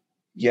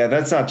 Yeah,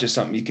 that's not just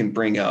something you can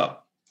bring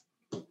up.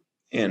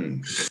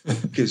 And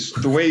because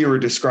the way you were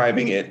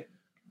describing it,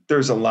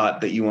 there's a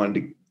lot that you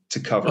wanted to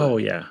cover. Oh,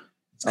 yeah.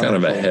 It's kind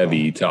of a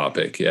heavy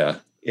topic. Yeah.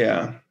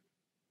 Yeah.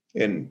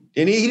 And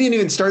he didn't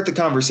even start the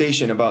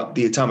conversation about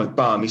the atomic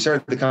bomb. He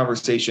started the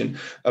conversation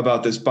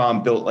about this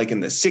bomb built like in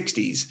the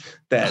 60s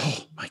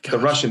that the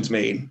Russians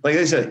made. Like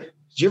they said,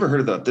 did you ever heard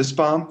about this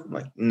bomb? I'm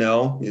like,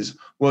 no.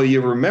 Well,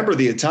 you remember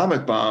the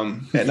atomic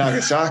bomb at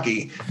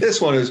Nagasaki.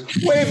 This one is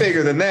way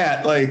bigger than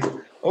that. Like,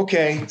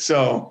 okay,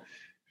 so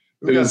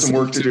we got some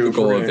work to do.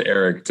 Typical of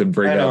Eric to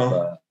bring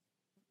up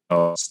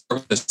a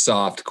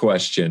soft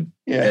question.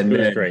 Yeah, and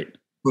then great.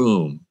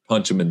 Boom,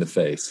 punch him in the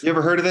face. You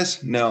ever heard of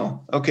this?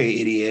 No. Okay,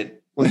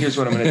 idiot. Well, here's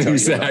what I'm going to tell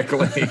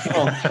you.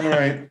 Oh, all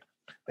right.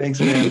 Thanks,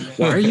 man.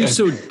 Why are you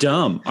so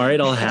dumb? All right,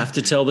 I'll have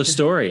to tell the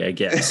story, I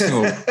guess.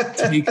 So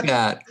take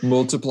that,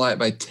 multiply it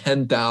by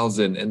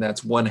 10,000, and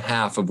that's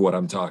 1/2 of what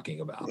I'm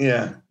talking about.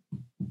 Yeah.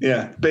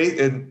 Yeah.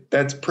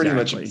 That's pretty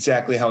much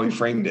exactly how he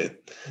framed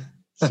it.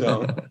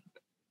 So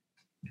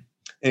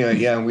anyway,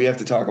 yeah, we have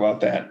to talk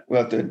about that.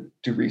 We'll have to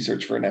do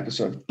research for an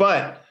episode.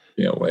 But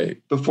can't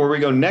wait. Before we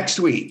go next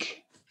week,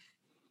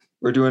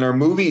 we're doing our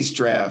movies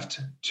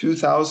draft,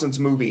 2000s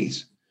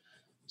movies.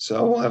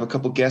 So we'll have a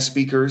couple guest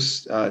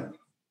speakers.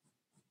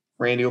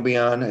 Randy will be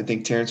on. I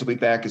think Terrence will be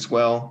back as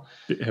well.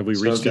 Have we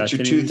reached out to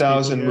your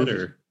 2000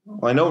 movies?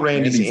 Well, I know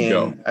Randy's in.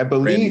 Go. I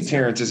believe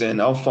Terrence is in.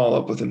 I'll follow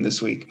up with him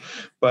this week.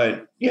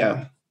 But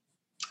yeah.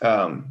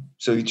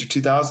 So get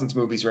your 2000s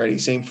movies ready.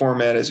 Same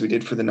format as we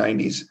did for the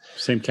 90s.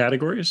 Same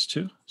categories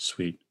too?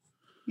 Sweet.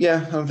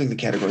 Yeah, I don't think the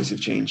categories have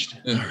changed.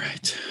 All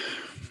right.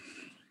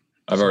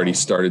 I've already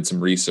started some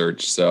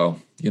research, so,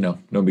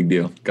 no big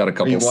deal. Got a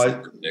couple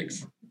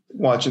picks.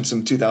 Watching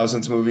some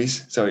 2000s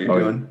movies. Is that what you're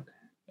doing? Yeah.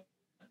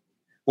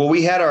 Well,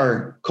 we had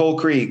our Coal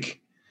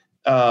Creek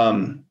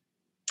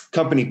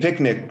company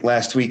picnic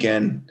last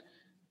weekend,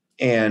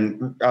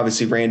 and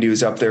obviously Randy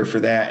was up there for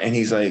that. And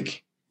he's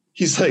like,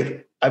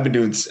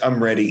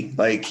 I'm ready.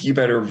 Like, you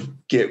better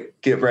get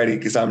ready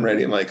because I'm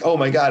ready. I'm like, oh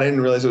my God, I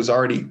didn't realize it was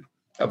already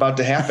about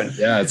to happen.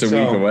 Yeah, it's a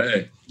week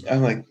away.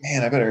 I'm like,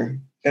 man, I better.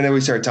 And then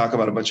we started talking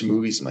about a bunch of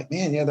movies. I'm like,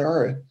 man, yeah, there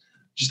are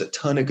just a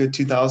ton of good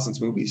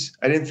 2000s movies.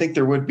 I didn't think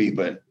there would be,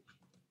 but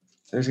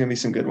there's going to be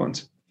some good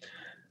ones.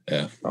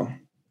 Yeah. Oh.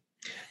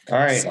 All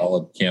right.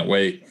 Solid. Can't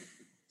wait.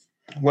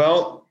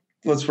 Well,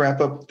 let's wrap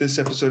up this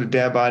episode of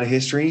Dad Bod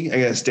History. I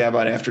guess Dad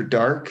Bod After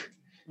Dark.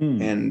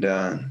 And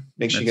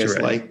make sure you guys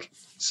like,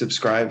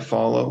 subscribe,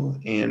 follow,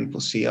 and we'll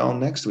see y'all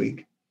next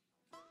week.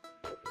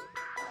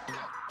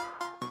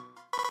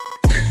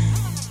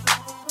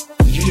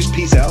 Did you just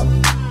peace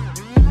out?